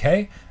from the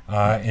UK,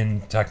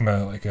 and talking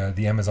about like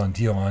the Amazon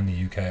deal on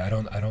the UK. I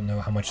don't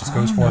know how much this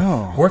goes for,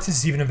 or if this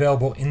is even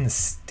available in the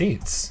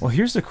States. Well,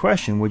 here's the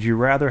question: would you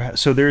rather?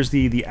 So there's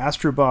the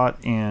Astrobot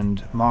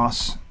and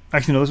Moss.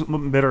 Actually, no, there's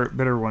a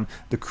better one: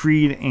 the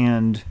Creed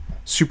and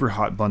Super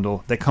Hot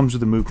bundle that comes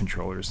with the Move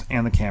controllers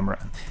and the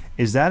camera.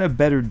 Is that a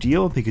better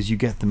deal because you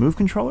get the Move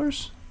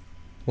controllers?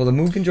 Well, the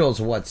Move controllers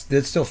are what?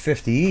 They're still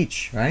 50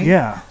 each, right?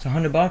 Yeah. It's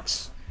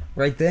 $100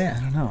 right there. I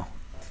don't know.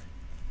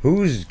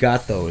 Who's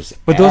got those?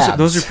 But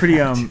those are pretty.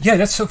 Yeah,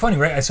 that's so funny,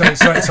 right? So I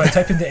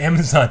type into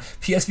Amazon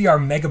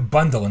PSVR Mega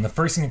Bundle, and the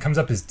first thing that comes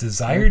up is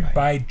Desired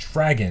by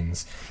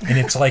Dragons, and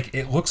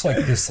it looks like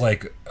this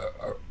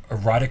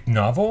erotic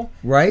novel,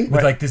 right?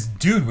 With like this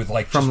dude with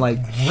like from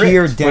like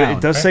here down. But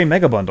it does say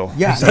Mega Bundle.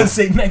 Yeah, it does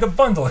say Mega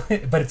Bundle,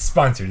 but it's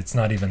sponsored. It's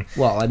not even.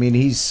 Well, I mean,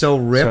 he's so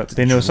ripped. So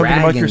they know something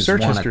about your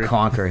search history.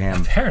 Conquer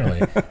him. Apparently,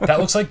 that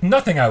looks like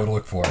nothing I would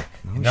look for.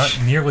 Not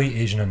nearly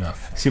Asian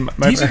enough. See,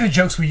 these are the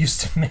jokes we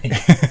used to make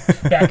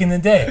back in the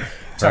day.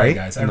 Sorry,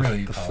 guys. I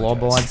really the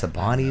floorboards, the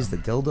bodies, the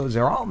dildos,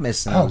 they're all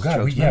missing. Oh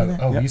god, we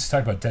used to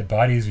talk about dead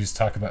bodies. We used to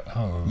talk about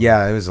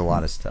yeah, it was a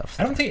lot of stuff.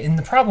 I don't think, and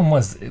the problem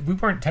was we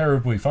weren't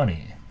terribly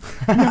funny.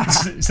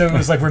 So it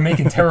was like we're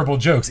making terrible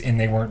jokes and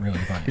they weren't really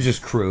funny. It's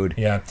just crude.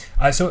 Yeah.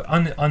 So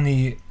on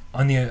the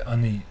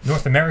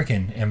North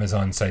American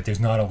Amazon site,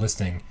 there's not a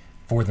listing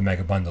for the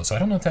Mega Bundle. So I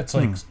don't know if that's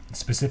like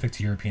specific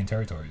to European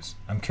territories.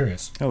 I'm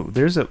curious. Oh,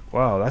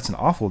 wow, that's an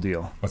awful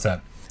deal. What's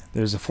that?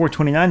 There's a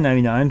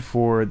 $429.99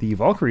 for the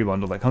Valkyrie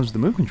bundle that comes with the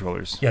Move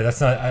controllers. Yeah, that's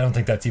not. I don't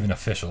think that's even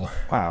official.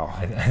 Wow.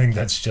 I think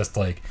that's just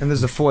like. And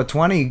there's a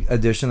 420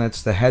 edition.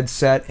 That's the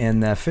headset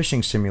and the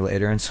fishing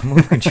simulator and some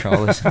Move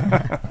controllers.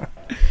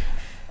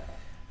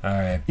 All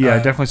right. Yeah,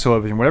 definitely solo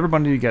vision. Whatever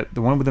bundle you get,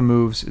 the one with the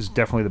moves is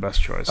definitely the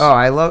best choice. Oh,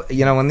 I love.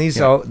 When these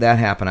that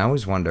happen, I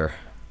always wonder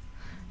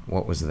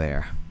what was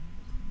there.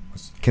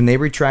 Can they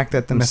retract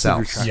that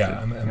themselves? Yeah,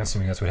 I'm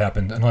assuming that's what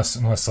happened.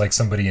 Unless like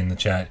somebody in the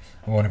chat,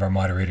 one of our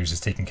moderators, is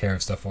taking care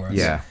of stuff for us.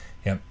 Yeah.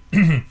 Yep.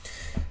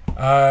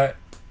 Let's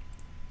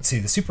see.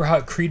 The Super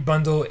Hot Creed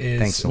bundle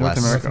is North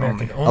American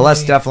only.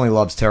 Aless definitely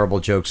loves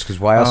terrible jokes because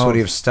why else would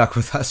he have stuck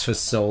with us for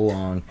so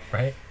long?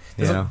 Right.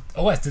 Does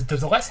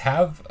Aless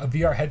have a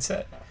VR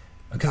headset?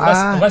 Because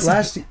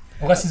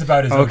Aless is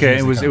about as okay.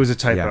 It was a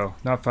typo. Yeah.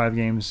 Not 5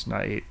 games,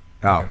 not 8.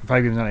 Oh,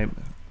 5 games, not 8.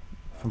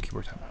 From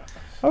keyboard typo.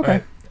 Okay.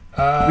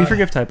 Right. We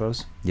forgive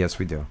typos. Yes,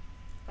 we do.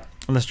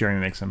 Unless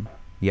Jeremy makes them.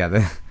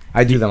 Yeah,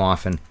 I do them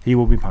often. He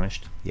will be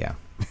punished. Yeah.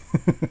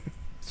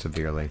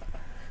 Severely.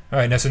 All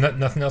right, now so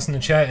nothing else in the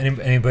chat.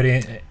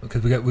 Anybody?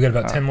 Because we got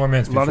about 10 more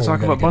minutes. A lot of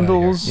talk about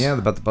bundles. Yeah,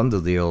 about the bundle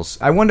deals.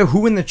 I wonder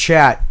who in the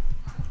chat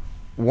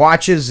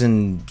watches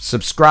and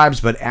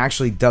subscribes but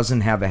actually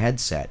doesn't have a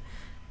headset.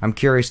 I'm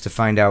curious to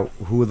find out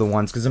who are the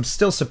ones, because I'm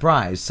still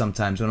surprised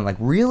sometimes when I'm like,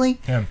 really?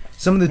 Yeah.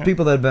 Some of the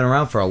people that have been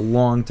around for a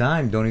long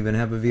time don't even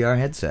have a VR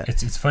headset.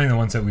 It's funny, the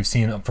ones that we've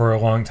seen for a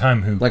long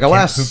time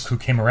who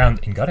came around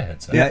and got a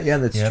headset. Yeah,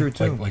 that's true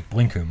too. Like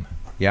Blinkum.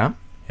 Yeah?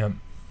 Yep.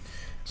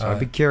 So I'd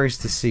be curious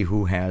to see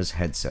who has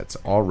headsets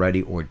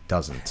already or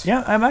doesn't.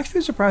 Yeah, I'm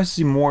actually surprised to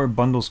see more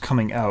bundles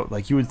coming out.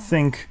 Like, you would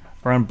think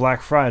around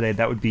Black Friday,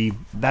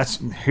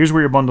 here's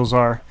where your bundles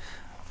are.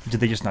 Did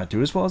they just not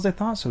do as well as they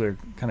thought? So they're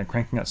kind of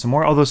cranking out some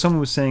more. Although someone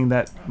was saying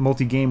that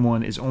multi-game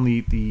one is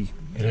only the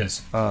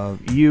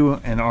EU,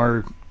 and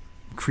our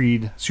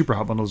Creed Super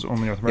Hot bundle is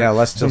only North America. Yeah,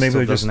 Les still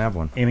doesn't have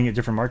one. Aiming at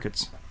different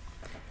markets.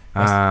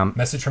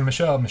 Message from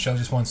Michelle. Michelle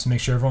just wants to make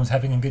sure everyone's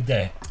having a good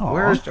day.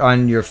 Where's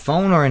on your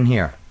phone or in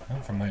here? I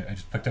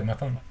just picked up my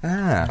phone.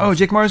 Oh,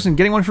 Jake Marsden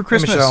getting one for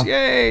Christmas.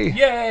 Yay!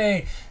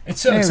 Yay! It's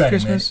so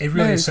exciting, man. It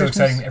really is so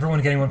exciting.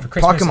 Everyone getting one for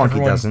Christmas. Pocket Monkey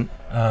doesn't.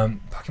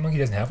 Pocket Monkey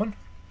doesn't have one?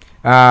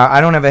 I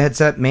don't have a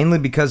headset, mainly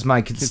because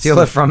my kids steal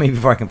it from me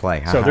before I can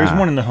play. So there's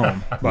one in the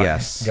home.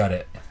 Yes. Got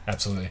it.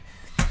 Absolutely.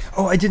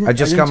 Oh, I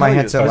just got my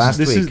headset last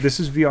week. This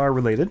is VR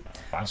related.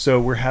 Wow. So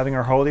we're having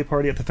our holiday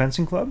party at the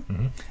fencing club.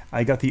 Mm-hmm.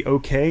 I got the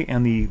okay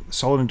and the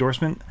solid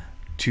endorsement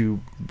to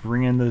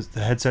bring in the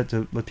headset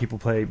to let people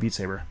play Beat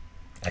Saber.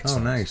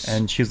 Excellent. Oh, nice.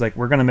 And she's like,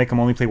 we're going to make them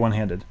only play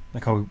one-handed.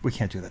 Like, oh, we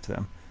can't do that to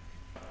them.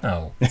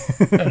 No.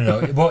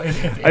 No. Well,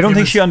 if I don't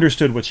think she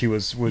understood what she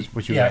was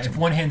asking. If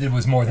one-handed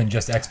was more than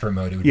just expert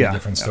mode, it would be a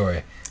different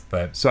story.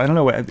 But so I don't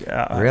know what.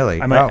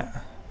 Really? I might,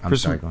 I'm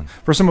sorry, go on.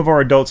 For some of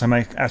our adults, I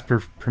might ask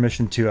for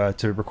permission to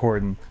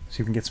record and see if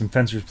we can get some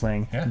fencers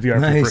playing VR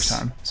for the first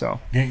time. So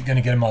you're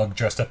gonna get them all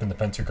dressed up in the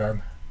fencer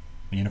garb,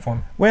 the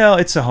uniform. Well,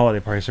 it's a holiday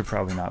party, so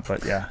probably not.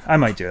 But yeah, I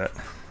might do it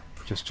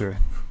just to.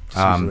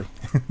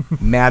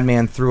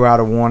 Madman threw out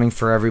a warning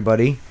for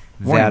everybody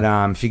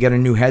that if you get a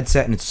new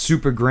headset and it's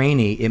super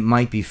grainy, it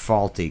might be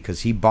faulty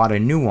because he bought a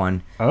new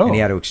one and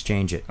he had to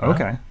exchange it.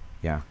 Okay.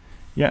 Yeah.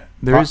 Yeah.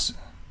 There's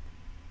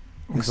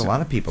a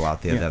lot of people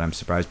out there that I'm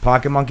surprised.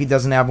 Pocket Monkey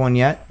doesn't have one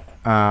yet.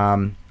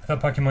 I thought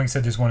Pocket Monkey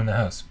said there's one in the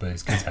house, but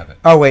his kids have it.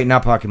 Oh, wait,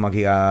 not Pocket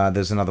Monkey.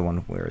 There's another one.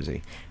 Where is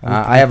he?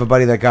 I have a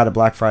buddy that got a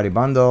Black Friday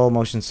bundle,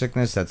 Motion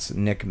Sickness. That's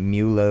Nick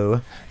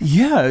Mulo.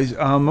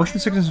 Yeah, Motion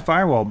Sickness and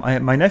Firewall.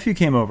 My nephew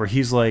came over.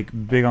 He's like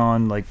big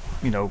on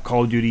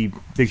Call of Duty,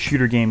 big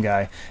shooter game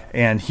guy.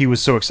 And he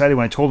was so excited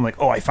when I told him, like,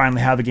 oh, I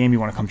finally have a game you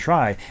want to come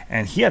try.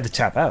 And he had to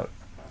tap out.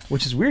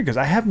 Which is weird because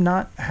I have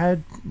not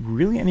had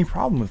really any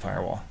problem with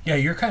Firewall. Yeah,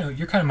 you're kind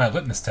of my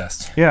litmus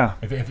test. Yeah.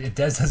 If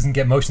Des doesn't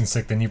get motion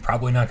sick, then you're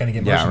probably not going to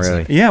get motion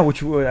sick. Yeah, which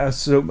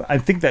so I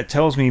think that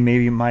tells me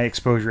maybe my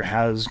exposure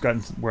has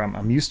gotten where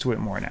I'm used to it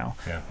more now.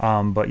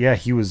 Yeah. But yeah,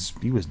 he was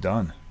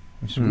done,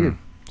 which is weird.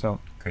 So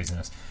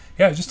craziness.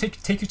 Yeah, just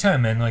take your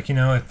time, man. Like,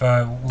 if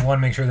we want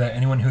to make sure that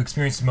anyone who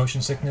experiences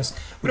motion sickness,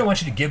 we don't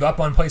want you to give up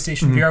on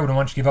PlayStation VR. We don't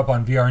want you to give up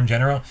on VR in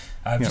general.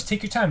 Just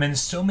take your time, man.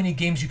 There's so many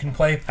games you can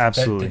play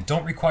that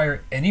don't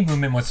require any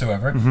movement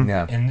whatsoever.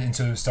 Yeah. And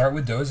so start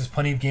with those. There's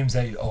plenty of games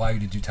that allow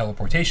you to do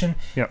teleportation.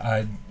 Yep.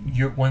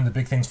 One of the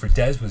big things for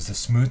Des was the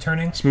smooth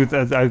turning.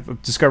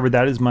 I've discovered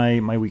that is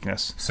my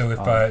weakness. So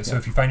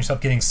if you find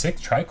yourself getting sick,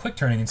 try quick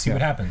turning and see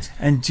what happens.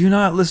 And do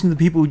not listen to the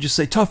people who just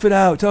say tough it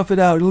out,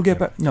 it'll get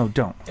better. No,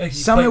 don't.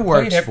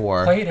 Play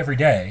it every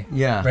day.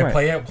 Yeah. Right.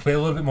 Play a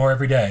little bit more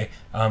every day.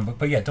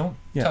 But yeah, don't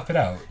tough it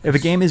out. If a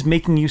game is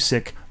making you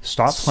sick,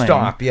 stop playing.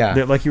 Stop.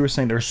 Yeah. Like you were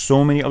saying, there are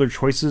so many other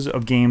choices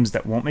of games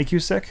that won't make you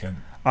sick. Yeah.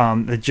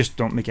 That just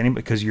don't make any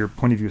because your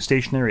point of view is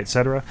stationary,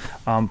 etc.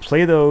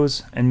 Play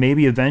those, and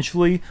maybe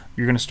eventually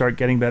you're going to start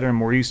getting better and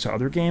more used to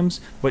other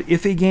games. But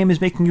if a game is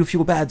making you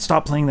feel bad,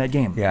 stop playing that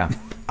game. Yeah.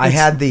 I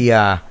had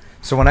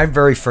so when I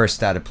very first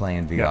started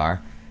playing VR,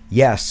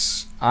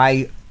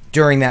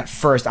 during that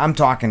first, I'm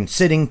talking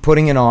sitting,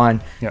 putting it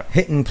on,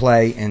 hitting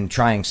play, and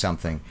trying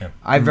something. Yeah.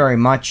 I very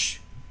much,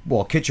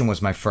 Kitchen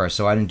was my first,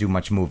 so I didn't do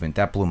much movement.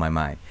 That blew my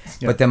mind.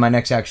 But then my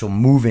next actual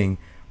moving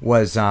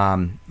was,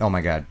 oh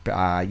my God,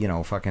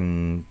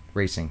 fucking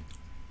racing.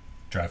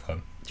 Drive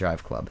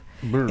Club.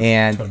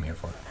 And that's what I'm here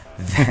for.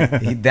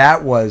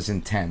 that was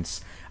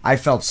intense. I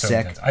felt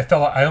sick. Intense. I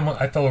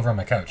fell over on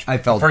my couch. I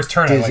felt the first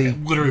turn. dizzy. I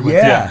literally went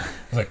down. I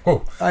was like,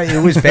 whoa.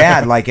 It was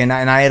bad. And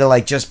I had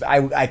to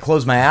I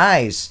closed my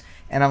eyes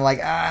and I'm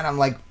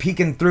like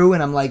peeking through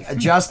and I'm like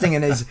adjusting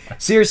and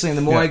seriously. And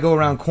the more I go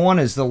around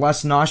corners, the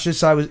less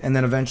nauseous I was. And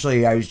then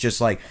eventually I was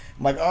just and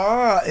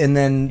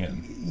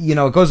then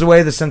it goes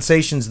away. The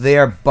sensation's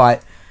there,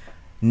 but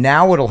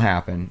now it'll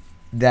happen.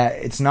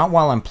 That it's not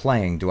while I'm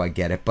playing do I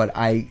get it, but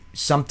I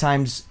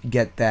sometimes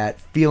get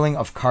that feeling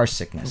of car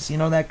sickness. You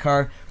know that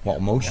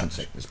motion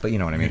sickness, but you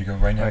know what I mean. You go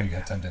right now. You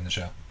got time to end the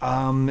show.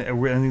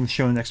 We're ending the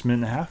show in the next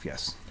minute and a half.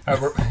 Yes.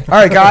 All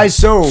right, guys.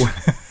 So.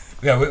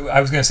 Yeah, I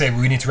was going to say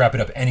we need to wrap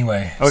it up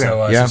anyway. Okay.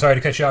 So sorry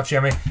to cut you off,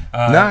 Jeremy.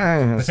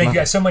 No, but thank you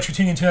guys so much for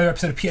tuning into another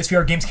episode of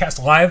PSVR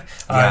Gamescast Live.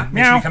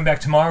 Make sure you come back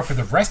tomorrow for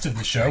the rest of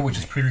the show, which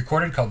is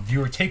pre-recorded, called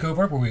Viewer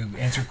Takeover, where we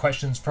answer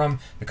questions from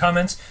the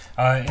comments.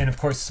 And of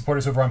course, support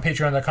us over on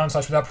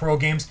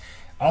patreon.com/withoutparolegames.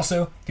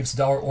 Also, give us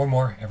 $1 or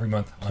more every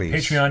month on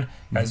Patreon.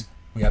 Guys,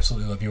 we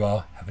absolutely love you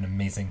all. Have an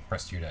amazing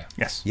rest of your day.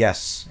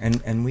 Yes.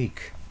 And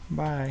week.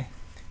 Bye.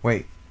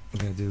 Wait. We're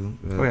going to do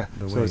the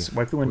so it's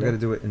wipe the window. We're going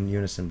to do it in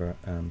unison, bro.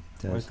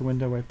 Wipe the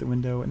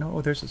window.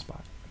 No, there's a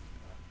spot.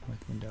 Wipe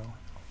the window.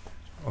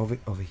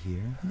 Over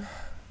here?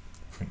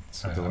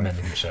 I'm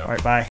ending the show. All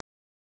right, bye.